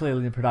 Somebody clearly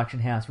in the production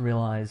house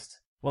realized,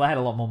 well, they had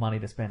a lot more money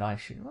to spend, I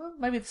assume. Well,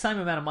 maybe the same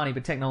amount of money,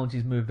 but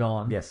technology's moved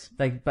on. Yes.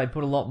 They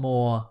put a lot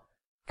more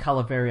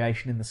color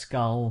variation in the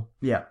skull.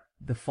 Yeah.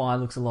 The fire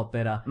looks a lot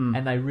better,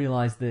 and they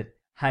realized that,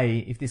 hey,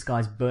 if this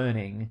guy's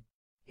burning,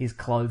 his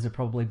clothes are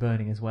probably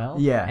burning as well.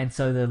 Yeah. And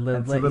so his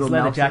leather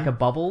melty. jacket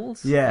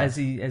bubbles Yeah. as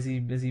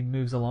he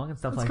moves along and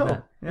stuff That's like cool.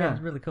 that. Yeah.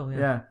 It's really cool.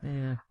 Yeah.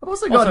 Yeah. I've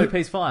also got... Also,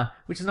 Peace Fire,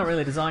 which is not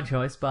really a design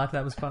choice, but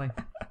that was funny.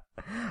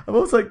 I'm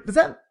also... Does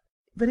that...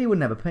 But he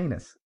wouldn't have a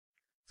penis.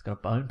 It's got a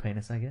bone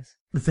penis, I guess.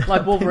 Does that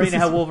Like Wolverine, penis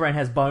how is- Wolverine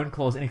has bone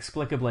claws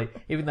inexplicably,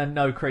 even though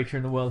no creature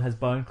in the world has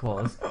bone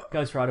claws.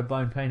 Ghost Rider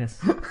bone penis.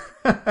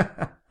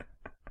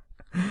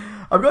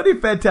 I've got new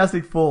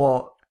Fantastic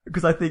Four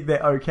because I think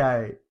they're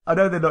okay. I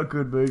know they're not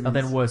good movies. Oh,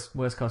 then worst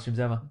costumes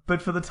ever.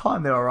 But for the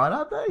time, they're alright,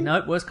 aren't they?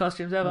 No, worst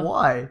costumes ever.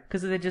 Why?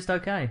 Because they're just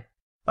okay.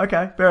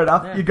 Okay, fair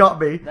enough. Yeah. You got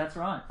me. That's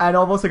right. And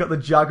I've also got the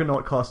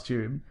Juggernaut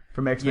costume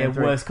from X-Men Yeah,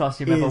 3. worst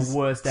costume ever, Is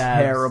worst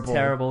abs. terrible.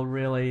 Terrible,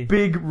 really.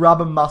 Big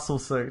rubber muscle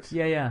suit.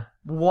 Yeah.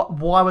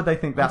 Why would they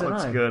think that I don't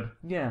looks know. good?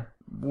 Yeah.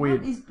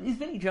 Weird. Is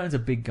Vinnie Jones a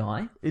big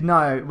guy?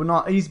 No, we're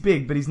not. He's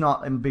big, but he's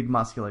not a big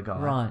muscular guy.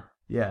 Right.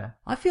 Yeah.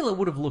 I feel it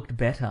would have looked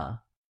better,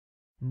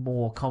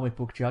 more comic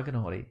book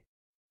Juggernaut-y.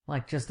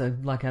 Like just a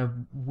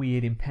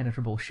weird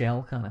impenetrable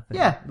shell kind of thing.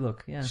 Yeah.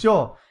 Look, yeah.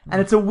 Sure. And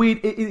it's a weird...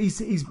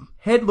 his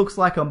head looks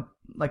like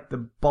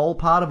the bowl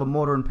part of a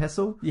mortar and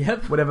pestle.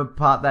 Yep. Whatever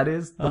part that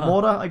is. The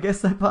mortar, I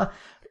guess that part.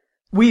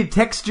 Weird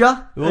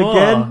texture, Oh,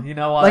 again. you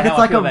know like how it's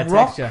I like feel a about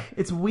rock. texture.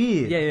 It's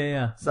weird.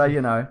 Yeah. So,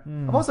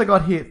 I've also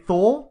got here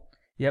Thor.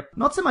 Yep.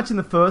 Not so much in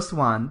the first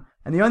one.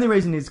 And the only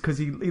reason is because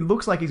he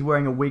looks like he's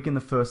wearing a wig in the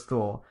first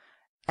Thor.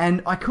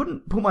 And I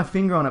couldn't put my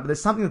finger on it, but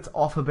there's something that's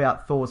off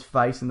about Thor's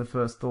face in the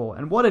first Thor.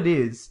 And what it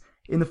is,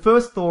 in the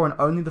first Thor and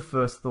only the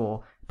first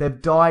Thor,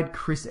 they've dyed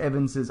Chris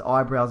Evans's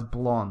eyebrows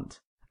blonde.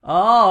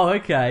 Oh,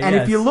 okay. And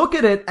yes. if you look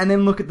at it and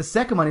then look at the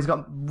second one, he's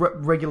got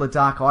regular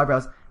dark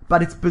eyebrows.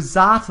 But it's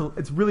bizarre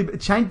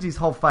it changes his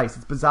whole face.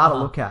 It's bizarre to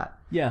look at.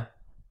 Yeah.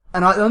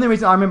 And the only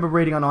reason I remember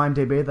reading on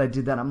IMDb they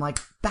did that, I'm like,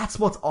 that's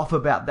what's off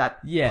about that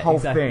whole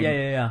exactly. thing.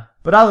 Yeah.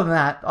 But other than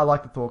that, I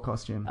like the Thor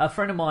costume. A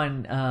friend of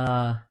mine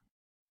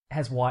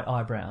has white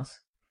eyebrows,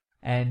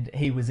 and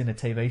he was in a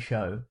TV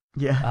show.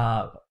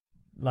 Yeah.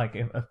 Like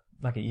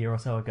a year or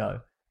so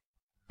ago,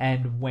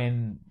 and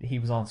when he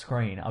was on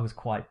screen, I was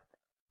quite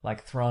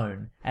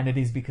thrown, and it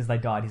is because they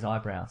dyed his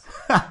eyebrows,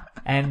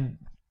 and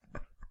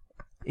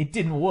it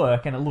didn't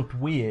work, and it looked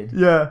weird.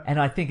 Yeah. And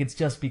I think it's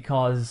just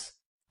because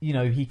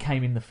he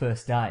came in the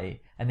first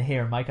day, and the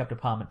hair and makeup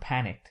department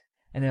panicked,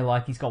 and they're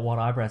like, he's got white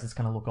eyebrows, it's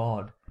going to look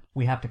odd.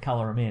 We have to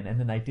colour him in, and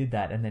then they did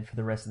that, and then for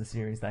the rest of the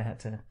series, they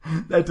had to.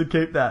 They had to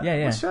keep that.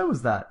 Yeah. What show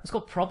was that? It's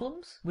called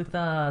Problems with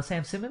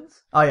Sam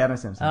Simmons. Oh yeah, I know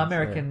Sam Simmons.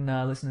 American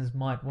listeners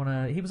might want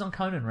to. He was on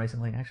Conan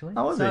recently, actually.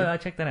 Oh, was so he?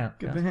 check that out.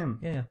 Good guys. for him.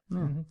 Yeah.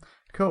 Mm-hmm.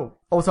 Cool.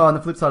 Also, on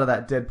the flip side of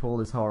that,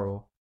 Deadpool is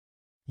horrible.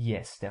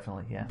 Yes,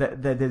 definitely. Yeah.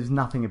 There's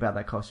nothing about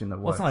that costume that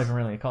Well, works. it's not even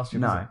really a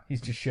costume. No. Is it?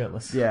 He's just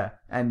shirtless. Yeah,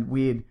 and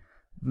weird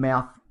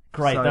mouth.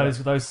 Great.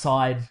 So- Those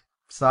side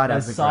Side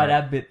abs are great.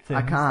 ab bit things.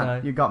 I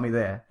can't. So. You got me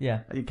there.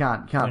 Yeah. You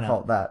can't Why not?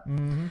 fault that.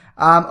 Mm-hmm.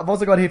 I've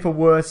also got here for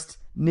worst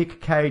Nick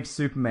Cage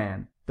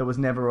Superman that was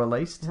never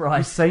released. Right.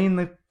 You've seen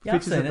the Yeah, I've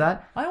pictures seen of it.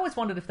 that? I always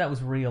wondered if that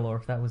was real or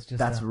if that was just.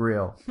 That's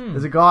real.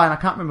 There's a guy, and I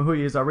can't remember who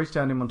he is. I reached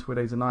out to him on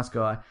Twitter. He's a nice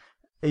guy.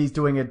 He's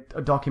doing a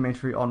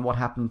documentary on what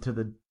happened to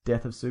the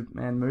Death of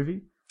Superman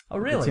movie. Oh,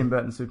 really? The Tim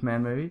Burton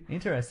Superman movie.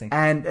 Interesting.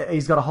 And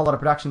he's got a whole lot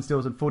of production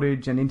stills and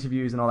footage and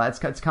interviews and all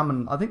that. It's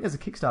coming. I think there's a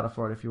Kickstarter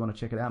for it if you want to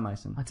check it out,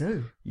 Mason. I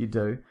do. You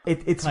do.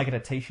 It's Can I get a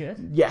T-shirt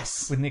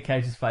yes, with Nick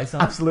Cage's face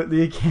on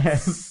absolutely you can.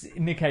 it?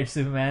 Nick Cage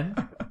Superman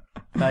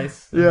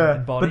face Yeah,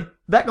 and body. but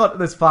that got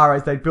as far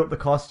as they built the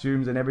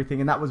costumes and everything,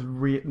 and that was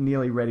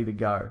nearly ready to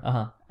go.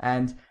 Uh-huh.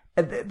 And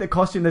the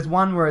costume, there's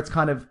one where it's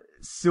kind of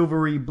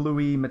silvery,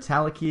 bluey,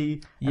 metallic-y,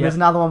 and Yep. there's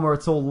another one where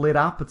it's all lit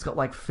up. It's got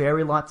like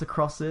fairy lights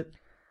across it.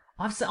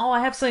 I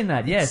have seen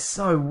that. Yes. It's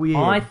so weird.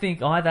 I think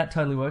that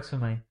totally works for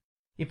me.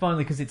 If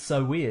only because it's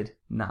so weird.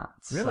 Nah,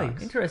 it Really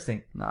sucks.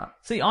 interesting. Nah.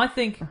 See, I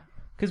think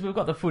because we've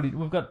got the footage,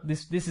 we've got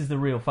this. This is the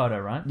real photo,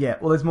 right? Yeah,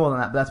 well, there's more than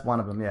that, but that's one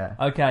of them, yeah.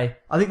 Okay,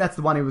 I think that's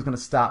the one he was going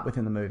to start with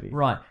in the movie.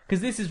 right.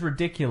 Because this is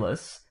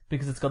ridiculous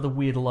because it's got the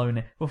weird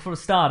alone. Well, for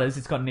starters,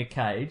 it's got Nick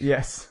Cage.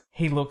 Yes.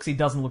 He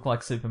doesn't look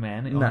like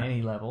Superman No. on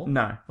any level.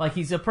 No. Like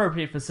he's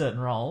appropriate for certain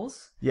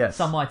roles. Yes.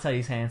 Some might say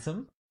he's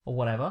handsome or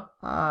whatever.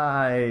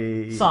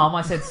 I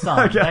I said some.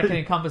 Okay. That can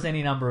encompass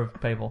any number of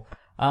people.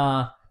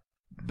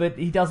 But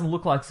he doesn't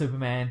look like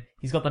Superman.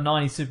 He's got the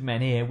 90s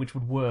Superman hair, which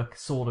would work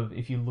sort of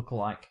if you look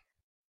like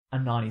a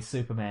 90s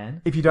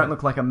Superman. If you don't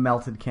look like a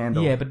melted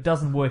candle. Yeah, but it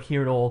doesn't work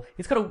here at all.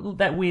 It's got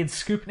that weird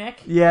scoop neck.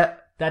 Yeah.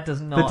 That does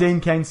The not. Dean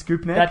Cain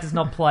scoop neck. That does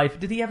not play.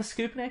 Did he have a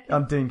scoop neck?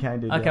 Dean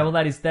Cain did, Okay, yeah. well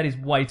that is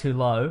way too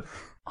low.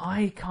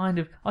 I kind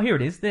of... Oh, here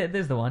it is.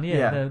 There's the one. Yeah,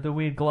 Yeah. The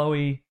weird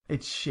glowy...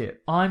 It's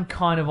shit. I'm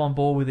kind of on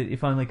board with it,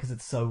 if only because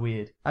it's so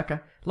weird. Okay.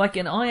 Like,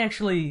 and I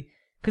actually...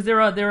 Because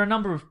there are a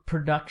number of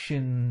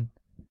production...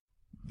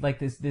 Like,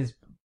 there's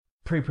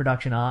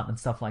pre-production art and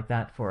stuff like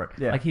that for it.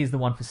 Yeah. Like, here's the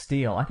one for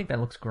Steel. I think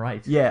that looks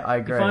great. Yeah, I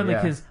agree. If only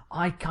yeah. because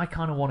I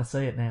kind of want to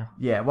see it now.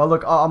 Yeah, well,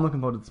 look, I'm looking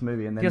forward to this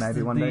movie, and then Just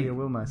maybe one day you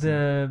will,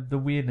 Mason. The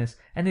weirdness.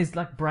 And there's,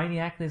 like,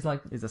 Brainiac. There's,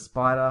 like... There's a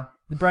spider.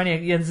 The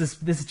Brainiac, yeah,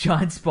 there's a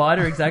giant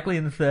spider exactly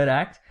in the third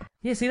act.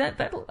 Yeah, see,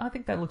 that I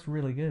think that looks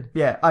really good.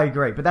 Yeah, I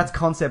agree, but that's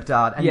concept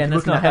art, and Yeah, if and you're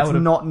that's looking not at how that's it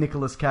would- not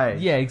Nicolas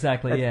Cage. Yeah,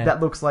 exactly, yeah.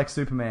 That looks like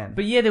Superman.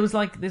 But yeah, there's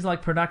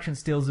like production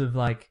stills of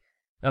like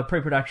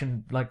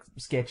pre-production like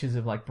sketches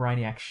of like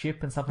Brainiac's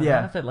ship and stuff like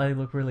Yeah. that. That they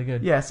look really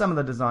good. Yeah, some of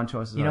the design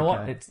choices You are know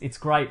okay. what? It's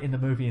great in the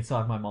movie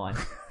inside my mind.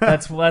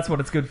 That's what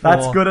it's good for.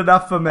 That's good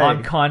enough for me.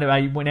 I'm kind of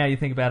now you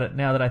think about it.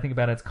 Now that I think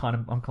about it,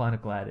 I'm kind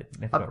of glad it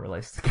never got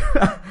released.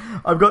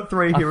 I've got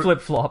three here. I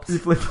flip-flopped. You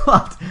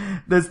flip-flopped.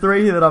 There's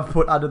three here that I've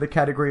put under the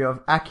category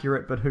of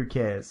accurate, but who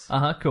cares?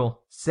 Cool.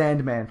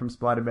 Sandman from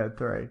Spider-Man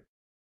 3.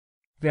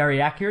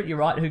 Very accurate. You're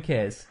right. Who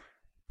cares?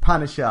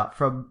 Punisher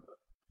from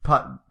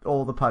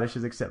all the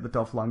Punishers except the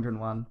Dolph Lundgren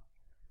one.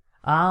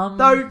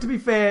 Though to be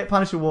fair,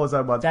 Punisher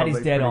Warzone one's that probably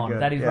is dead pretty on.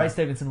 good. That is yeah. Ray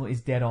Stevenson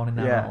is dead on in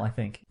that role. I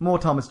think. More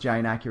Thomas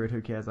Jane accurate.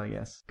 Who cares? I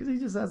guess because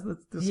he just has the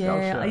skull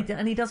shirt.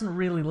 and he doesn't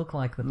really look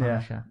like the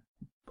Punisher.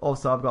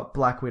 Also, I've got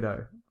Black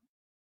Widow.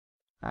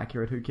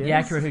 Accurate. Who cares? Yeah,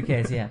 accurate. Who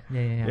cares? Yeah.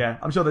 Yeah,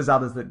 I'm sure there's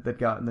others that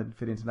go and that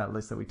fit into that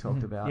list that we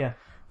talked about. Yeah.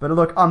 But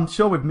look, I'm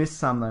sure we've missed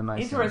some though,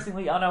 Mason.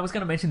 Interestingly, I was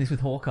going to mention this with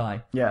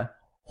Hawkeye. Yeah.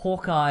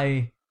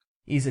 Hawkeye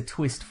is a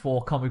twist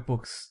for comic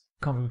book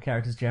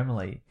characters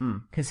generally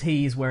because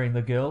he is wearing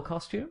the girl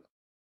costume.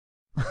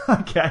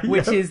 Okay.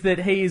 Which is that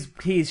he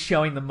is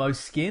showing the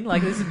most skin.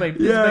 Like this has been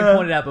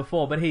pointed out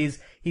before, but he's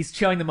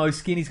showing the most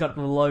skin. He's got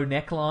the low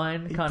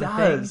neckline kind of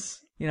thing,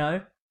 you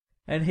know.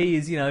 And he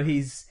is,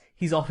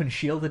 he's often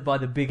shielded by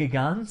the bigger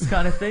guns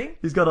kind of thing.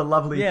 He's got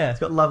he's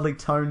got lovely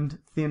toned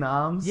thin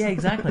arms. Yeah,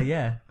 exactly.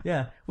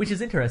 Yeah, which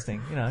is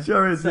interesting,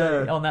 Sure is.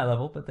 So, yeah. on that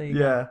level, but there you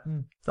go.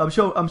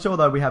 So I'm sure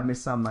though we have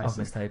missed some, Mason. I've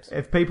missed heaps.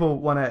 If people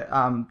want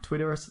to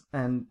Twitter us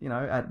and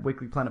at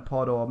Weekly Planet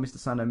Pod or Mr.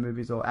 Sunday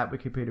Movies or at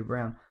Wikipedia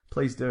Brown,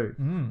 please do.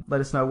 Let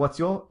us know what's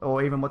your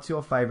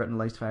favourite and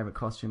least favourite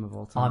costume of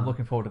all time. I'm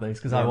looking forward to these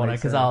because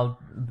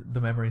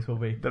the memories will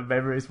be. The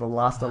memories will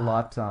last a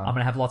lifetime. I'm going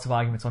to have lots of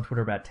arguments on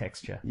Twitter about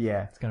texture.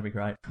 Yeah. It's going to be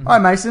great. All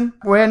right, Mason.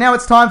 Now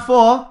it's time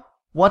for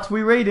what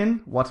we reading,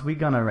 what we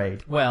gonna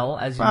read. Well,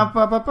 as you...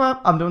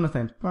 I'm doing the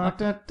thing.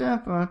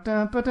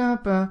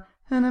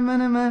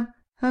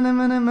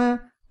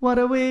 What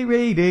are we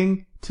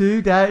reading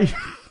today?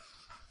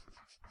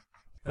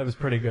 That was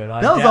pretty good.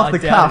 That was off the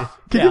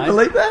cuff. Can you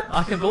believe that?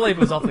 I can believe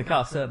it was off the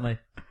cuff, certainly.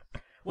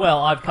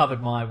 Well, I've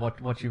covered my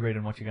what you read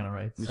and what you're going to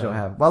read. You sure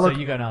have. Well, look, so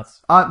you go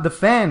nuts. The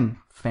fan.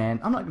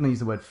 I'm not going to use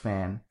the word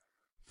fan.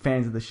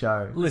 Fans of the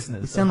show.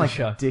 Listeners. You sound of like the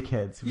show.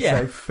 dickheads who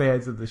say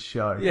fans of the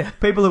show. Yeah.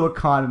 People who are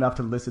kind enough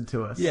to listen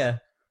to us. Yeah.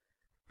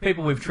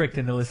 People we've tricked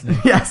into listening.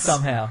 Yes.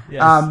 Somehow.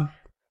 Yes.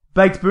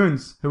 Baked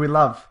Boons, who we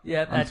love.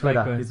 Yeah, on that's Twitter.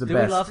 Baked Boons. He's the Do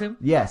best. we love him?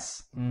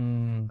 Yes.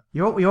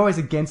 You're always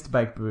against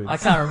Baked Boons. I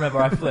can't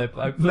remember. I flip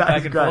back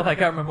and forth. I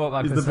can't remember what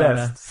my He's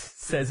persona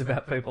says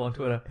about people on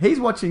Twitter. He's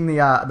watching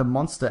the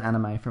Monster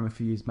anime from a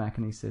few years back,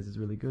 and he says it's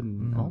really good,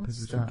 and people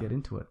should get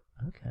into it.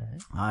 Okay.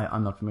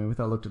 I'm not familiar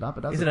with it. I looked it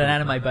up. Is it an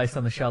anime based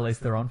on the Charlize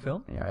Theron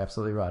film? Yeah,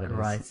 absolutely right. It is.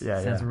 Right.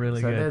 Yeah, Sounds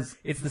really good.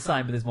 It's the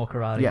same, but there's more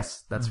karate.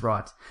 Yes, that's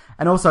right.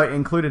 And also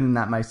included in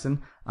that,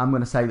 Mason, I'm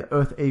going to say the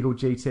Earth Eagle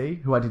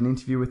GT, who I did an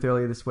interview with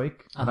earlier this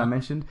week, that I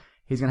mentioned.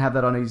 He's going to have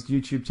that on his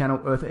YouTube channel,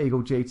 Earth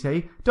Eagle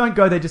GT. Don't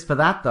go there just for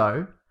that,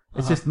 though.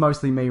 It's just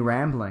mostly me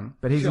rambling.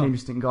 But he's an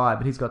interesting guy,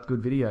 but he's got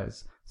good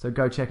videos. So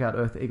go check out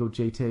Earth Eagle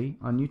GT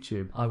on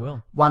YouTube. I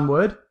will. One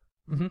word.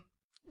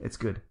 It's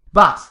good.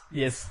 But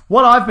yes,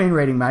 what I've been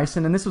reading,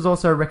 Mason, and this was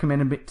also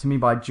recommended to me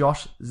by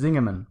Josh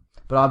Zingerman,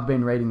 but I've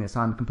been reading this.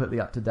 I'm completely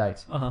up to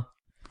date. I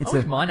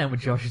wish my name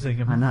was Josh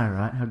Zingerman. I know,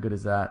 right? How good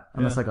is that?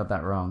 Unless I got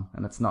that wrong,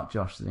 and it's not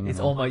Josh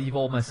Zingerman. You've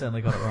almost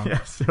certainly got it wrong.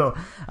 Yeah, sure.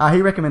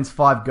 He recommends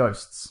 5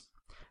 Ghosts,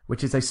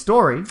 which is a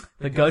story.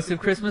 The Ghost of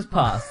Christmas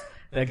Past,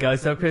 the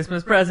Ghost of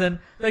Christmas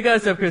Present, the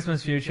Ghost of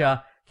Christmas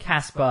Future,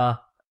 Casper,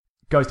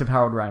 Ghost of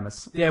Harold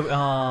Ramis.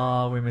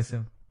 Yeah, we miss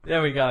him.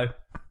 There we go.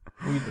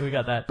 We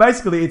got that.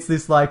 Basically, it's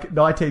this like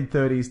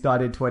 1930s,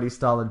 1920s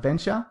style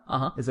adventure.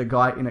 Uh-huh. There's a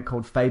guy in it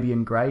called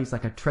Fabian Gray. He's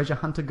like a treasure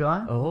hunter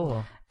guy.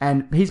 Oh.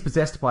 And he's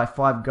possessed by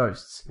 5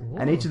 ghosts. Ooh.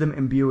 And each of them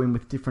imbue him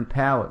with different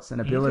powers and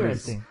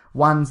abilities.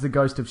 One's the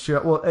ghost of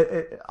Sherlock.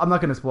 Well, I'm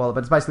not going to spoil it, but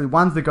it's basically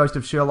one's the ghost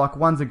of Sherlock,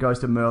 one's the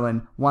ghost of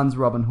Merlin, one's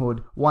Robin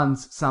Hood,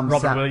 one's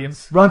Robin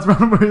Williams. One's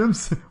Robin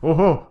Williams.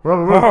 Oh,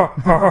 Robin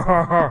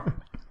Williams.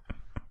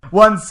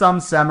 One's some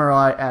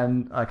samurai,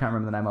 and I can't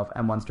remember the name of,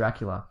 and one's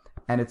Dracula.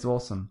 And it's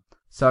awesome.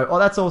 So,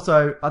 that's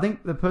also, I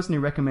think the person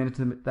who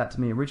recommended that to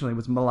me originally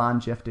was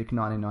Milan Jeftik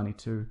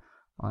 1992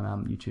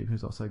 on YouTube,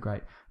 who's also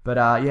great. But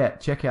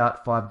check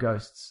out 5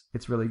 Ghosts.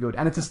 It's really good.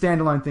 And it's a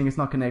standalone thing. It's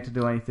not connected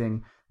to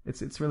anything.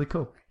 It's really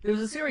cool. There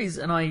was a series,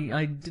 and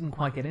I didn't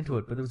quite get into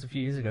it, but it was a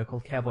few years ago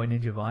called Cowboy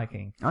Ninja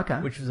Viking. Okay.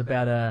 Which was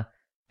about a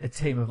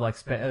team of like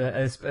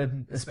a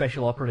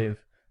special operative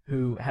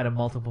who had a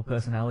multiple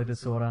personality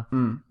disorder,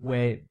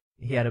 where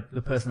he had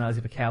the personalities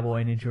of a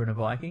cowboy, a ninja, and a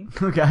Viking.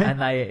 Okay. And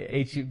they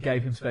each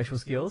gave him special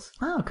skills.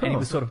 Oh, cool. And he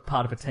was sort of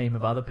part of a team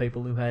of other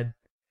people who had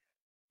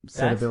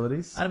Set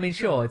abilities. I mean,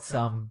 sure, it's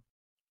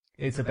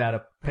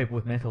about people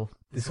with mental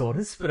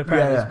disorders, but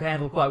apparently it's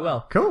handled quite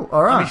well. Cool.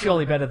 All right. I mean,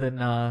 surely better than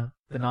the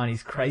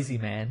 90s Crazy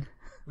Man,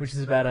 which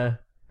is about a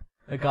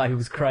guy who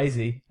was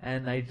crazy,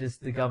 and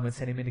the government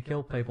sent him in to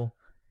kill people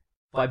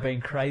by being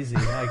crazy,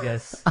 I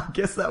guess. I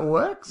guess that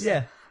works.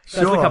 Yeah.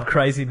 Sure. Let's look up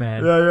Crazy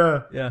Man.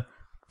 Yeah.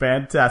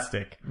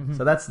 Fantastic.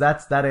 So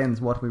that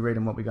ends what we read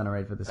and what we're going to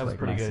read for this week. That was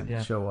pretty Mason. good,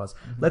 yeah. Sure was.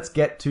 Let's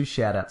get to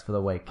shout-outs for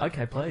the week.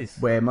 Okay, please.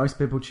 Where most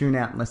people tune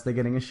out unless they're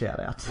getting a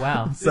shout-out.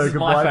 Wow. So this is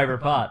my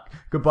favourite part.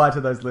 Goodbye to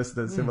those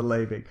listeners who are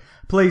leaving.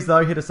 Please,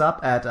 though, hit us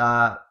up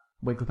at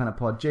Weekly Planet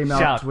Pod,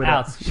 Gmail,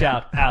 Twitter.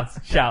 Shout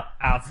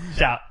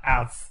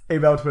outs.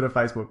 Email, Twitter,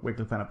 Facebook,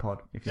 Weekly Planet Pod.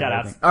 If you're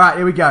Shout-outs. leaving. All right,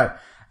 here we go.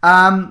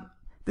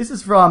 This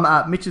is from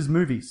Mitch's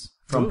Movies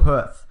from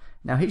Perth.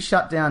 Now, he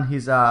shut down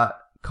his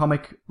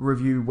comic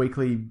review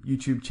weekly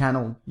YouTube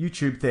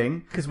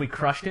thing. Because we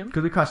crushed him?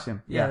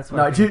 Yeah, that's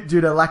what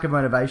due to lack of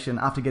motivation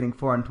after getting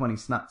 420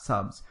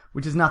 subs,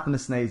 which is nothing to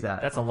sneeze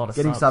at. That's a lot of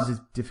Getting subs. subs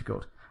is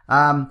difficult.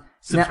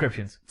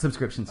 Subscriptions.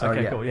 Sorry,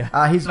 Okay, yeah. cool,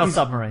 yeah. He's Not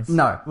submarines.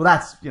 No, well,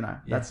 that's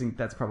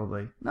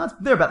probably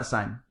they're about the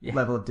same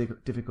level of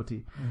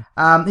difficulty.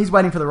 He's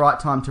waiting for the right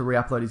time to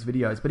re-upload his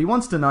videos, but he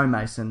wants to know,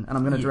 Mason, and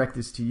I'm going to direct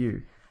this to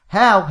you.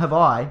 How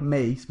have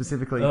me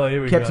specifically,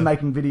 kept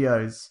making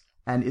videos?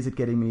 And is it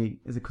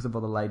because of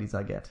all the ladies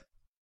I get?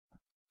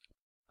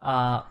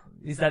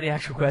 Is that the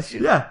actual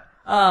question? Yeah.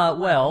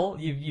 Well,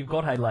 you've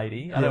got a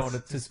lady. I don't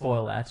want to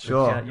spoil that.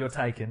 Sure. But, you're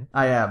taken.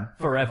 I am.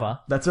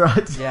 Forever. That's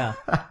right. Yeah.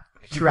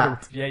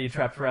 Trapped. Yeah, you're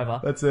trapped forever.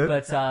 That's it.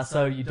 But,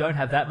 so you don't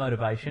have that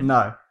motivation.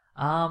 No.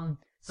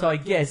 So I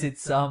guess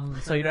it's, so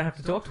you don't have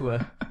to talk to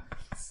her.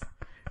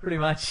 Pretty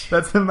much.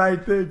 That's the main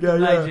thing.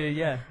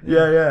 Yeah.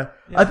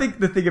 I think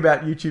the thing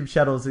about YouTube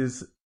channels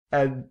is,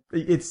 and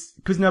it's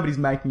because nobody's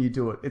making you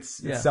do it.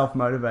 It's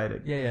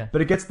self-motivated. Yeah.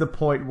 But it gets to the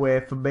point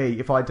where, for me,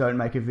 if I don't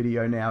make a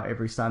video now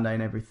every Sunday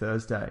and every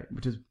Thursday,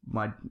 which is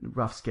my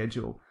rough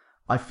schedule,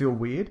 I feel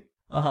weird.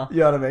 Uh-huh. You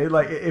know what I mean?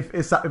 Like,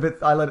 if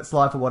I let it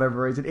slide for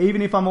whatever reason,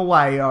 even if I'm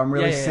away or I'm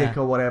really sick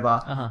or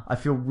whatever, I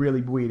feel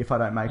really weird if I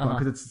don't make one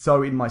because it's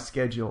so in my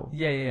schedule.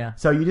 Yeah.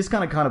 So you just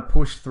kind of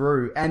push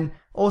through. And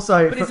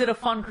also... But is it a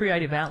fun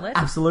creatile outlet?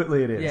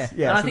 Absolutely it is.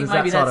 Yeah. And I so think there's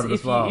maybe that side that's, of it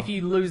as well. if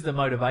you lose the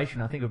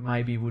motivation, I think it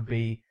maybe would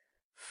be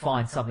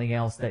find something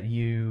else that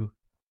you...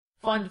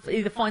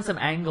 Either find some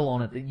angle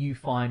on it that you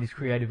find is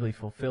creatively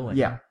fulfilling.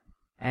 Yeah.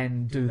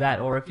 And do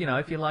that. Or if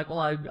you're like, well,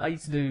 I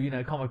used to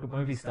do, comic book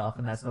movie stuff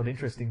and that's not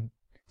interesting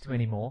to me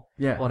anymore.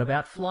 Yeah. What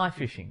about fly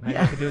fishing? Maybe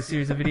I could do a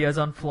series of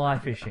videos on fly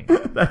fishing.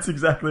 That's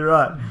exactly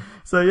right.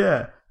 So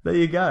yeah, there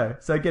you go.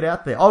 So get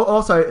out there.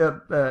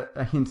 Also,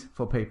 a hint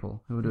for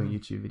people who are doing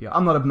YouTube video.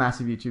 I'm not a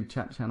massive YouTube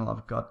channel.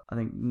 I've got, I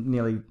think,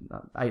 nearly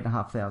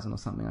 8,500 or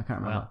something. I can't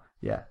remember. Wow.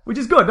 Yeah, which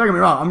is good. Don't get me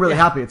wrong. I'm really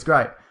happy. It's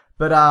great.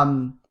 But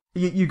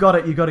you got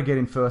to get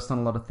in first on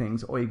a lot of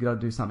things, or you got to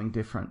do something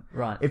different.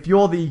 Right. If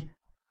you're the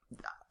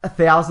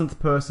 1,000th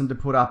person to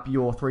put up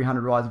your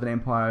 300 Rise of an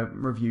Empire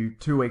review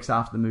 2 weeks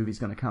after the movie's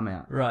going to come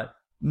out, Right.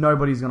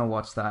 nobody's going to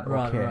watch that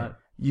or care. Right.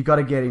 You got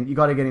to get in. You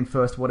got to get in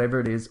first, whatever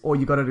it is, or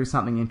you got to do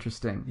something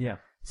interesting. Yeah.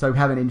 So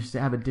have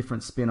a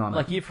different spin on it.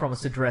 Like you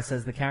promised to dress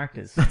as the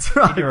characters. That's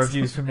right. In your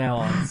reviews from now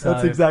on. So.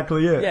 That's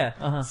exactly it. Yeah.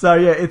 Uh-huh. So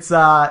yeah, it's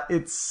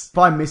if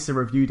I miss a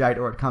review date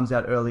or it comes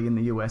out early in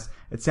the US,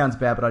 it sounds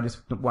bad, but I just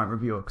won't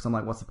review it because I'm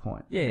like, what's the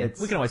point? Yeah.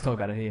 We can always talk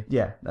about it here.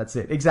 Yeah, that's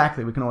it.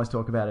 Exactly. We can always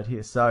talk about it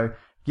here. So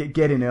get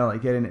in early.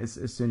 Get in as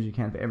soon as you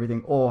can for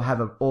everything, or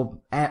have or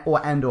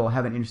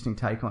have an interesting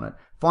take on it.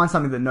 Find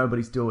something that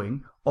nobody's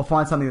doing, or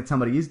find something that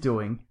somebody is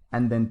doing,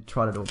 and then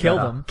try to do it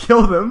better.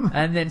 Kill them.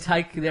 And then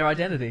take their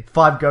identity.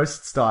 5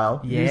 Ghost style.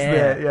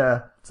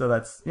 Yeah.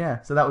 So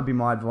so that would be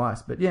my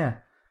advice. But do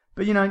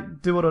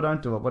it or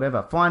don't do it,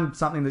 whatever. Find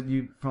something that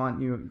you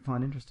find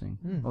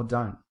interesting, or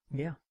don't.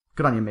 Yeah.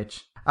 Good on you,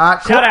 Mitch.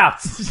 Shout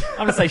outs! I'm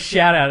going to say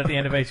shout out at the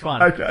end of each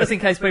one. Okay. Just in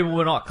case people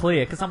were not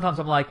clear, because sometimes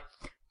I'm like,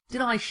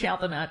 did I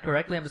shout them out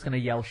correctly? I'm just going to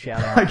yell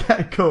shout out.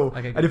 Okay, cool.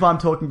 Okay, and if I'm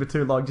talking for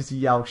too long, just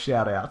yell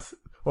shout out.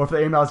 Or if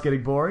the email's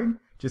getting boring,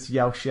 just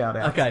yell shout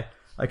out. Okay.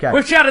 Okay.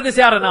 We've shouted this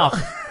out enough.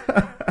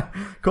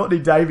 Courtney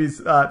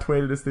Davies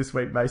tweeted us this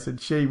week, Mason.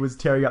 She was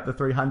tearing up the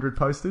 300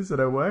 posters at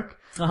her work,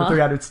 the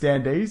 300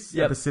 standees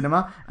at the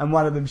cinema, and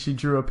one of them she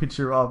drew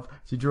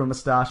a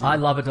moustache. I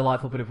love a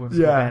delightful bit of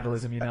whimsical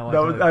vandalism, I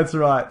do. That's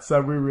right.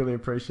 So we really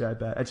appreciate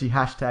that. And she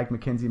hashtagged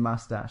Mackenzie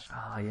mustache.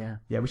 Oh, yeah.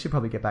 Yeah, we should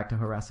probably get back to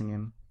harassing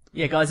him.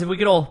 Yeah, guys, if we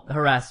could all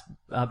harass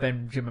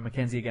Benjamin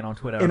Mackenzie again on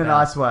Twitter. In a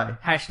nice way.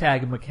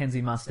 Hashtag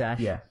Mackenzie mustache.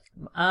 Yeah.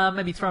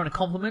 Maybe throw in a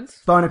compliment.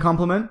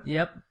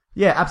 Yep.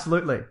 Yeah,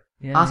 absolutely.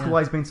 Yeah, Ask why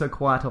he's been so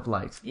quiet of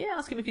late. Yeah,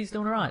 ask him if he's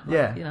doing alright.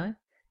 Yeah.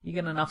 You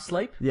get enough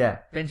sleep? Yeah.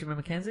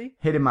 Benjamin McKenzie?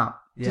 Hit him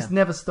up. Yeah. Just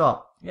never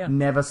stop. Yeah.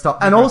 Never stop.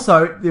 And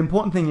also, the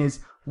important thing is,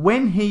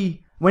 whenever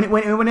he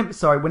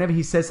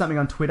says something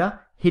on Twitter,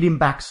 hit him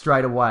back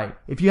straight away.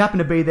 If you happen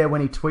to be there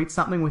when he tweets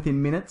something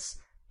within minutes,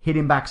 hit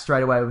him back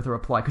straight away with a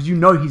reply, because you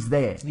know he's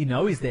there. You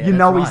know he's there. You that's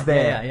know right. he's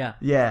there.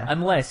 Yeah.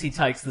 Unless he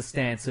takes the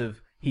stance of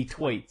he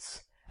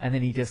tweets and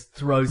then he just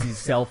throws his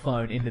cell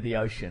phone into the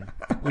ocean,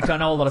 which I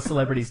know a lot of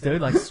celebrities do,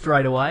 like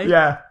straight away.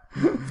 Yeah.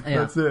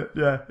 That's it.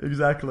 Yeah,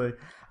 exactly. Which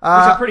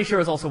I'm pretty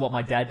sure is also what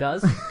my dad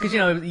does. Because,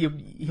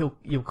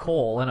 you'll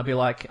call and I'll be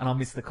like, and I'll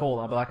miss the call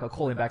and I'll be like, I'll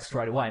call him back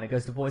straight away and it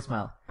goes to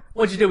voicemail.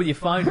 What'd you do with your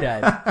phone,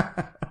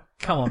 Dad?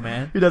 Come on,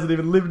 man. He doesn't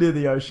even live near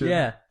the ocean.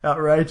 Yeah.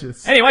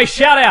 Outrageous. Anyway,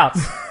 shout outs!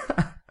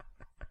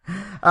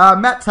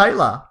 Matt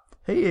Taylor,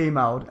 he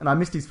emailed, and I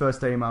missed his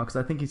first email because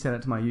I think he sent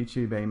it to my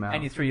YouTube email.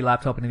 And you threw your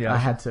laptop into the ocean. I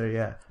had to,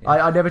 yeah.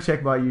 I never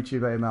check my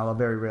YouTube email, or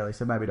very rarely,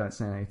 so maybe don't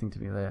send anything to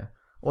me there.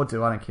 Or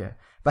do, I don't care.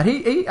 But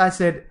I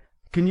said,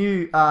 can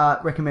you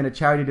recommend a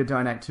charity to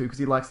donate to? Because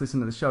he likes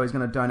listening to the show. He's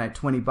going to donate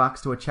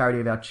 $20 to a charity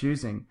of our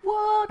choosing.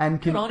 What?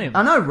 Good on him.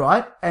 I know,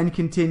 right? And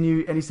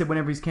continue, and he said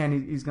whenever he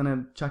can, he's going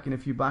to chuck in a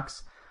few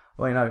bucks,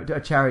 or,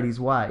 a charity's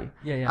way.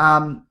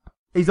 Yeah.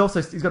 He's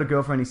got a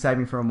girlfriend he's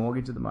saving for a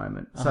mortgage at the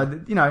moment. So,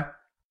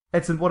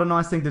 what a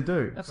nice thing to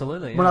do.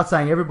 Absolutely. Yeah. We're not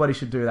saying everybody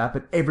should do that,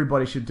 but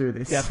everybody should do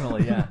this.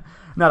 Definitely, yeah.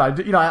 No,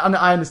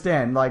 I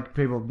understand, like,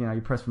 people,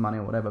 you press for money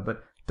or whatever,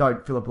 but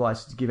don't feel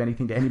obliged to give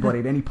anything to anybody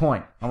at any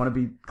point. I want to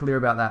be clear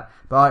about that.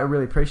 But I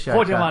really appreciate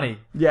Put that. your money.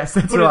 Yes,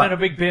 that's Put right. it in a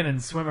big bin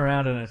and swim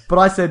around in it. But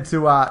I said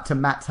to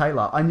Matt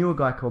Taylor, I knew a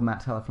guy called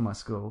Matt Taylor from my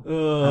school,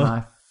 and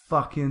I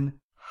fucking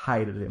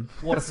hated him.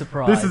 What a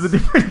surprise. This is a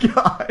different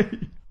guy.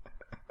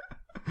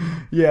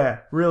 Yeah,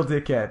 real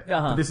dickhead.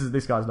 Uh-huh. But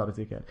this guy's not a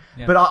dickhead.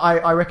 Yeah. But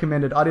I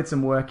recommended, I did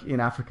some work in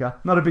Africa.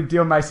 Not a big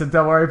deal, Mason.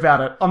 Don't worry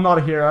about it. I'm not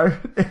a hero.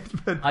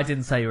 But, I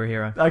didn't say you were a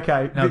hero.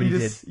 okay. Nobody you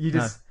did.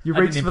 You I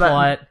reached didn't for that.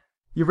 imply it.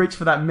 You reached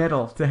for that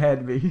medal to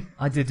hand me.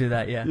 I did do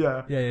that,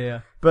 yeah.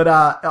 Yeah. But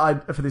I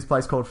for this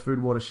place called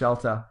Food Water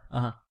Shelter,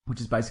 which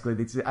is basically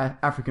this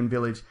African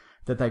village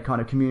that they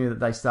kind of community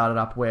that they started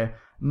up where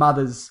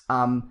mothers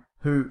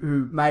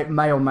who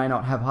may or may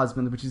not have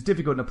husbands, which is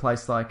difficult in a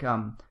place like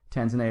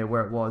Tanzania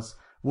where it was,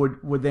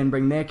 would then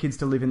bring their kids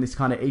to live in this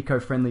kind of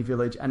eco-friendly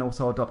village and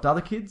also adopt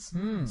other kids.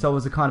 So it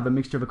was a kind of a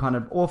mixture of a kind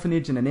of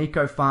orphanage and an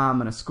eco-farm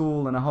and a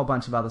school and a whole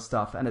bunch of other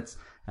stuff. And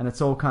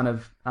it's all kind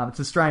of, it's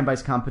an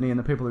Australian-based company and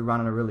the people who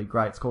run it are really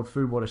great. It's called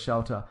Food Water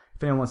Shelter.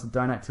 If anyone wants to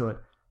donate to it,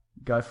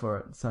 go for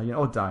it. So,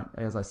 or don't,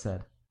 as I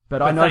said.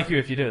 But I know, thank you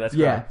if you do, that's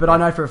yeah, great. but I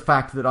know for a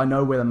fact that I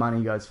know where the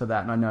money goes for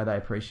that and I know they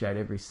appreciate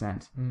every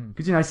cent.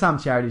 Because, some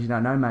charities you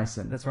don't know,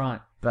 Mason. That's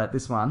right. But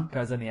this one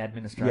Goes on the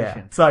administration.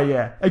 yeah. So,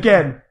 yeah.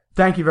 Again,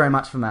 thank you very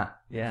much for Matt.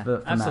 Yeah,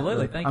 for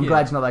absolutely. Matt. Thank I'm you.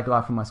 glad you're not that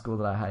guy from my school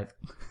that I hate.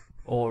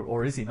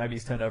 Or is he? Maybe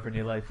he's turned over a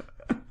new leaf.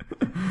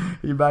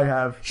 You may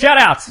have. Shout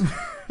outs!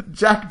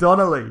 Jack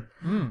Donnelly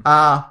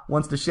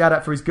wants to shout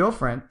out for his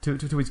girlfriend, to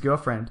his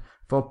girlfriend,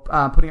 for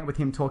putting up with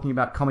him talking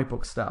about comic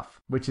book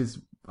stuff, which is,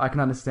 I can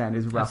understand,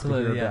 is rough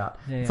Absolutely, to hear yeah. about.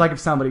 Yeah, It's yeah. like if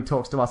somebody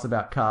talks to us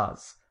about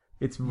cars.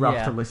 It's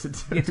rough to listen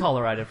to. You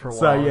tolerate it for a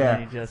So, while. yeah.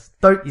 And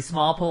then you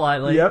smile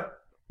politely. Yep.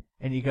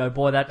 And you go,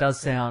 boy, that does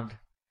sound,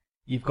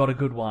 you've got a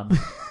good one.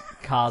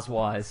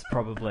 Cars-wise,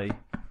 probably.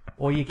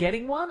 Or you're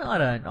getting one?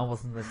 I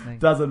wasn't listening.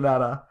 Doesn't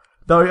matter.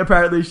 Though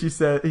apparently he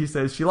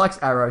says she likes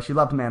Arrow. She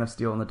loved Man of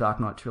Steel and the Dark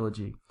Knight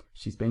trilogy.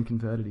 She's been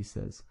converted, he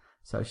says.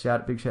 So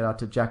big shout out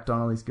to Jack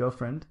Donnelly's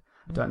girlfriend.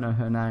 I don't know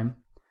her name.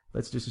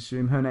 Let's just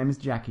assume her name is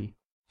Jackie.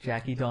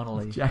 Jackie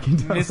Donnelly. Jackie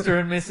Donnelly. Mr.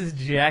 and Mrs.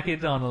 Jackie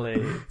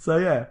Donnelly. So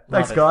yeah,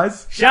 thanks it.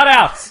 guys. Shout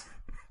outs!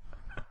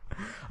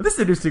 This is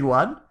an interesting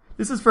one.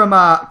 This is from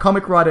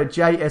comic writer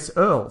J.S.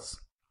 Earls,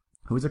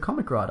 who is a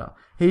comic writer.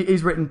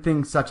 He's written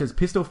things such as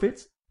Pistol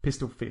Fist,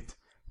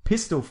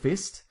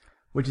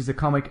 which is a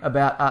comic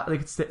about, I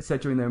think it's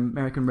set during the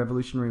American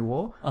Revolutionary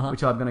War,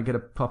 which I'm going to get a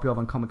copy of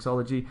on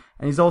Comixology.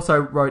 And he's also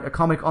wrote a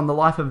comic on the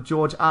life of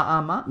George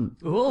R.R. Martin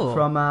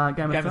from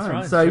Game of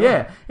Thrones. So sure.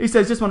 yeah, he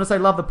says, just want to say,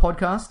 love the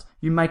podcast.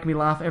 You make me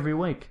laugh every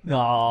week.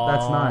 Aww.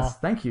 That's nice.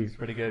 Thank you. It's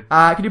pretty good.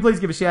 Can you please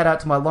give a shout out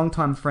to my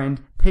longtime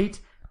friend, Pete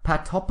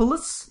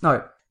Patopoulos?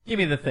 No. Give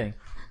me the thing.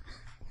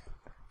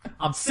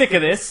 I'm sick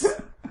of this.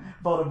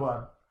 Bottom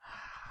one.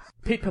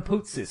 Pete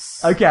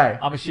Papoutsis. Okay.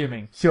 I'm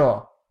assuming.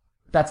 Sure.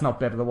 That's not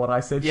better than what I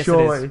said, Yes,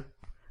 surely. it is.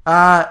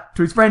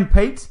 To his friend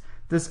Pete,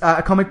 this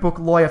a comic book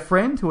lawyer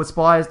friend who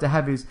aspires to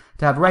have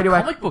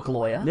radioactive... Comic book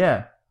lawyer?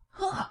 Yeah.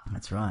 Huh.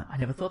 That's right. I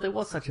never thought there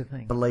was such a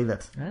thing. Believe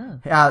it.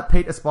 Yeah.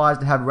 Pete aspires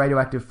to have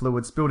radioactive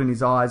fluid spilled in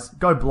his eyes,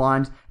 go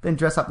blind, then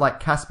dress up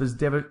like Casper's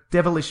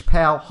devilish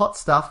pal, hot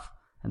stuff,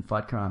 and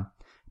fight crime.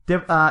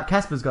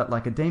 Casper's got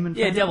like a demon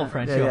friend. Yeah, devil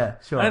friend, sure. Yeah,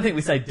 sure. I don't think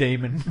we say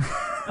demon.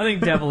 I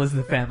think devil is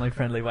the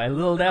family-friendly way.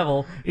 Little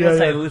devil. You don't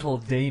say little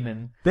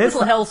demon.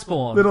 Little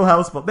hellspawn. Little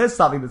hellspawn. There's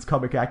something that's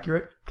comic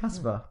accurate.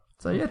 Casper.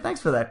 So yeah,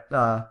 thanks for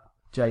that,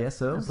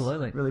 J.S. Earls.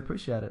 Absolutely. Really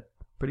appreciate it.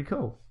 Pretty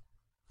cool.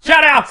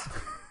 Shout out!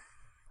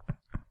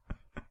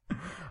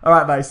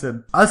 Alright,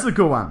 Mason. This is a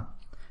cool one.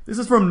 This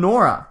is from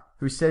Nora,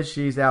 who says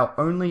she's our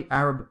only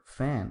Arab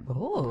fan.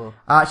 Oh.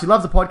 She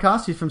loves the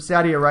podcast. She's from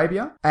Saudi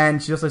Arabia.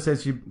 And she also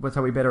says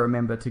so we better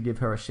remember to give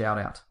her a shout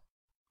out,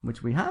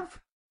 which we have.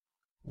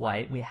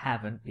 Wait, we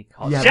haven't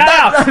because... Yeah, Shout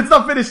out! It's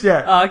not finished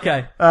yet. Oh,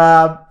 okay.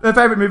 Her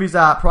favourite movies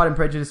are Pride and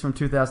Prejudice from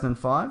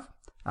 2005.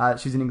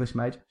 She's an English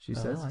major, she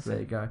says. I see. There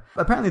you go.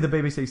 Apparently the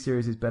BBC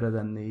series is better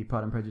than the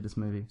Pride and Prejudice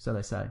movie, so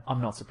they say.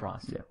 I'm not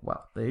surprised. Yeah,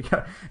 well, there you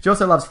go. She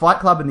also loves Fight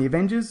Club and The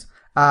Avengers.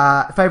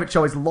 Favourite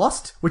show is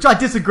Lost, which I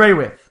disagree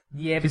with.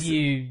 Yeah, but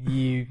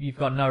you've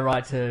got no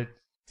right to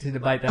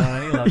debate that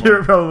on any level.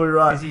 You're probably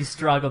right. Because you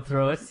struggled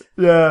through it.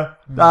 Yeah.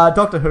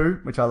 Doctor Who,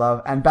 which I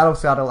love, and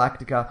Battlestar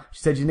Galactica.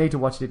 She said you need to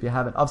watch it if you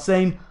haven't. I've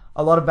seen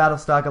a lot of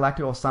Battlestar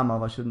Galactica, or some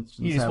of, I shouldn't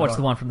You say just a watched lot.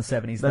 the one from the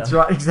 70s, though. That's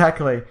right,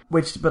 exactly.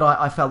 But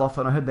I fell off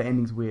and I heard the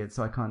ending's weird,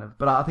 so I kind of...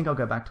 But I think I'll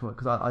go back to it,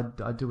 because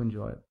I do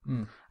enjoy it.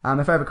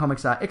 My favourite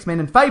comics are X-Men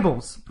and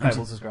Fables.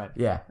 Fables is great.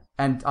 Yeah,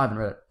 and I haven't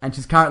read it. And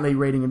she's currently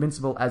reading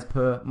Invincible as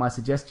per my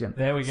suggestion.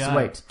 There we go.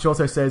 Sweet. She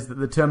also says that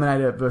the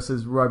Terminator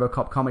versus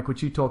RoboCop comic,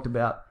 which you talked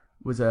about,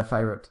 was her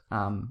favourite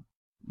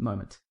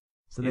moment.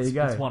 So there you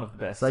go. It's one of the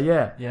best. So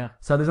yeah. Yeah.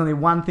 So there's only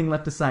one thing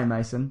left to say,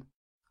 Mason.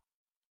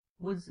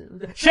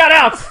 Shout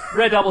out!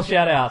 Red double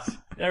shout out.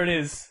 There it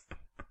is.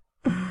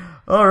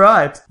 All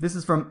right. This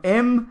is from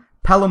M.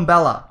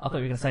 Palumbella. I thought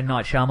you were going to say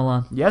Night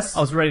Shyamalan. Yes. I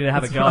was ready to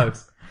have a go.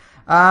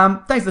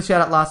 Right. Thanks for the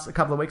shout out a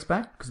couple of weeks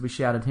back, because we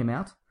shouted him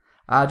out.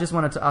 Just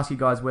wanted to ask you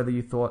guys what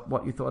you thought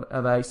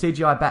of a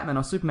CGI Batman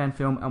or Superman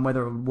film, and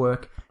whether it would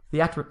work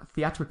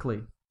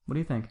theatrically. What do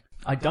you think?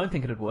 I don't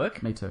think it'd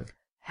work. Me too.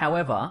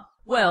 However,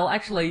 well,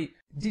 actually,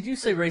 did you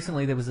see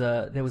recently there was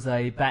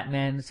a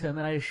Batman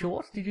Terminator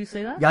short? Did you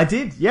see that? Yeah, I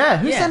did. Yeah.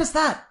 Who Yeah. sent us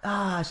that?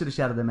 I should have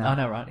shouted them out.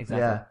 I know, right?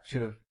 Exactly. Yeah.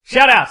 Should have.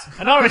 Shout out!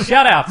 Anonymous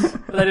shout out!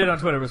 But they did it on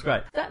Twitter, it was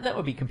great. That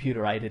would be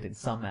computer aided in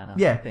some manner.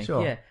 Yeah, I think.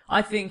 sure. Yeah.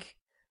 I think,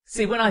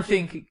 when I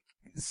think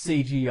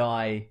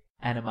CGI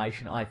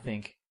animation, I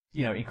think,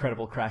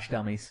 Incredible Crash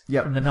Dummies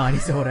Yep. from the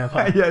 90s or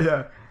whatever.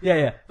 yeah.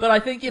 Yeah. But I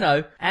think,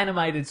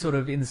 animated sort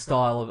of in the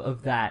style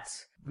of that,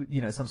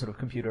 some sort of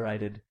computer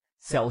aided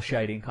cell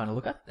shading kind of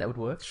look. I think that would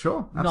work.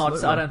 Sure.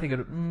 Absolutely. I don't think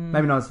it.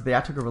 Maybe not as a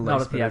theatrical release.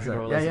 Not a but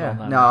theatrical release. Yeah.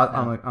 Well, No,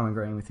 I'm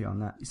agreeing with you on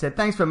that. He said,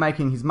 thanks for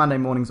making his Monday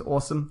mornings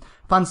awesome.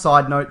 Fun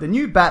side note, the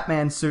new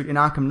Batman suit in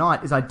Arkham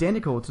Knight is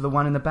identical to the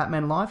one in the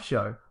Batman live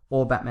show,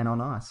 or Batman on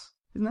Ice.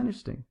 Isn't that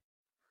interesting?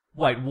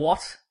 Wait,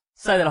 what?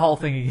 Say that whole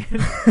thing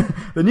again.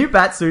 The new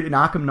Batsuit in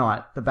Arkham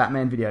Knight, the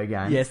Batman video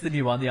game. Yes, the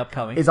new one, the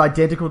upcoming. Is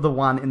identical to the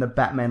one in the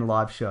Batman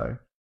live show.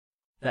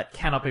 That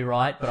cannot be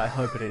right, but I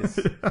hope it is.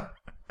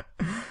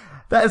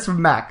 That is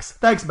from Max.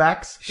 Thanks,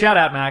 Max. Shout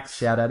out, Max.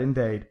 Shout out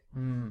indeed.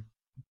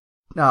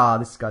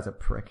 This guy's a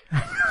prick.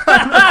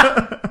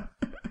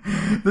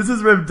 This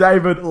is from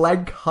David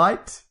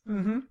Lankhite.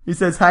 Mm-hmm. He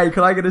says, hey,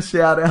 can I get a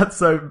shout out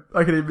so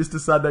I can hear Mr.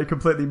 Sunday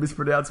completely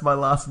mispronounce my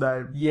last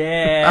name?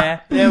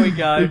 Yeah, there we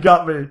go. You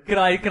got me. Can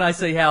I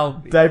see how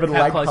David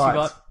how Lankhite. close you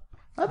got?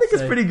 I think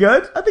it's pretty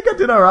good. I think I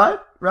did alright.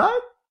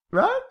 Right?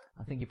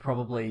 I think you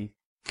probably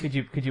could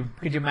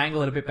you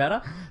mangle it a bit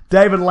better?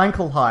 David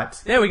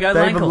Lanklehite. There we go.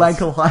 David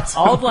Lanklehite.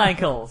 Old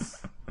Lankles.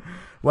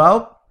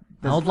 Well,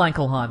 Old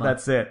Lankelheimer.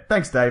 That's it.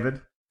 Thanks,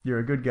 David. You're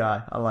a good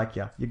guy. I like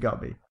you. You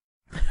got me.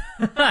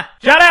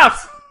 Shout out!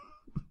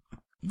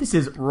 This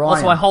is Ryan.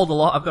 Also, I hold a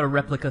lot. I've got a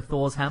replica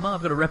Thor's hammer.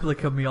 I've got a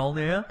replica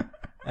Mjolnir.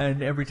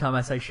 And every time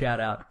I say shout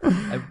out,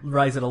 I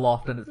raise it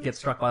aloft and it gets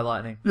struck by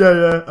lightning. Yeah,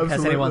 absolutely. In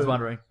case anyone's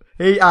wondering.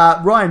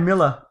 Ryan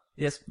Miller.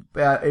 Yes.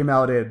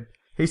 Emailed in.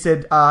 He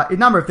said, a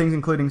number of things,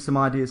 including some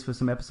ideas for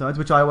some episodes,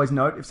 which I always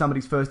note. If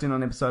somebody's first in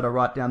on an episode, I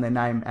write down their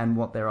name and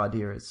what their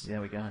idea is.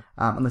 There we go.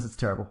 Unless it's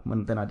terrible,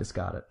 then I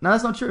discard it. No,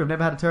 that's not true. I've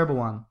never had a terrible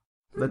one.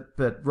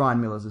 But Ryan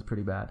Miller's is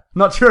pretty bad.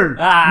 Not true.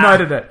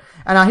 Noted it.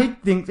 And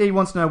he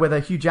wants to know whether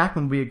Hugh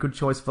Jackman would be a good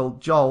choice for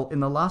Joel in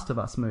the Last of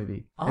Us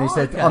movie. And he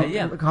said,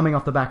 coming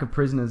off the back of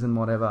Prisoners and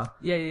whatever.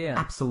 Yeah.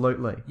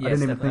 Absolutely. Yes, I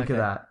didn't even think of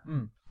that.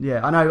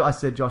 Yeah, I know I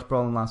said Josh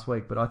Brolin last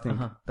week, but I think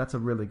that's a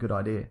really good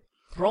idea.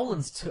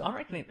 Brolin's I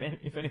reckon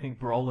if anything,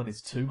 Brolin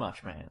is too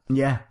much, man.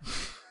 Yeah.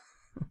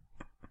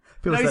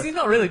 He's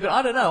not really good.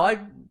 I don't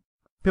know.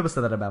 People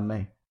say that about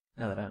me.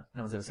 No, they don't.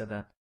 No one's ever said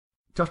that.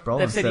 Josh Brolin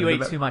They've said you it eat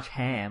about... too much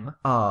ham.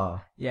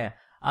 Oh. Yeah.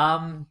 I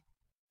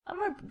don't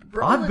know.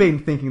 Brolin... I've been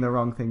thinking the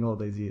wrong thing all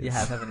these years. You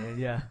have, haven't you?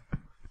 Yeah.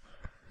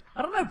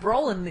 I don't know.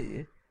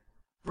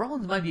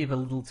 Brolin's maybe a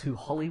little too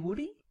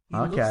Hollywoody. He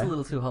looks a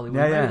little too Hollywoody.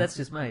 Yeah. Maybe that's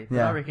just me.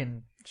 Yeah. I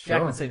reckon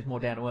Jackman seems more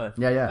down to earth.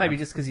 Yeah. Maybe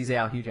just because he's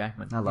our Hugh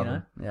Jackman. I love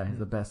him. Yeah, he's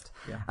the best.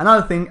 Yeah.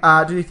 Another thing,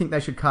 do you think they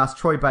should cast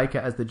Troy Baker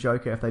as the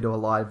Joker if they do a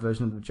live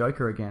version of the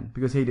Joker again?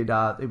 Because he did,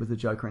 it was the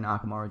Joker in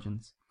Arkham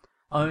Origins.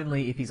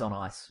 Only if he's on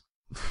ice.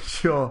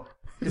 Sure.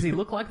 Does he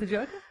look like the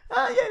Joker?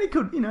 Yeah, he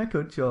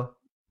could, sure.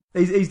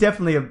 He's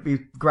definitely a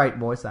great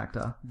voice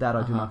actor. That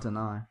I do not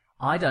deny.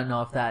 I don't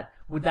know if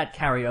would that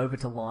carry over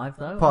to live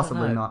though?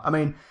 Possibly not. I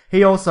mean,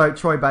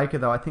 Troy Baker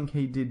though, I think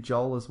he did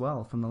Joel as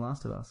well from The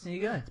Last of Us. There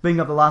you go. Speaking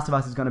of The Last of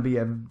Us, is going to be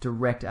a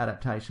direct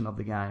adaptation of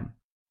the game.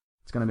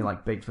 It's going to be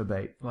like beat for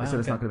beat. Wow, They said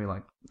it's okay. not going to be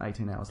like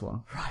 18 hours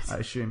long. Right. I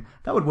assume.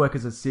 That would work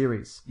as a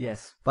series.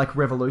 Yes. Like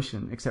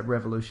Revolution, except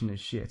Revolution is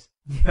shit.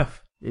 Yep.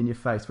 In your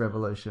face,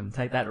 Revolution.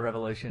 Take that,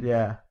 Revolution.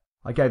 Yeah.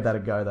 I gave that a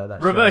go, though.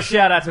 That Reverse show.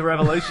 shout out to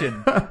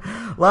Revolution.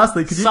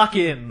 Lastly, could you... Suck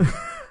in.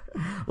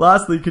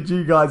 Lastly, could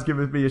you guys give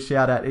me a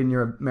shout out in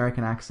your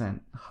American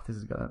accent? Oh, this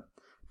is gonna...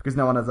 Because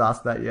no one has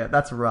asked that yet.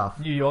 That's rough.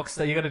 New York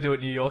style. You got to do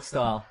it New York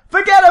style.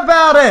 Forget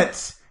about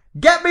it!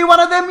 Get me one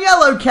of them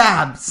yellow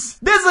cabs!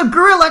 There's a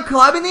gorilla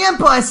climbing the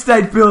Empire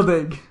State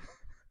Building!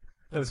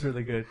 That was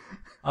really good.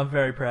 I'm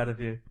very proud of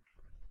you.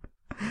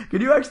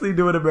 Can you actually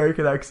do an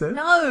American accent?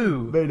 No!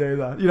 Me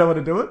neither. You don't want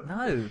to do it?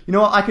 No. You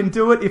know what? I can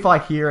do it if I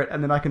hear it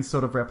and then I can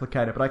sort of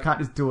replicate it, but I can't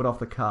just do it off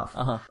the cuff.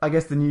 Uh-huh. I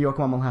guess the New York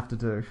one will have to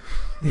do.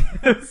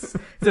 It's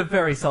a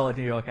very solid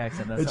New York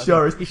accent. That's It okay.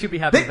 sure is. You should be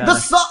happy about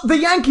it. The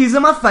Yankees are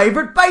my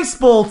favourite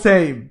baseball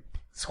team!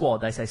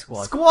 Squad, they say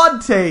squad. Squad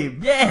team!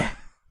 Yeah!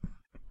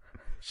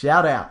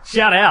 Shout out.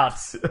 Shout out!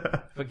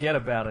 Forget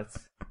about it.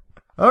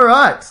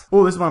 Alright.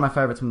 Oh, this is one of my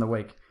favourites from the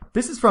week.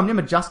 This is from,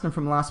 remember Justin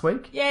from last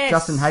week? Yes.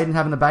 Justin Hayden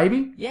having the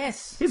baby?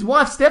 Yes. His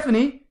wife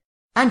Stephanie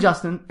and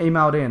Justin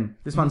emailed in.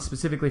 This one's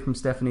specifically from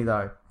Stephanie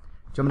though.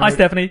 Do you want me to Hi, read-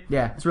 Stephanie.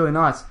 Yeah, it's really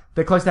nice.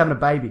 They're close to having a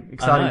baby. I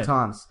Exciting know.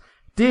 times.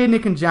 Dear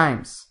Nick and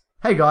James.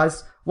 Hey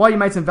guys, while you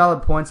made some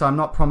valid points, I'm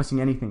not promising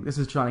anything. This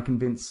is trying to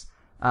convince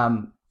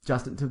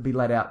Justin to be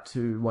let out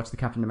to watch the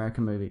Captain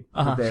America movie.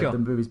 Sure. The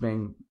movie's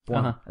being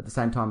born at the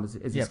same time as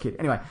his Yep. kid.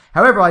 Anyway,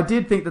 however, I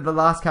did think that the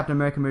last Captain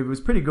America movie was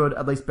pretty good,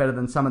 at least better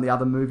than some of the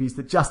other movies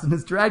that Justin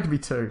has dragged me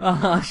to. Sure.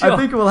 I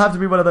think it will have to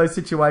be one of those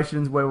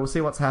situations where we'll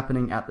see what's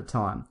happening at the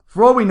time.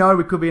 For all we know,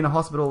 we could be in a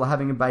hospital or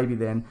having a baby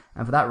then,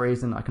 and for that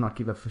reason, I cannot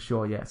give a for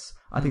sure yes.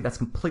 I think that's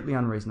completely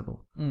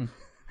unreasonable.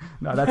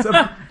 No, that's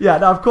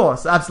of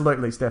course,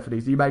 absolutely, Stephanie.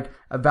 You make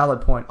a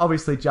valid point.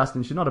 Obviously,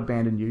 Justin should not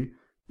abandon you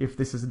if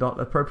this is not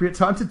the appropriate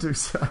time to do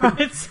so.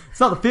 It's It's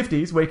not the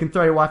 50s where you can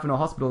throw your wife in a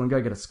hospital and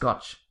go get a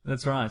scotch.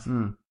 That's right.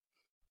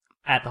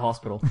 At the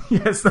hospital.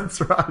 Yes,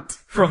 that's right.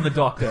 From the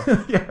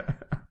doctor. Yeah.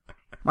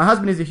 My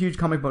husband is a huge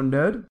comic book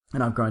nerd,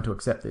 and I've grown to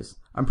accept this.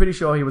 I'm pretty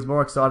sure he was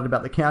more excited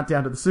about the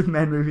countdown to the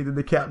Superman movie than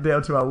the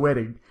countdown to our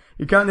wedding.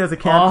 He currently has a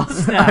countdown.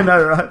 Oh, snap. I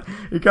know, right?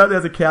 He currently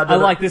has a I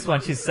countdown. like this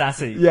one. She's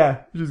sassy.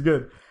 Yeah, which is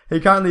good. He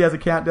currently has a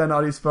countdown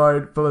on his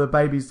phone for the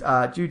baby's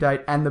due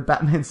date and the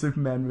Batman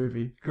Superman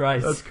movie.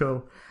 Great. That's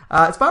cool.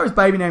 As far as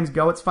baby names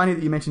go, it's funny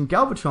that you mentioned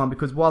Galvatron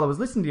because while I was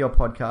listening to your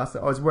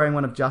podcast, I was wearing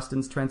one of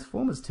Justin's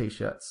Transformers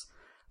t-shirts.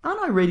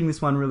 Aren't I reading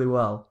this one really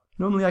well?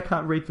 Normally I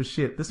can't read for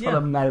shit. This one Yeah.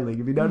 I'm nailing.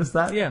 Have you noticed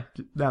that? Yeah.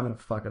 Now I'm going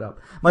to fuck it up.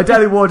 My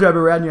daily wardrobe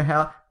around your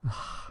house...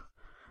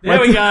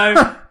 There we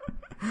go.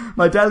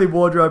 My daily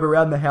wardrobe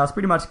around the house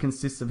pretty much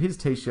consists of his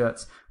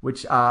t-shirts,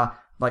 which are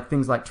like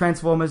things like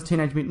Transformers,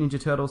 Teenage Mutant Ninja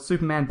Turtles,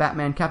 Superman,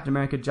 Batman, Captain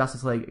America,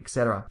 Justice League,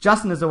 etc.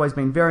 Justin has always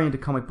been very into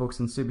comic books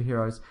and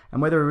superheroes,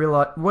 and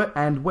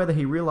whether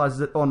he realizes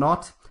it or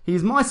not, he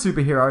is my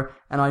superhero,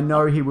 and I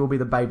know he will be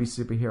the baby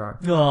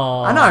superhero.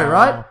 Aww. I know,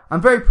 right?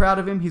 I'm very proud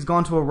of him. He's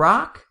gone to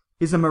Iraq,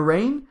 is a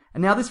Marine,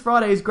 and now this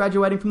Friday he's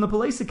graduating from the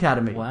police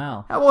academy.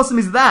 Wow. How awesome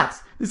is that?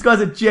 This guy's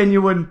a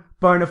genuine,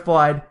 bona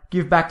fide,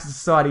 give back to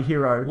society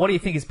hero. What do you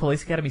think his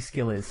police academy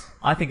skill is?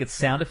 I think it's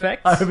sound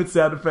effects. I hope it's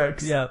sound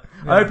effects. Yeah.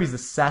 I hope he's a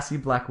sassy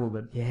black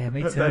woman. Yeah,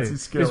 me too. That's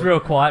his skill. He was real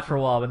quiet for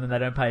a while, and then they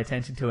don't pay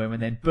attention to him,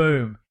 and then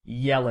boom,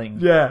 yelling.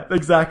 Yeah,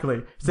 exactly.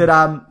 He said,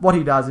 what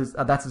he does is,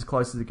 that's as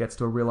close as it gets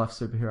to a real life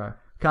superhero.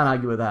 Can't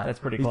argue with that. That's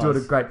pretty He's close.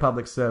 doing a great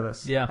public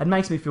service. Yeah. It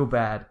makes me feel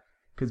bad,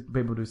 because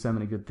people do so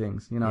many good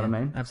things. You know what I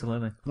mean?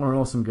 Absolutely. What an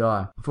awesome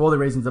guy. For all the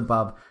reasons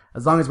above,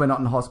 as long as we're not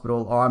in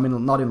hospital or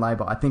not in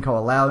labour, I think I'll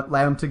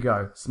allow him to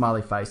go.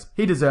 Smiley face.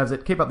 He deserves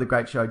it. Keep up the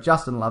great show.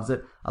 Justin loves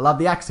it. I love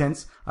the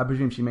accents. I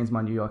presume she means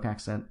my New York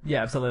accent.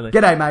 Yeah, absolutely.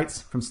 G'day, mates,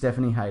 from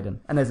Stephanie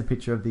Hayden. And there's a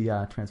picture of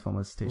the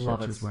Transformers t-shirt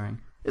Love it. she's wearing.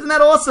 Isn't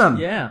that awesome?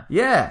 Yeah.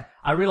 Yeah.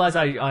 I realised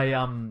I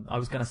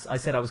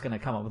said I was gonna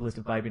come up with a list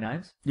of baby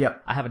names.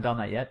 Yep. I haven't done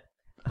that yet,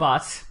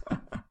 but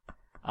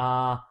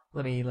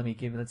let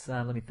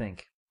me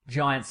think.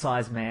 Giant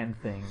size man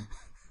thing.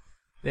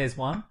 There's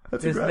one.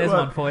 That's a great there's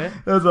one. one for you.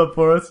 There's one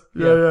for us.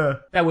 Yeah.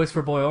 That works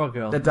for a boy or a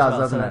girl. It as does, well,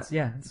 doesn't so it? that's-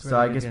 Yeah. It's So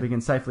I really guess good, we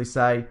can safely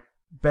say,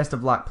 best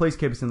of luck. Please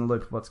keep us in the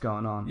loop of what's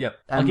going on. Yep.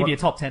 And I'll give you a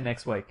top 10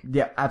 next week.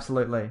 Yeah,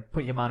 absolutely.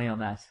 Put your money on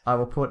that. I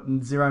will put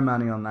zero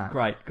money on that.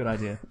 Great. Good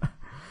idea.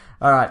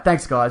 All right.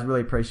 Thanks, guys.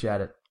 Really appreciate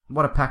it.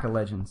 What a pack of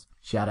legends.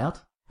 Shout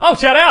out. Oh,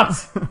 shout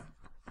out!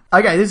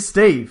 Okay, this is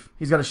Steve.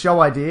 He's got a show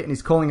idea and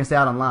he's calling us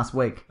out on last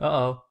week.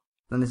 Uh-oh.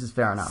 Then this is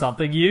fair enough.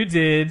 Something you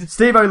did.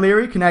 Steve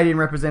O'Leary, Canadian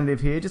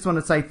representative here. Just want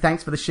to say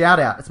thanks for the shout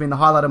out. It's been the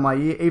highlight of my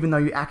year, even though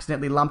you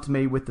accidentally lumped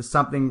me with the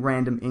Something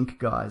Random Inc.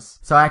 guys.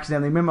 So I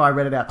accidentally, remember I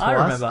read it out twice?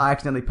 I remember. I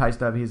accidentally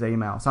pasted over his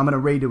email. So I'm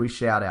going to redo his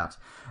shout out.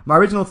 My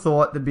original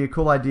thought, that'd be a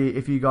cool idea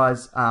if you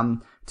guys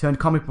turned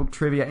comic book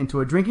trivia into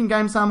a drinking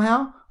game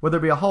somehow. Whether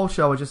it be a whole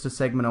show or just a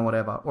segment or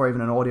whatever, or even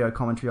an audio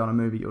commentary on a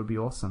movie, it would be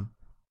awesome.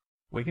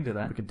 We can do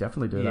that. We could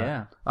definitely do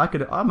Yeah.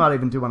 that. I might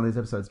even do one of these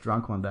episodes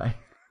drunk one day.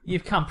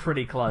 You've come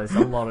pretty close. A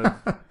lot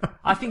of.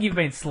 I think you've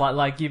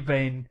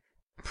been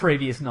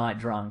previous night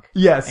drunk.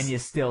 Yes. And you're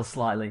still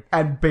slightly.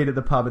 And been at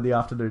the pub in the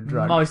afternoon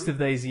drunk. Most of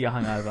these are you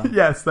hungover.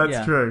 Yes,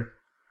 that's true.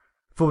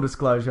 Full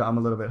disclosure, I'm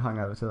a little bit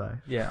hungover today.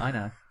 Yeah, I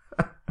know.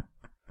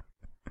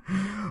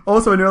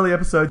 Also, in an early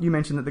episode, you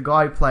mentioned that the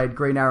guy who played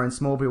Green Arrow in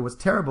Smallville was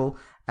terrible,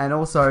 and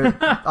also,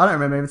 I don't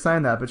remember even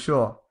saying that, but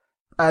sure.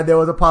 There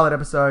was a pilot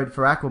episode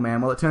for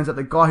Aquaman. Well, it turns out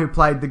the guy who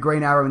played the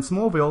Green Arrow in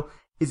Smallville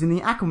is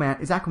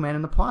Aquaman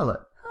in the pilot.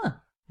 Huh.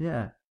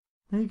 Yeah.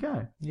 There you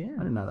go. Yeah. I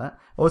didn't know that.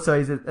 Also,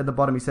 he's at the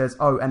bottom, he says,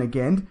 oh, and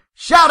again,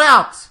 shout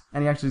out!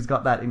 And he actually has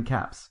got that in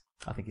caps.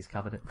 I think he's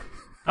covered it.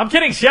 I'm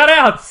kidding, shout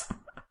outs!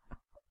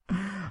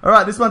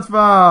 Alright, this one's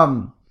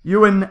from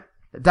Ewan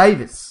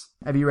Davis.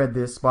 Have you read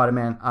this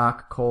Spider-Man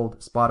arc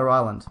called Spider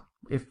Island?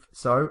 If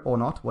so or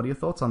not, what are your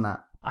thoughts on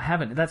that? I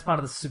haven't. That's part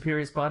of the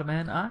Superior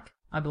Spider-Man arc,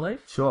 I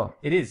believe. Sure.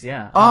 It is,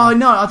 yeah. Oh,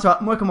 no, that's right.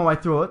 I'm working my way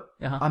through it.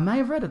 Uh-huh. I may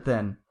have read it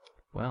then.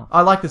 Well.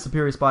 I like the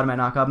Superior Spider-Man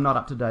arc. I'm not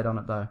up to date on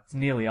it, though. It's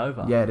nearly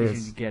over. Yeah, it You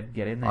is. should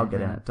get in there. I'll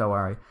get in it. Don't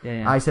worry.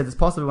 Yeah. He said it's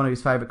possibly one of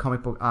his favourite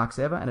comic book arcs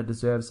ever, and it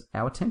deserves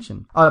our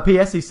attention.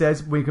 P.S. He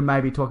says we can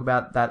maybe talk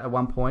about that at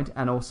one point,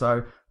 and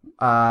also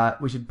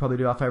we should probably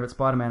do our favourite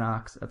Spider-Man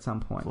arcs at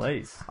some point.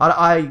 Please.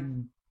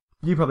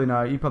 You probably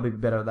know. You're probably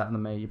better at that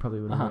than me. You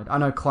probably would have read. I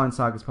know Clone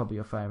Saga is probably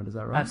your favourite. Is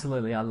that right?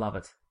 Absolutely. I love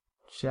it.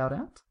 Shout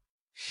out?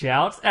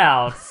 Shout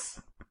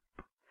outs.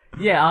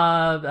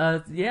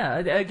 Yeah.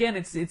 Again,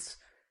 it's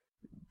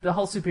the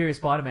whole Superior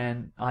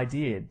Spider-Man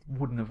idea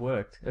wouldn't have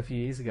worked a few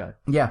years ago.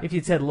 Yeah. If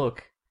you'd said,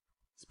 look,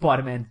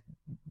 Spider-Man,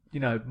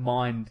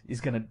 mind is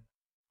going to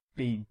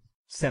be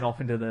sent off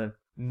into the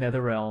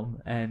nether realm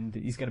and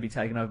he's going to be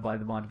taken over by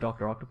the mind of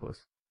Dr.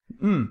 Octopus.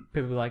 People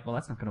would be like, well,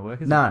 that's not going to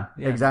work, is it? No,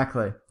 Yeah.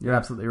 exactly. You're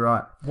absolutely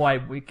right. Why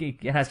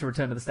it has to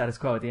return to the status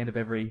quo at the end of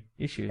every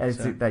issue.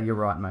 You're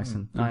right,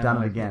 Mason. You've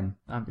done it again.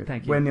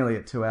 Thank you. We're nearly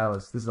at 2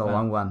 hours. This is a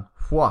long one.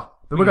 Whew. But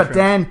We we've can got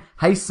trim. Dan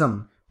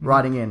Haysom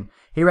writing in.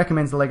 He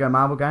recommends the Lego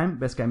Marvel game.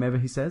 Best game ever,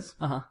 he says.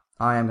 Uh-huh.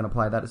 I am going to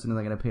play that as soon as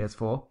I get a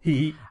PS4.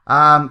 He.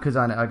 Because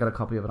I got a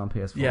copy of it on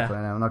PS4. Yeah. So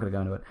I'm not going to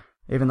go into it.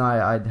 Even though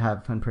I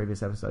have in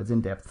previous episodes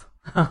in depth.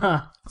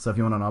 So if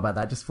you want to know about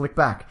that, just flick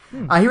back.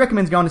 He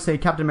recommends going to see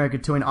Captain America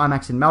 2 in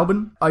IMAX in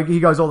Melbourne. He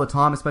goes all the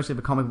time, especially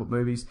for comic book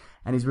movies,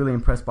 and he's really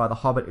impressed by The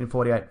Hobbit in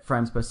 48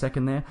 frames per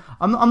second there.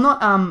 I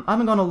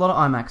haven't gone to a lot of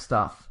IMAX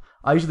stuff.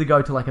 I usually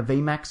go to like a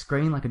VMAX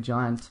screen, like a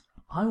giant.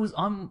 I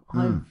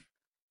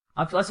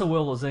saw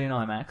World War Z in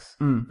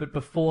IMAX, but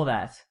before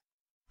that,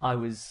 I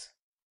was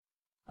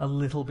a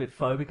little bit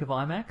phobic of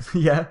IMAX.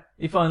 Yeah.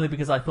 If only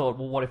because I thought,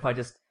 well, what if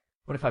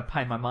I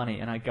pay my money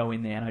and I go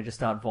in there and I just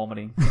start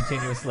vomiting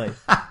continuously?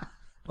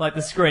 Like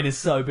the screen is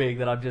so big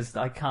that I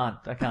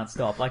can't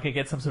stop. Like I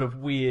get some sort of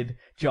weird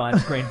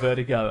giant screen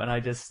vertigo and I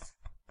just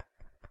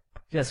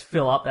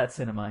fill up that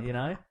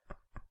cinema,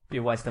 Be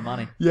a waste of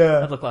money. Yeah.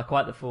 I'd look like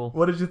quite the fool.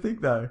 What did you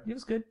think though? It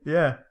was good.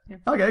 Yeah.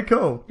 Okay,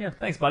 cool. Yeah,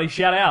 thanks buddy.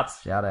 Shout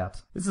outs. Shout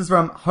out. This is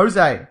from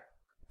Jose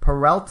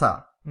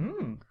Peralta.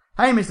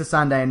 Hey, Mr.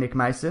 Sunday and Nick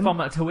Mason. From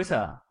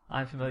Twitter.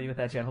 I'm familiar with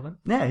that gentleman.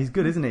 Yeah, he's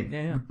good, isn't he?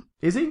 Yeah.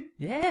 Is he?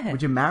 Yeah.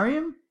 Would you marry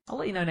him? I'll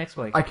let you know next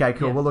week. Okay,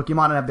 cool. Yeah. Well, look, you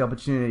might not have the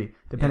opportunity,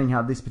 depending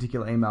how this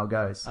particular email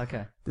goes.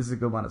 Okay. This is a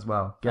good one as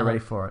well. Get ready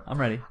for it. I'm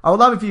ready. I would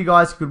love if you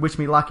guys could wish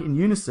me luck in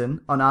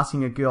unison on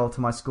asking a girl to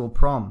my school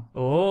prom.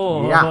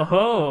 Oh. Yeah.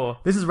 Oh.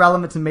 This is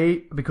relevant to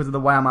me because of the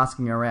way I'm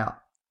asking her out.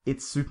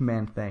 It's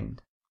Superman themed.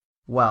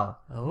 Well,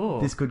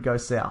 this could go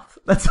south.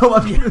 That's all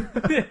I'm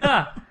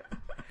Yeah.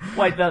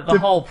 Wait, the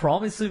whole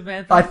prom is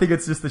Superman thing? I think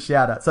it's just the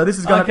shout out. So this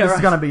is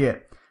gonna be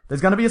it.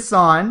 There's gonna be a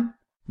sign,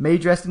 me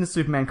dressed in a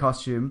Superman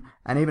costume,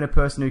 and even a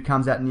person who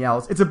comes out and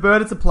yells, "It's a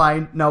bird, it's a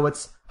plane." No,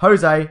 it's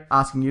Jose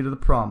asking you to the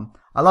prom.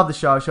 I love the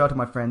show. Show it to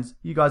my friends.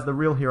 You guys are the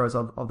real heroes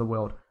of the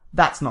world.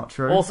 That's not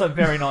true. Also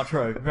very not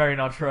true. Very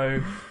not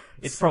true.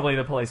 It's probably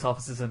the police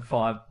officers and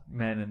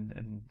firemen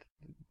and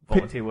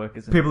volunteer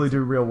workers. And people who do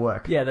real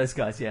work. Yeah, those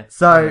guys, yeah.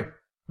 So,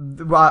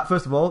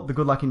 first of all, the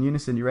good luck in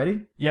unison. You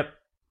ready? Yep.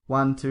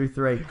 1, 2,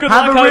 3. Good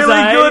Have luck, a really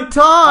Jose. good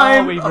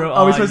time! Oh,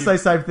 Are we supposed to say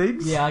same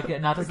things? Yeah, I get.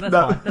 No, that's No.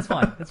 fine. That's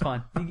fine. That's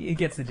fine. He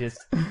gets the gist.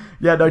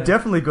 Yeah, no,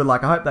 definitely good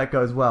luck. I hope that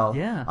goes well.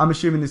 Yeah. I'm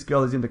assuming this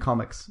girl is into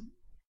comics.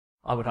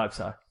 I would hope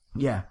so.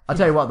 Yeah. I'll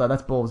tell you what, though,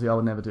 that's ballsy. I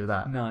would never do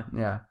that. No.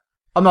 Yeah.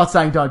 I'm not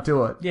saying don't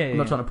do it. Yeah, I'm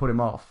not trying to put him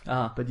off.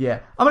 Uh-huh. But yeah.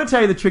 I'm going to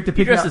tell you the trick to He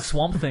pick dressed up... as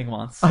Swamp Thing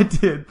once. I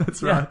did.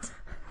 That's Yeah. right.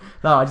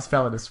 No, I just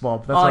fell in a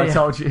swamp. That's what I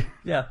told you.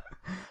 Yeah.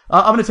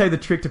 I'm going to tell you the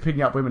trick to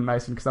picking up women,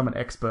 Mason, because I'm an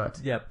expert.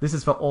 Yep. This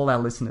is for all our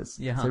listeners.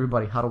 Yeah. So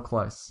everybody huddle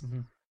close.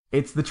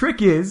 The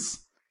trick is...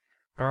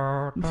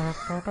 Okay,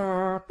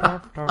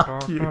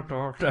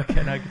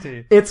 no,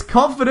 continue. It's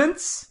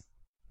confidence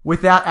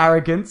without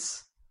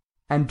arrogance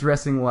and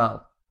dressing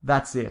well.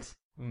 That's it.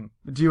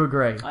 Do you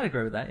agree? I'd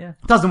agree with that, yeah.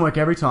 It doesn't work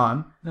every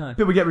time. No.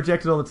 People get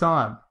rejected all the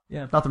time.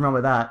 Yeah. Nothing wrong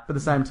with that. But at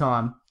the same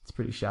time, it's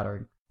pretty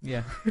shattering.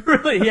 Yeah.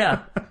 Really,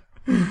 yeah.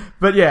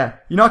 But yeah,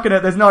 you're not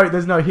gonna. There's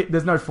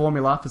no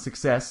formula for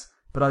success.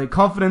 But I think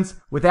confidence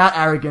without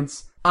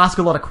arrogance. Ask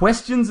a lot of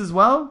questions as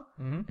well.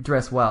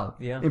 Dress well.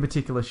 Yeah. In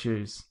particular,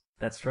 shoes.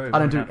 That's true. I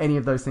don't do any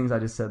of those things I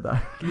just said though.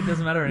 It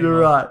doesn't matter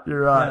anymore.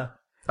 You're right. Yeah.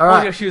 All All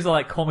right. your shoes are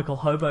like comical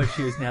hobo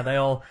shoes now.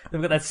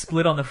 They've got that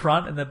split on the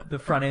front, and the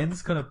front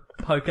ends kind of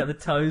poke out, the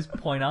toes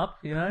point up,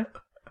 you know?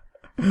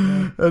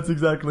 That's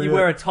exactly You it.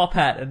 wear a top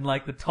hat and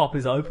like the top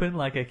is open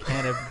like a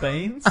can of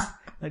beans.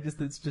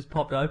 It's just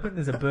popped open.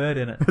 There's a bird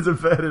in it. There's a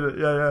bird in it,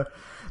 yeah.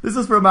 This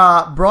is from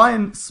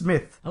Brian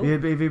Smith. Oh.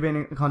 Have you been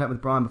in contact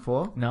with Brian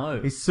before?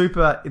 No. He's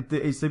super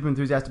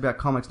enthusiastic about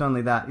comics. Not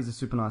only that, he's a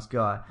super nice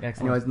guy. Excellent.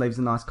 And he always leaves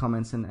nice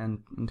comments and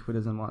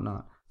Twitters and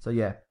whatnot. So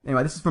yeah.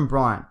 Anyway, this is from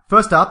Brian.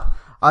 First up,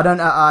 I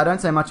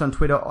don't say much on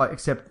Twitter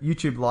except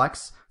YouTube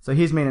likes. So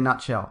here's me in a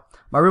nutshell.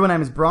 My real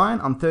name is Brian.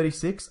 I'm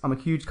 36. I'm a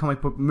huge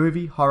comic book,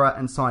 movie, horror,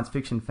 and science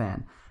fiction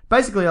fan.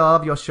 Basically, I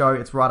love your show.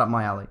 It's right up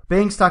my alley.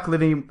 Being stuck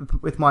living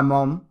with my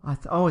mom.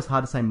 It's always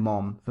hard to say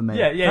mom for me.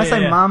 Yeah. Can I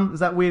say mum?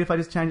 Is that weird if I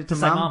just change it to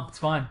Say mum? mum. It's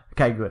fine.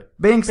 Okay, good.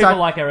 Being People stuck.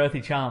 like our earthy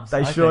charms.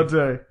 They I sure think.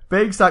 do.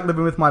 Being stuck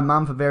living with my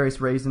mum for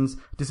various reasons,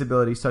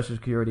 disability, social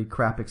security,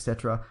 crap,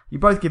 etc. You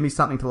both give me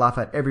something to laugh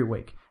at every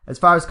week. As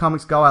far as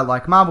comics go, I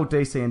like Marvel,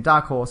 DC, and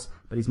Dark Horse,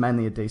 but he's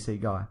mainly a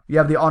DC guy. You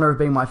have the honor of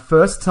being my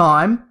first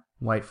time,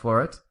 wait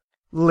for it,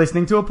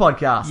 listening to a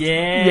podcast.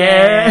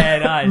 Yeah,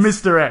 nice.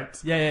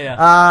 Misdirect.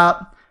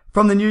 Yeah.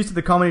 From the news to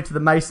the comedy to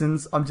the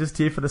Masons, I'm just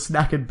here for the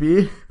snack and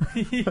beer.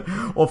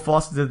 Or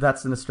Foster's,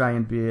 that's an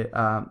Australian beer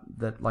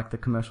that like the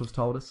commercials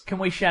told us. Can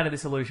we shatter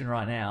this illusion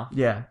right now?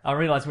 Yeah. I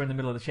realise we're in the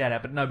middle of the shout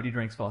out, but nobody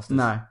drinks Foster's.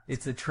 No.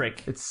 It's a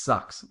trick. It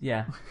sucks.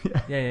 Yeah.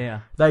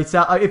 Yeah. They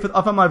sell, if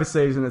I'm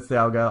overseas and it's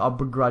there, I'll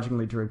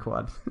begrudgingly drink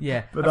one.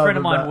 Yeah. But a friend of other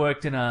than mine that-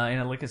 worked in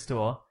a liquor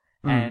store,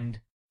 and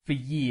for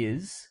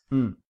years,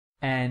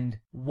 and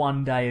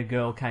one day a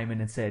girl came in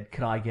and said,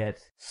 "Could I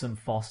get some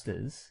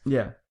Foster's?"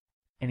 Yeah.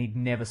 And he'd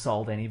never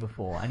sold any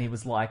before, and he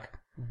was like,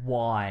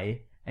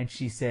 "Why?" And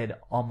she said,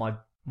 "Oh,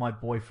 my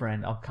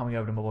boyfriend, I'm coming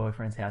over to my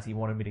boyfriend's house. He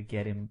wanted me to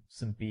get him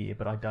some beer,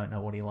 but I don't know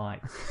what he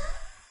likes."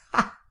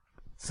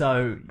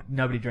 So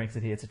nobody drinks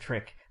it here. It's a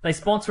trick. They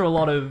sponsor a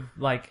lot of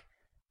like.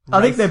 I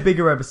think they're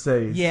bigger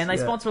overseas. Yeah, and they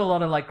sponsor a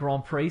lot of like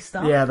Grand Prix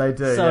stuff. Yeah, they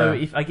do. So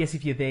yeah.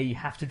 if you're there, you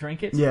have to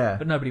drink it. Yeah.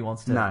 But nobody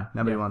wants to. No,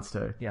 nobody Yeah. wants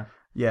to. Yeah.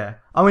 Yeah.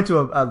 I went to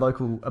a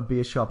local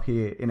beer shop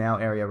here in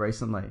our area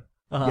recently,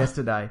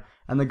 yesterday,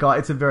 and the guy,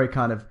 it's a very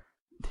kind of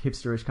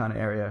hipsterish kind of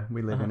area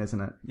we live in,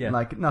 isn't it? Yeah.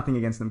 Like, nothing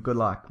against them. Good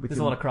luck. There's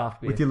a lot of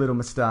craft beer. With your little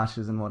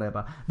moustaches and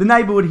whatever. The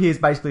neighbourhood here is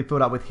basically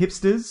filled up with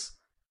hipsters,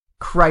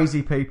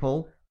 crazy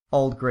people,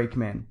 old Greek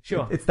men.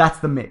 Sure. That's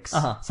the mix.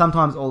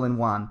 Sometimes all in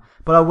one.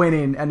 But I went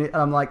in and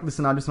I'm like,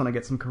 listen, I just want to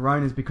get some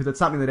Coronas because it's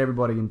something that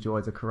everybody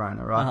enjoys, a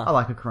Corona, right? I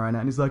like a Corona.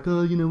 And he's like,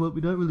 oh, you know what? We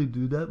don't really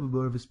do that. We're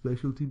more of a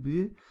specialty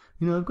beer.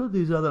 You know, I've got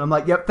these other... I'm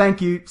like, yep,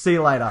 thank you. See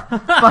you later.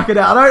 Fuck it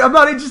out. I'm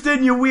not interested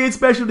in your weird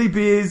specialty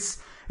beers.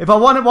 If I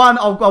wanted one,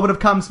 I would have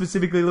come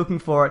specifically looking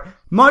for it.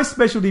 Most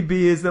specialty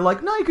beers, they're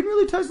like, no, you can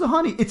really taste the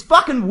honey. It's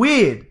fucking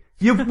weird.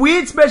 Your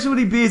weird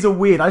specialty beers are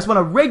weird. I just want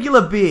a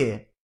regular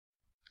beer.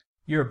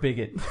 You're a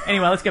bigot.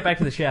 Anyway, let's get back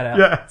to the shout out.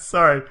 Yeah,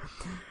 sorry.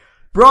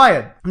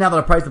 Brian, now that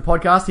I praised the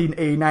podcast, he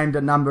named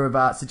a number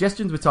of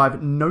suggestions, which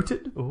I've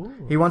noted. Ooh.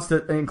 He wants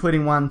to,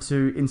 including one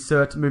to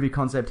insert movie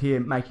concept here,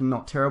 making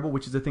not terrible,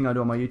 which is a thing I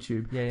do on my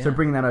YouTube. Yeah. So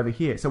bring that over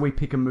here. So we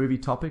pick a movie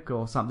topic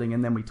or something,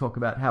 and then we talk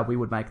about how we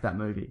would make that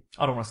movie.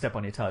 I don't want to step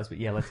on your toes, but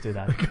yeah, let's do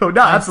that. Cool.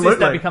 No, absolutely.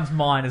 That becomes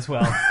mine as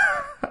well.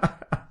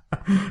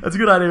 That's a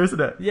good idea, isn't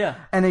it? Yeah.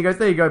 And he goes,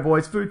 there you go,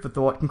 boys. Food for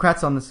thought.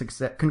 Congrats on the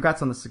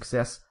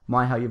success.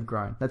 My, how you've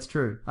grown. That's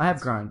true. I have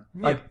grown.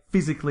 Yeah. Like,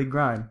 physically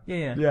grown.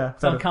 Yeah. Yeah.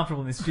 So I'm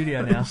comfortable in this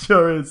studio now.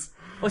 Sure is.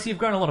 Also, you've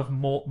grown a lot of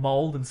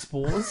mold and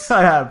spores.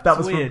 I have. That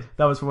It's weird.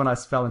 that was from when I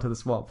fell into the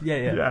swamp.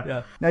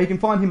 Yeah. Now you can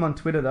find him on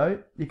Twitter though.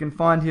 You can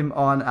find him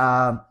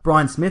on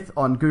Brian Smith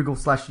on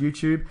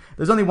Google/YouTube.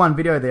 There's only one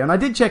video there, and I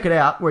did check it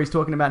out where he's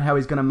talking about how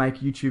he's going to make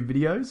YouTube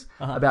videos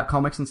about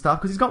comics and stuff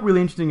because he's got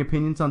really interesting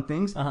opinions on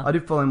things. I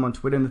did follow him on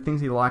Twitter, and the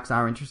things he likes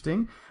are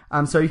interesting.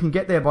 So you can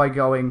get there by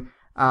going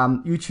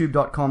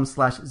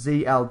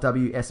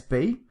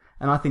youtube.com/ZLWSB.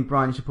 And I think,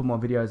 Brian, you should put more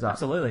videos up.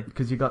 Absolutely.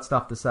 Because you got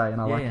stuff to say, and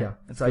I like yeah. you.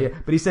 That's So, good. yeah.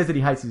 But he says that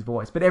he hates his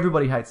voice. But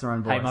everybody hates their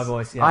own voice. Hate my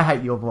voice, yeah. I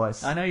hate your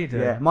voice. I know you do.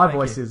 Yeah, my Thank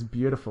voice you. is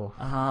beautiful.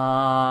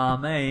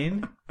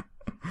 Amen.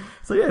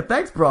 So, yeah,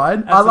 thanks,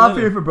 Brian. I Absolutely. love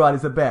hearing from Brian.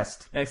 He's the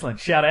best. Excellent.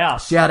 Shout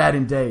out. Shout out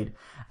indeed.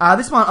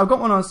 This one, I've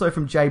got one also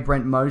from J.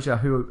 Brent Mosier,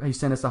 who he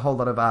sent us a whole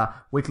lot of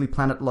Weekly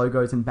Planet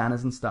logos and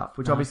banners and stuff,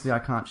 which obviously I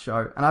can't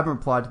show. And I haven't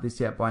replied to this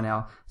yet by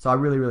now, so I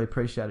really, really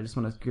appreciate it. I just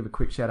want to give a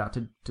quick shout out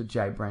to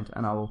J. Brent,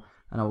 and I will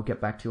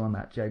get back to you on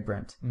that, J.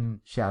 Brent.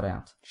 Shout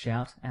out.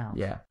 Shout out.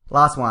 Yeah.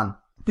 Last one.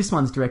 This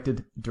one's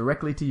directed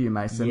directly to you,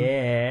 Mason.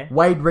 Yeah.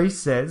 Wade Reese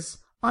says,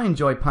 I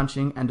enjoy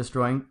punching and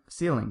destroying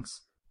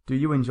ceilings. Do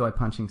you enjoy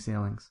punching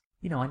ceilings?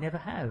 You know, I never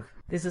have.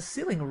 There's a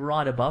ceiling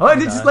right above Oh,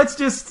 me, though. let's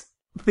just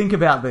think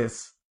about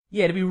this.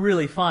 Yeah, it'd be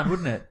really fun,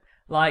 wouldn't it?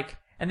 Like,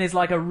 and there's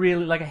like a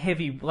really, like a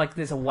heavy, like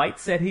there's a weight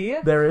set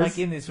here. There is. Like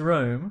in this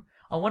room.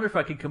 I wonder if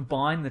I could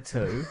combine the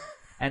two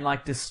and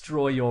like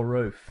destroy your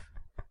roof.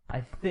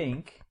 I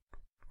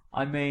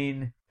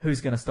mean,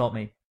 who's going to stop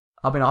me?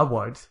 I mean, I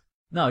won't.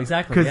 No,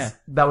 exactly, Because yeah.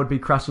 that would be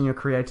crushing your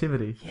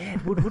creativity. Yeah,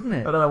 it would, wouldn't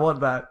it? I don't want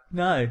that.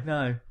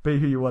 No. Be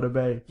who you want to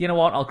be. You know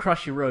what? I'll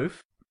crush your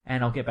roof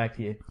and I'll get back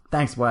to you.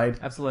 Thanks, Wade.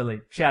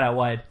 Absolutely. Shout out,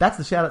 Wade. That's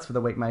the shout outs for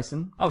the week,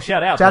 Mason. Oh,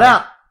 shout out. Shout Wade.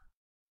 out!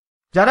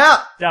 Shout out!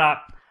 Shout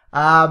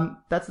out.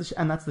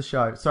 That's the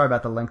show. Sorry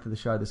about the length of the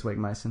show this week,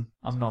 Mason.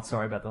 I'm not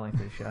sorry about the length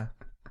of the show.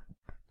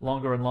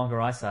 Longer and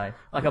longer, I say.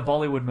 Like a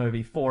Bollywood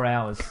movie, 4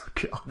 hours.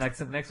 God. Next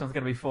one's going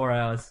to be 4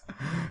 hours.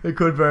 It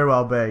could very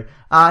well be.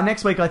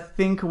 Next week, I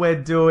think we're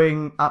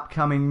doing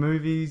upcoming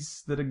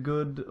movies that are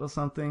good or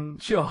something.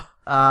 Sure.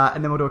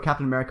 And then we'll do a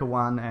Captain America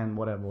one and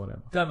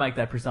whatever. Don't make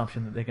that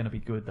presumption that they're going to be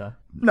good, though.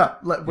 No,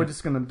 we're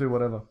just going to do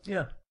whatever.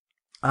 Yeah.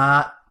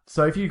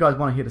 So if you guys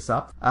want to hit us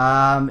up,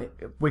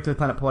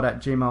 weeklyplanetpod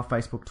at Gmail,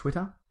 Facebook,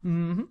 Twitter.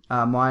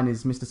 Mm-hmm. Mine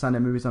is Mr. Sunday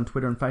Movies on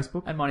Twitter and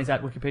Facebook. And mine is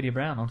at Wikipedia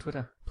Brown on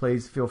Twitter.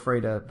 Please feel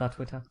free to The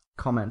Twitter.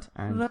 comment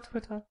and The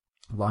Twitter.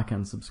 like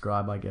and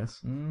subscribe, I guess.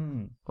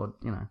 Or,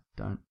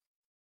 don't.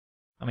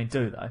 I mean,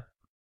 do, though.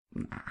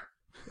 Nah.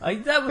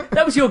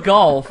 That was your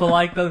goal for,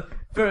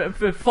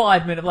 for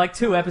 5 minutes,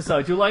 2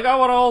 episodes. You're like, I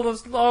want all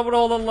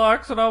the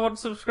likes, and I want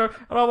subscribe,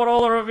 and I want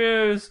all the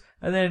reviews.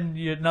 And then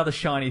another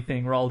shiny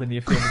thing rolled into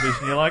your film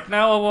division. You're like,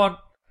 now I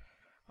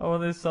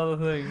want this other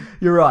thing.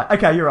 You're right.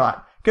 Okay, you're right.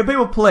 Can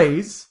people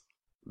please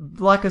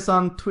like us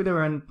on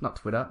Twitter on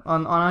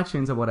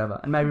iTunes or whatever,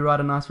 and maybe write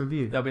a nice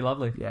review? That'd be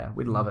lovely. Yeah,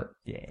 we'd love it.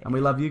 Yeah. And we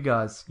love you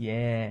guys.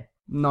 Yeah.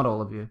 Not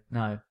all of you.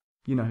 No.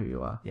 You know who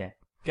you are. Yeah.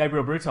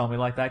 Gabriel Bruton, we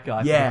like that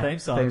guy. Yeah. For the theme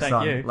song.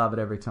 Thank you. Love it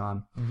every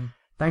time. Mm-hmm.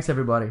 Thanks,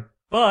 everybody.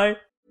 Bye.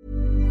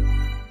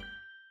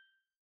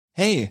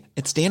 Hey,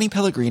 it's Danny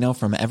Pellegrino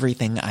from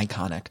Everything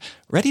Iconic.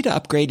 Ready to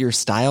upgrade your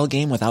style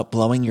game without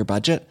blowing your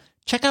budget?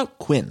 Check out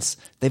Quince.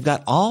 They've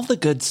got all the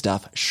good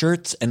stuff,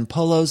 shirts and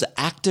polos,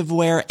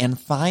 activewear, and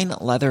fine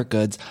leather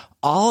goods,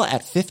 all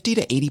at 50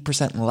 to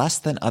 80% less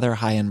than other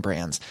high-end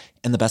brands.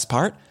 And the best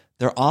part?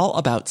 They're all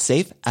about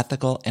safe,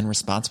 ethical, and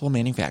responsible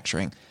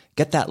manufacturing.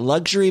 Get that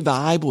luxury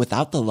vibe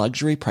without the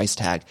luxury price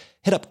tag.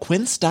 Hit up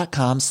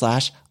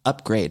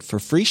quince.com/upgrade for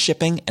free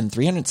shipping and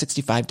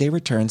 365-day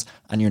returns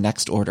on your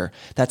next order.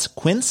 That's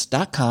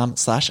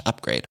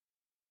quince.com/upgrade.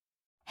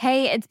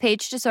 Hey, it's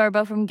Paige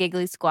DeSorbo from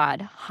Giggly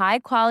Squad. High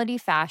quality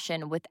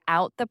fashion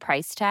without the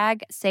price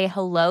tag. Say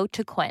hello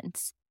to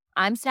Quince.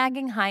 I'm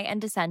snagging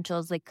high-end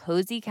essentials like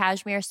cozy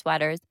cashmere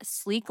sweaters,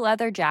 sleek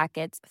leather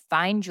jackets,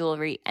 fine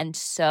jewelry, and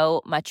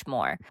so much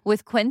more.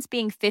 With Quince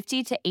being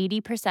 50 to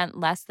 80%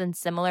 less than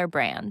similar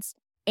brands.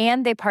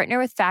 And they partner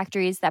with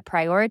factories that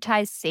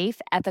prioritize safe,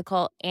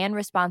 ethical, and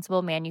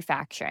responsible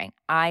manufacturing.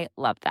 I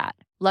love that.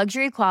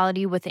 Luxury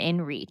quality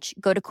within reach.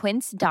 Go to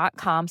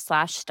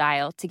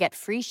quince.com/style to get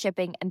free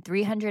shipping and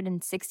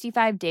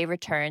 365-day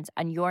returns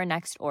on your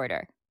next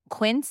order.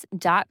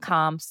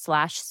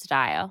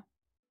 Quince.com/style.